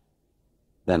moment.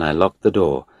 Then I locked the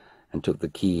door and took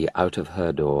the key out of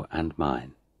her door and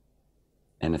mine.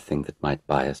 Anything that might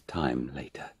buy us time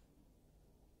later.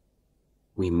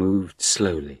 We moved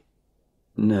slowly,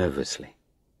 nervously,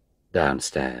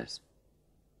 downstairs.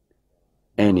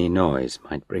 Any noise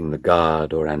might bring the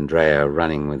guard or Andrea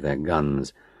running with their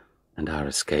guns, and our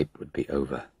escape would be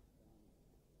over.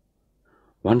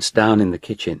 Once down in the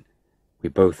kitchen, we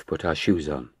both put our shoes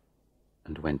on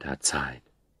and went outside.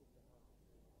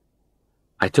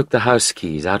 I took the house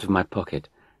keys out of my pocket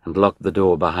and locked the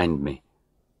door behind me,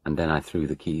 and then I threw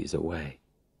the keys away.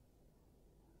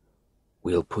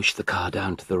 "We'll push the car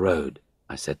down to the road,"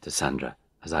 I said to Sandra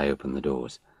as I opened the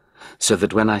doors, "so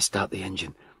that when I start the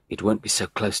engine, it won't be so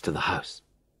close to the house."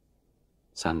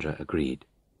 Sandra agreed.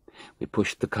 We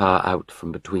pushed the car out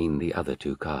from between the other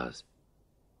 2 cars.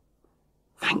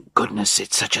 "Thank goodness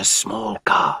it's such a small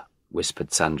car,"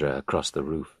 whispered Sandra across the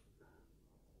roof.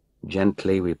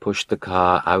 Gently we pushed the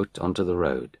car out onto the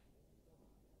road.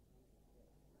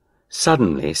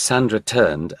 Suddenly Sandra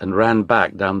turned and ran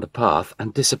back down the path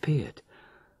and disappeared.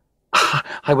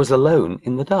 I was alone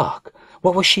in the dark.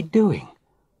 What was she doing?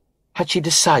 Had she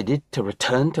decided to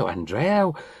return to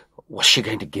Andrea? Was she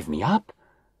going to give me up?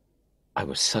 I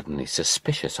was suddenly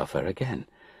suspicious of her again.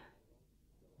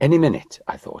 Any minute,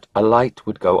 I thought, a light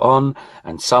would go on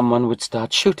and someone would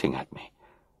start shooting at me.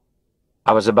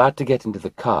 I was about to get into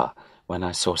the car when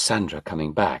I saw Sandra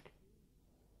coming back.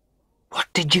 "What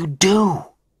did you do?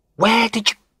 Where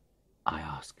did you—" I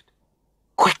asked.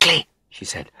 "Quickly," she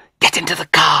said. "Get into the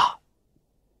car."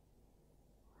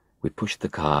 We pushed the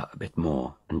car a bit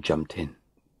more and jumped in.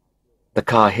 The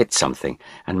car hit something,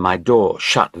 and my door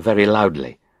shut very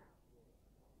loudly.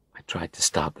 I tried to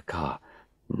start the car.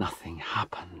 Nothing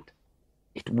happened.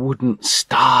 It wouldn't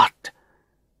start.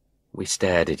 We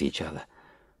stared at each other.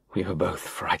 We were both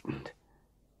frightened.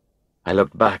 I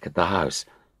looked back at the house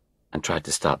and tried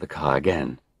to start the car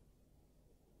again.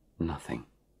 Nothing.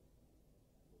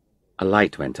 A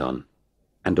light went on,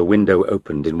 and a window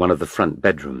opened in one of the front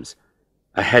bedrooms.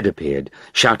 A head appeared,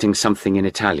 shouting something in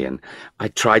Italian. I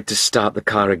tried to start the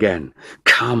car again.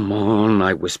 "Come on,"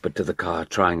 I whispered to the car,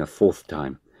 trying a fourth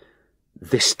time.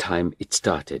 This time it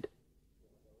started.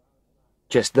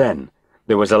 Just then,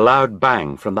 there was a loud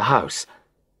bang from the house,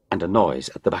 and a noise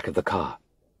at the back of the car.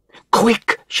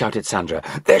 "Quick!" shouted Sandra.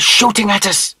 "They're shooting at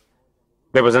us!"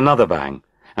 There was another bang,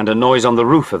 and a noise on the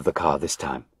roof of the car this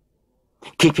time.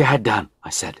 "Keep your head down," I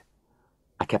said.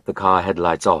 I kept the car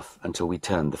headlights off until we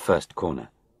turned the first corner.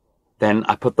 Then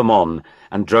I put them on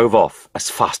and drove off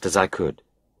as fast as I could.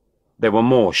 There were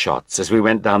more shots as we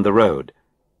went down the road,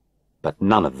 but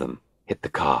none of them hit the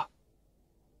car.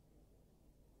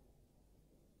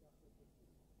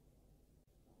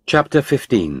 Chapter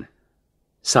 15.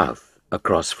 South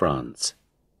across France.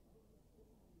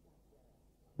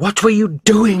 "What were you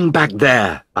doing back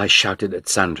there?" I shouted at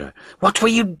Sandra. "What were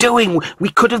you doing? We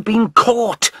could have been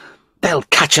caught. They'll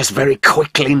catch us very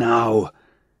quickly now."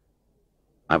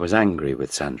 I was angry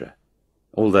with Sandra,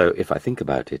 although, if I think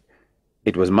about it,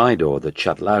 it was my door that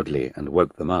shut loudly and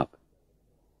woke them up.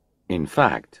 In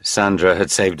fact, Sandra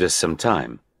had saved us some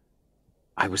time.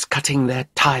 "I was cutting their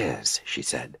tires," she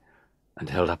said, and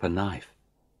held up a knife.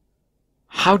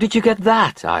 "How did you get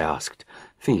that?" I asked,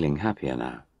 feeling happier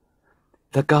now.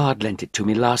 "The guard lent it to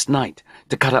me last night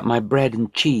to cut up my bread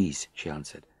and cheese," she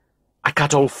answered. "I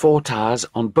cut all 4 tires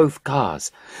on both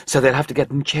cars, so they'll have to get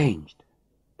them changed.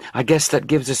 I guess that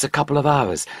gives us a couple of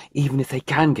hours, even if they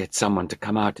can get someone to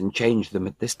come out and change them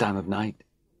at this time of night."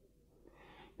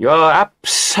 "You're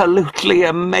absolutely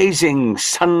amazing,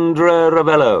 Sandra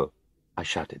Ravello," I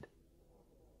shouted.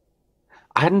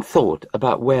 I hadn't thought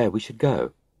about where we should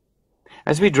go.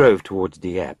 As we drove towards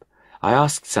Dieppe, I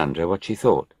asked Sandra what she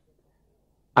thought.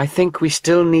 "I think we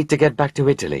still need to get back to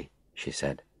Italy," she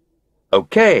said.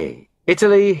 "Okay,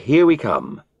 Italy, here we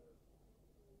come."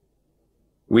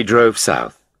 We drove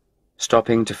south,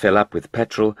 stopping to fill up with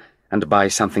petrol and buy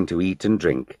something to eat and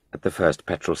drink at the first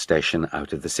petrol station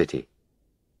out of the city.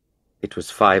 It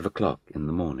was 5 o'clock in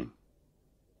the morning.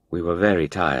 We were very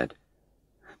tired,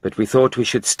 but we thought we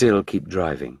should still keep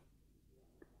driving.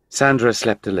 Sandra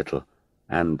slept a little,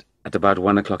 and at about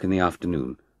 1 o'clock in the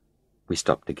afternoon, we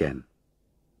stopped again.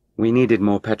 We needed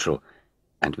more petrol,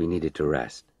 and we needed to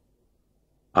rest.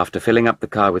 After filling up the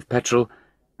car with petrol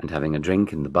and having a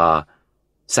drink in the bar,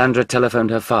 Sandra telephoned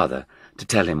her father to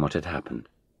tell him what had happened.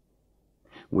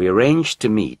 We arranged to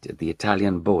meet at the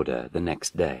Italian border the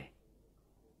next day.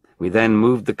 We then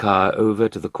moved the car over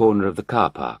to the corner of the car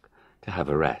park to have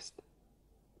a rest.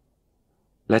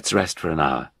 "Let's rest for an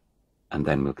hour, and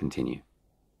then we'll continue."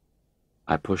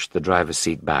 I pushed the driver's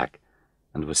seat back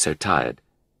and was so tired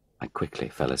I quickly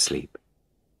fell asleep.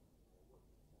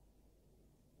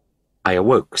 I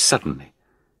awoke suddenly.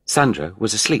 Sandra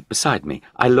was asleep beside me.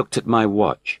 I looked at my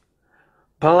watch.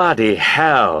 "Bloody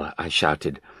hell!" I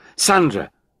shouted.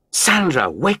 "Sandra! Sandra!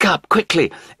 Wake up,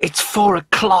 quickly! It's 4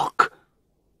 o'clock!"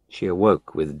 She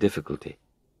awoke with difficulty.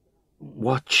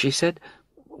 "What?" she said.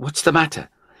 "What's the matter?"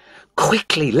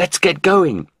 "Quickly, let's get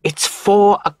going! It's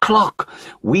 4 o'clock!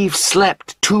 We've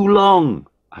slept too long!"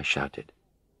 I shouted.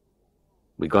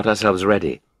 We got ourselves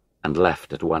ready and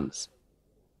left at once.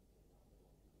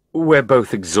 "We're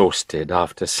both exhausted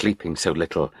after sleeping so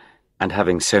little and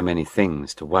having so many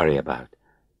things to worry about,"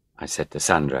 I said to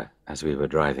Sandra as we were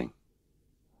driving.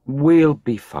 "We'll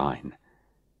be fine.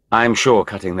 I'm sure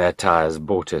cutting their tires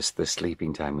bought us the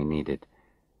sleeping time we needed.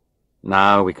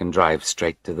 Now we can drive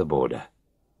straight to the border."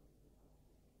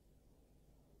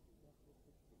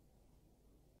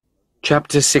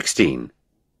 Chapter 16.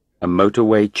 A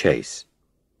Motorway Chase.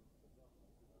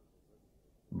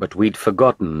 But we'd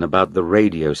forgotten about the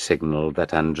radio signal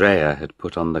that Andrea had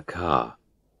put on the car.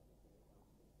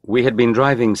 We had been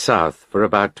driving south for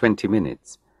about 20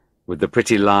 minutes, with the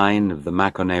pretty line of the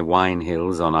Mâconnais wine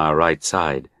hills on our right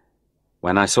side,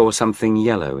 when I saw something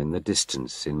yellow in the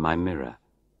distance in my mirror.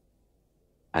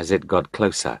 As it got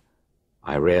closer,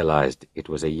 I realized it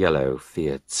was a yellow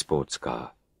Fiat sports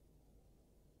car.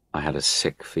 I had a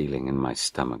sick feeling in my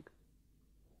stomach.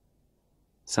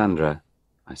 "Sandra,"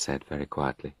 I said very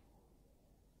quietly,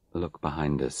 "look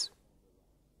behind us."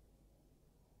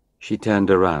 She turned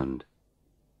around.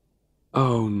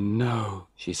 "Oh, no,"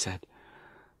 she said.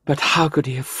 "But how could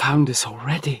he have found us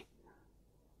already?"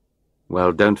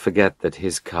 Well, don't forget that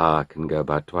his car can go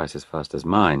about twice as fast as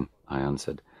mine, I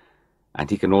answered, and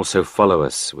he can also follow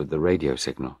us with the radio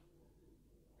signal.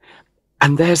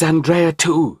 And there's Andrea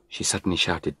too, she suddenly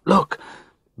shouted. Look,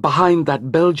 behind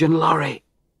that Belgian lorry.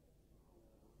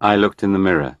 I looked in the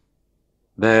mirror.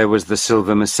 There was the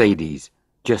silver Mercedes,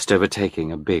 just overtaking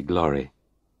a big lorry.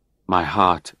 My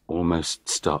heart almost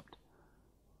stopped.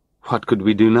 What could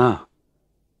we do now?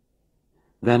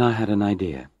 Then I had an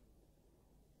idea.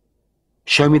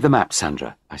 Show me the map,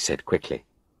 Sandra, I said quickly.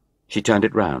 She turned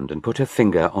it round and put her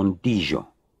finger on Dijon,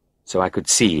 so I could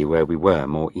see where we were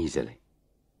more easily.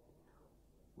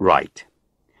 Right.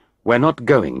 We're not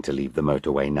going to leave the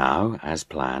motorway now, as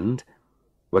planned.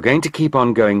 We're going to keep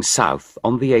on going south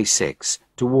on the A6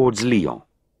 towards Lyon.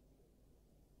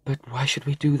 But why should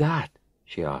we do that?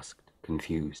 She asked,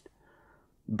 confused.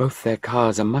 Both their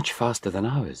cars are much faster than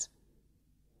ours.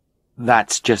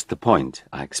 That's just the point,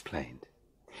 I explained.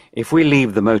 If we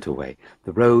leave the motorway,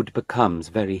 the road becomes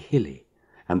very hilly,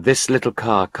 and this little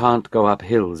car can't go up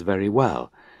hills very well,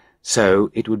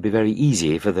 so it would be very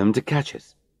easy for them to catch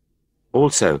us.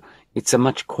 Also, it's a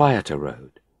much quieter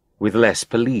road, with less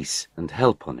police and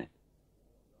help on it.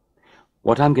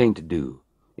 What I'm going to do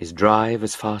is drive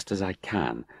as fast as I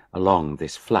can along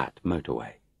this flat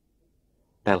motorway.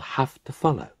 They'll have to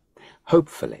follow.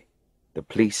 Hopefully, the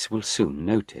police will soon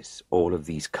notice all of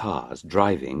these cars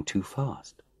driving too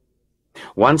fast.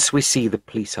 Once we see the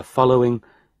police are following,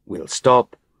 we'll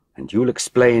stop, and you'll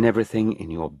explain everything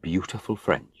in your beautiful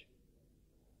French.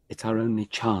 It's our only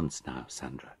chance now,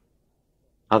 Sandra.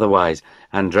 Otherwise,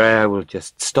 Andrea will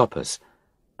just stop us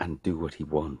and do what he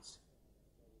wants.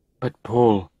 But,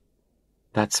 Paul,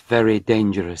 that's very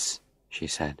dangerous, she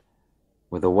said,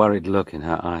 with a worried look in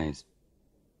her eyes.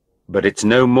 But it's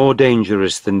no more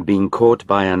dangerous than being caught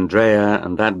by Andrea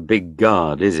and that big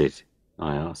guard, is it?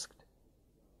 I asked.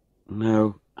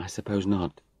 No, I suppose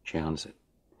not, she answered.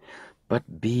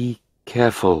 But be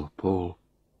careful, Paul.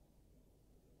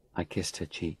 I kissed her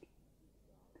cheek.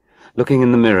 Looking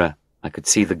in the mirror, I could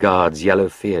see the guard's yellow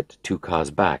Fiat 2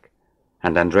 cars back,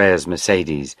 and Andrea's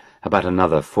Mercedes about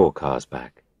another 4 cars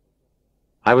back.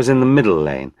 I was in the middle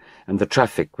lane, and the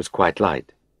traffic was quite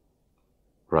light.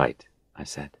 Right, I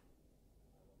said.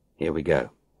 Here we go.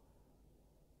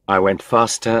 I went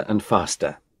faster and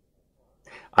faster.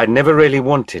 I'd never really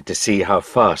wanted to see how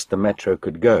fast the metro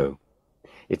could go.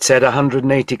 It said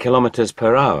 180 kilometers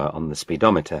per hour on the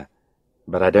speedometer,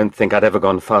 but I don't think I'd ever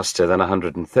gone faster than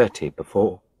 130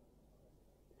 before.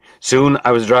 Soon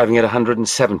I was driving at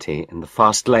 170 in the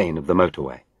fast lane of the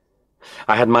motorway.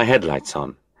 I had my headlights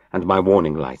on and my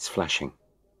warning lights flashing.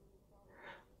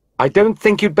 "I don't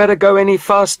think you'd better go any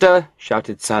faster,"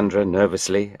 shouted Sandra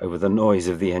nervously over the noise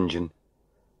of the engine.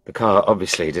 The car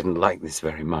obviously didn't like this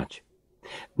very much.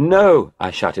 "No,"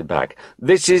 I shouted back.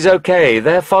 "This is okay.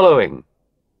 They're following."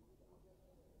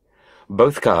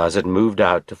 Both cars had moved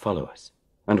out to follow us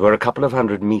and were a couple of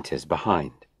 100 meters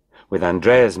behind, with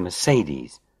Andrea's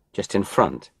Mercedes just in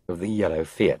front of the yellow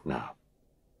Fiat now.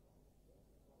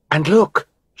 "And look!"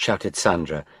 shouted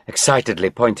Sandra,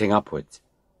 excitedly pointing upwards.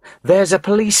 "There's a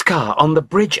police car on the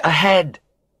bridge ahead."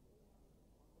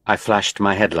 I flashed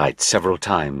my headlights several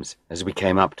times as we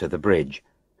came up to the bridge,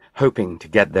 hoping to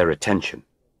get their attention.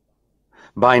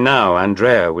 By now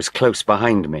Andrea was close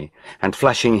behind me and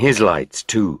flashing his lights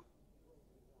too.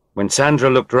 When Sandra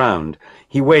looked round,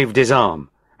 he waved his arm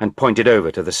and pointed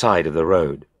over to the side of the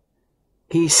road.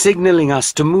 "He's signalling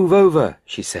us to move over,"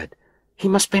 she said. "He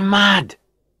must be mad."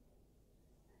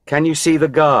 "Can you see the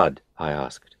guard?" I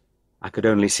asked. I could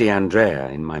only see Andrea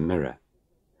in my mirror.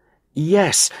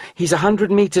 "Yes, he's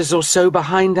 100 meters or so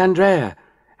behind Andrea,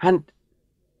 and—"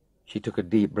 She took a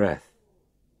deep breath.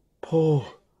 Paul,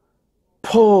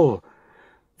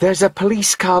 there's a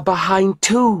police car behind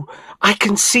too. I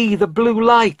can see the blue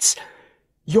lights.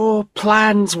 Your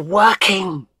plan's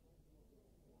working."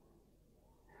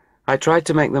 I tried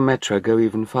to make the metro go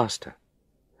even faster.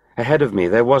 Ahead of me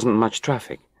there wasn't much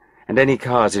traffic, and any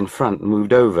cars in front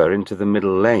moved over into the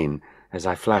middle lane as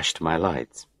I flashed my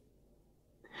lights.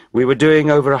 We were doing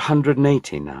over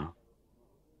 180 now.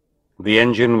 The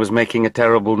engine was making a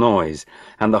terrible noise,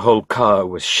 and the whole car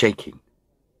was shaking.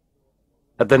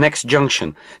 At the next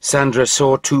junction, Sandra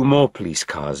saw 2 more police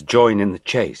cars join in the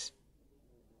chase.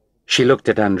 She looked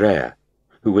at Andrea,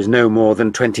 who was no more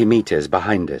than 20 meters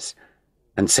behind us,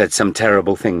 and said some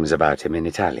terrible things about him in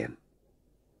Italian.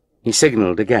 He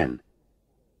signaled again.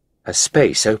 A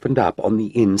space opened up on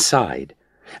the inside,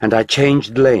 and I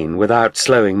changed lane without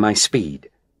slowing my speed.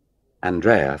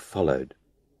 Andrea followed.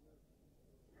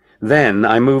 Then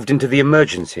I moved into the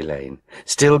emergency lane,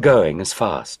 still going as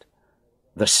fast.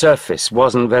 The surface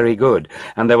wasn't very good,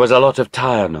 and there was a lot of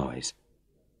tire noise.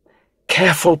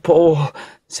 "Careful, Paul,"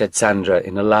 said Sandra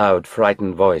in a loud,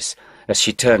 frightened voice as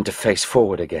she turned to face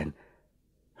forward again.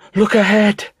 "Look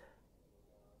ahead!"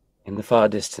 In the far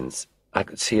distance, I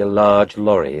could see a large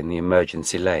lorry in the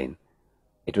emergency lane.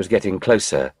 It was getting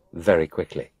closer very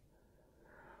quickly.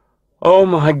 "Oh,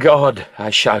 my God!" I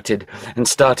shouted and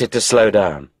started to slow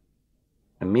down.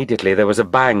 Immediately there was a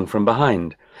bang from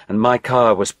behind, and my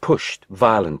car was pushed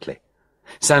violently.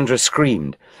 Sandra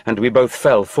screamed, and we both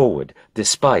fell forward,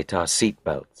 despite our seat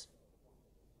belts.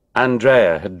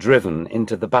 Andrea had driven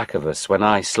into the back of us when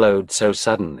I slowed so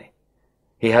suddenly.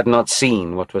 He had not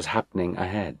seen what was happening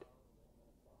ahead.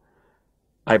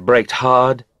 I braked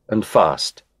hard and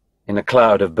fast, in a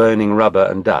cloud of burning rubber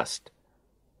and dust.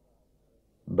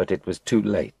 But it was too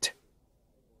late.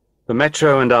 The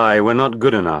Metro and I were not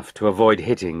good enough to avoid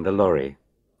hitting the lorry.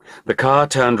 The car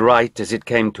turned right as it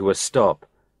came to a stop,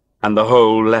 and the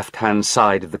whole left-hand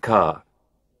side of the car,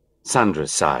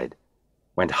 Sandra's side,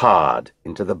 went hard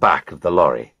into the back of the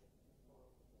lorry.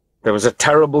 There was a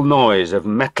terrible noise of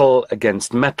metal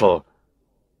against metal,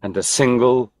 and a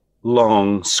single,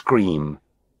 long scream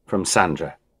from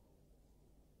Sandra.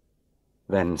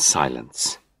 Then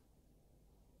silence.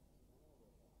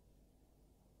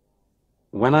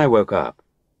 When I woke up,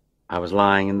 I was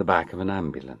lying in the back of an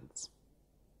ambulance.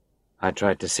 I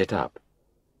tried to sit up.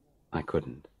 I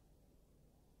couldn't.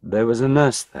 There was a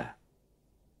nurse there.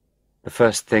 The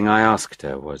first thing I asked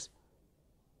her was,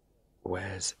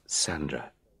 "Where's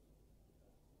Sandra?"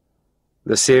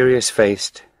 The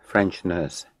serious-faced French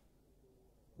nurse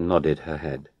nodded her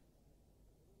head.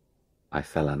 I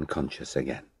fell unconscious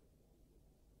again.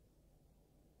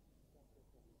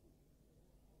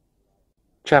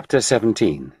 Chapter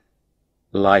 17.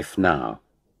 Life Now.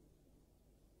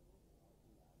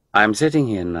 I am sitting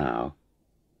here now,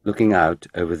 looking out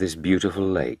over this beautiful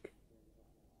lake.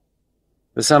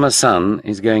 The summer sun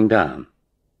is going down,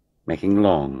 making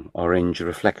long, orange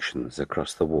reflections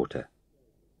across the water.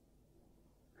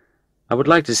 I would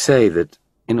like to say that,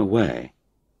 in a way,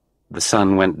 the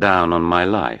sun went down on my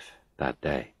life that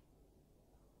day.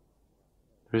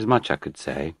 There is much I could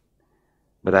say,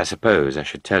 but I suppose I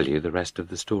should tell you the rest of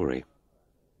the story.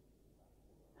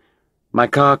 My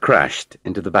car crashed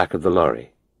into the back of the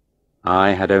lorry.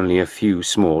 I had only a few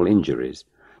small injuries,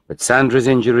 but Sandra's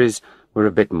injuries were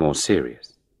a bit more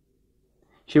serious.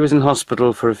 She was in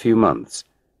hospital for a few months,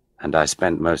 and I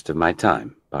spent most of my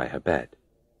time by her bed.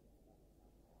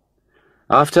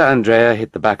 After Andrea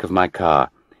hit the back of my car,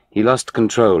 he lost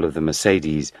control of the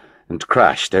Mercedes and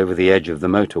crashed over the edge of the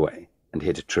motorway and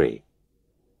hit a tree.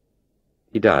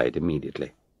 He died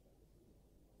immediately.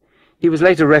 He was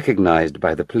later recognized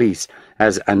by the police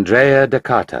as Andrea da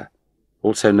Carta,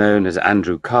 also known as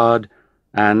Andrew Card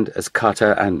and as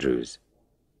Carter Andrews.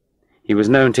 He was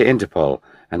known to Interpol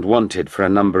and wanted for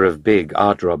a number of big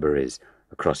art robberies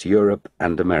across Europe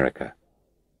and America.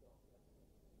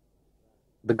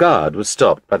 The guard was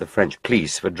stopped by the French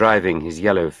police for driving his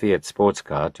yellow Fiat sports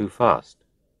car too fast.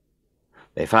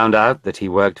 They found out that he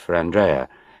worked for Andrea,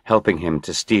 helping him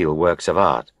to steal works of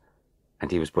art, and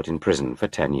he was put in prison for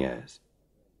 10 years.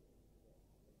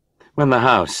 When the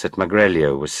house at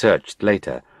Magreglio was searched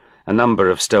later, a number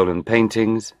of stolen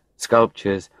paintings,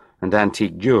 sculptures, and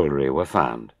antique jewelry were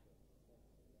found.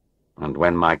 And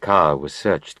when my car was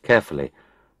searched carefully,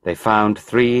 they found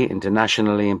 3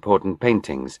 internationally important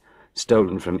paintings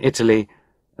stolen from Italy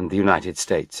and the United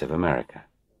States of America.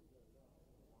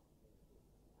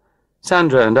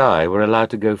 Sandra and I were allowed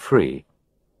to go free,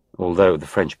 although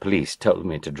the French police told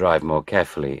me to drive more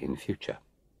carefully in future.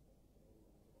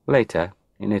 Later,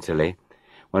 in Italy,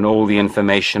 when all the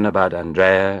information about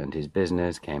Andrea and his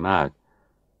business came out,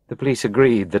 the police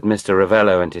agreed that Mr.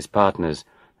 Ravello and his partners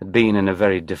had been in a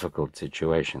very difficult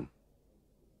situation.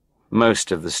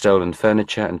 Most of the stolen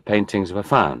furniture and paintings were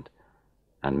found,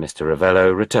 and Mr.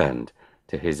 Ravello returned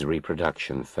to his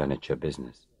reproduction furniture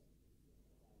business.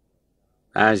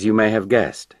 As you may have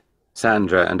guessed,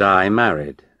 Sandra and I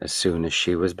married as soon as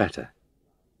she was better.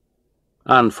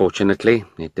 Unfortunately,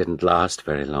 it didn't last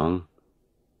very long.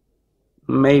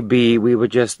 Maybe we were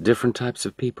just different types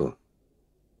of people.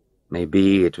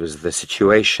 Maybe it was the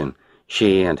situation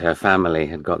she and her family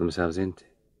had got themselves into.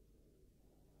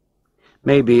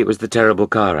 Maybe it was the terrible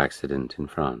car accident in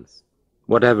France.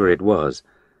 Whatever it was,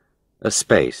 a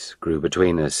space grew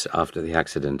between us after the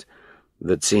accident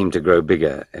that seemed to grow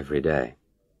bigger every day.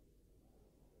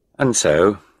 And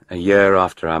so, a year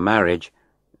after our marriage,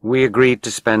 we agreed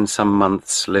to spend some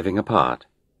months living apart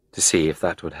to see if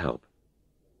that would help.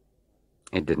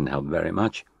 It didn't help very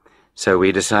much, so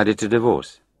we decided to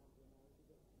divorce.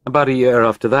 About a year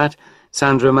after that,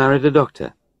 Sandra married a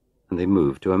doctor, and they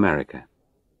moved to America.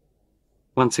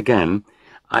 Once again,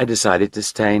 I decided to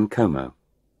stay in Como.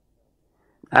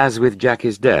 As with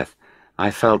Jackie's death,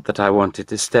 I felt that I wanted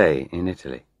to stay in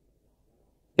Italy.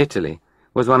 Italy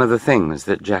was one of the things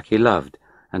that Jackie loved,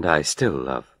 and I still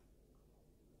love.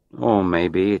 Or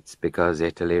maybe it's because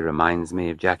Italy reminds me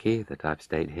of Jackie that I've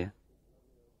stayed here.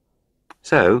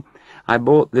 So, I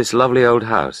bought this lovely old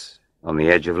house on the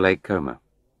edge of Lake Como.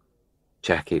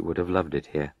 Jackie would have loved it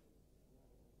here.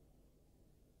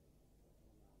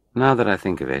 Now that I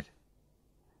think of it,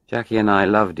 Jackie and I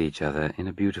loved each other in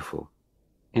a beautiful,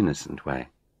 innocent way.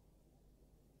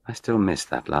 I still miss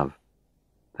that love,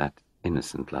 that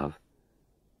innocent love,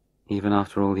 even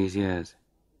after all these years.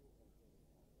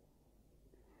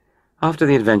 After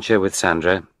the adventure with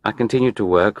Sandra, I continued to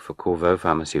work for Corvo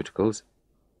Pharmaceuticals,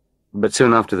 but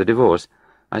soon after the divorce,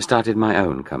 I started my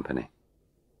own company.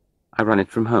 I run it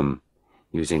from home,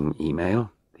 using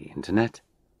email, the internet,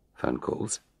 phone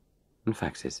calls, and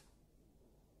faxes.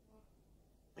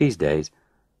 These days,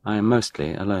 I am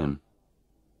mostly alone.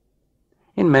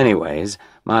 In many ways,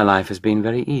 my life has been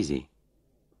very easy,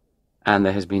 and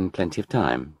there has been plenty of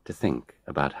time to think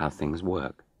about how things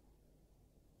work.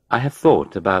 I have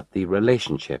thought about the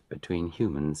relationship between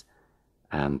humans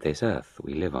and this earth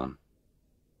we live on,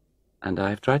 and I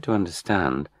have tried to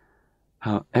understand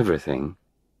how everything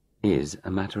is a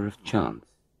matter of chance.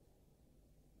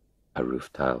 A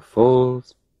roof tile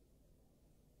falls,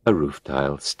 a roof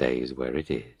tile stays where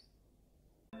it is.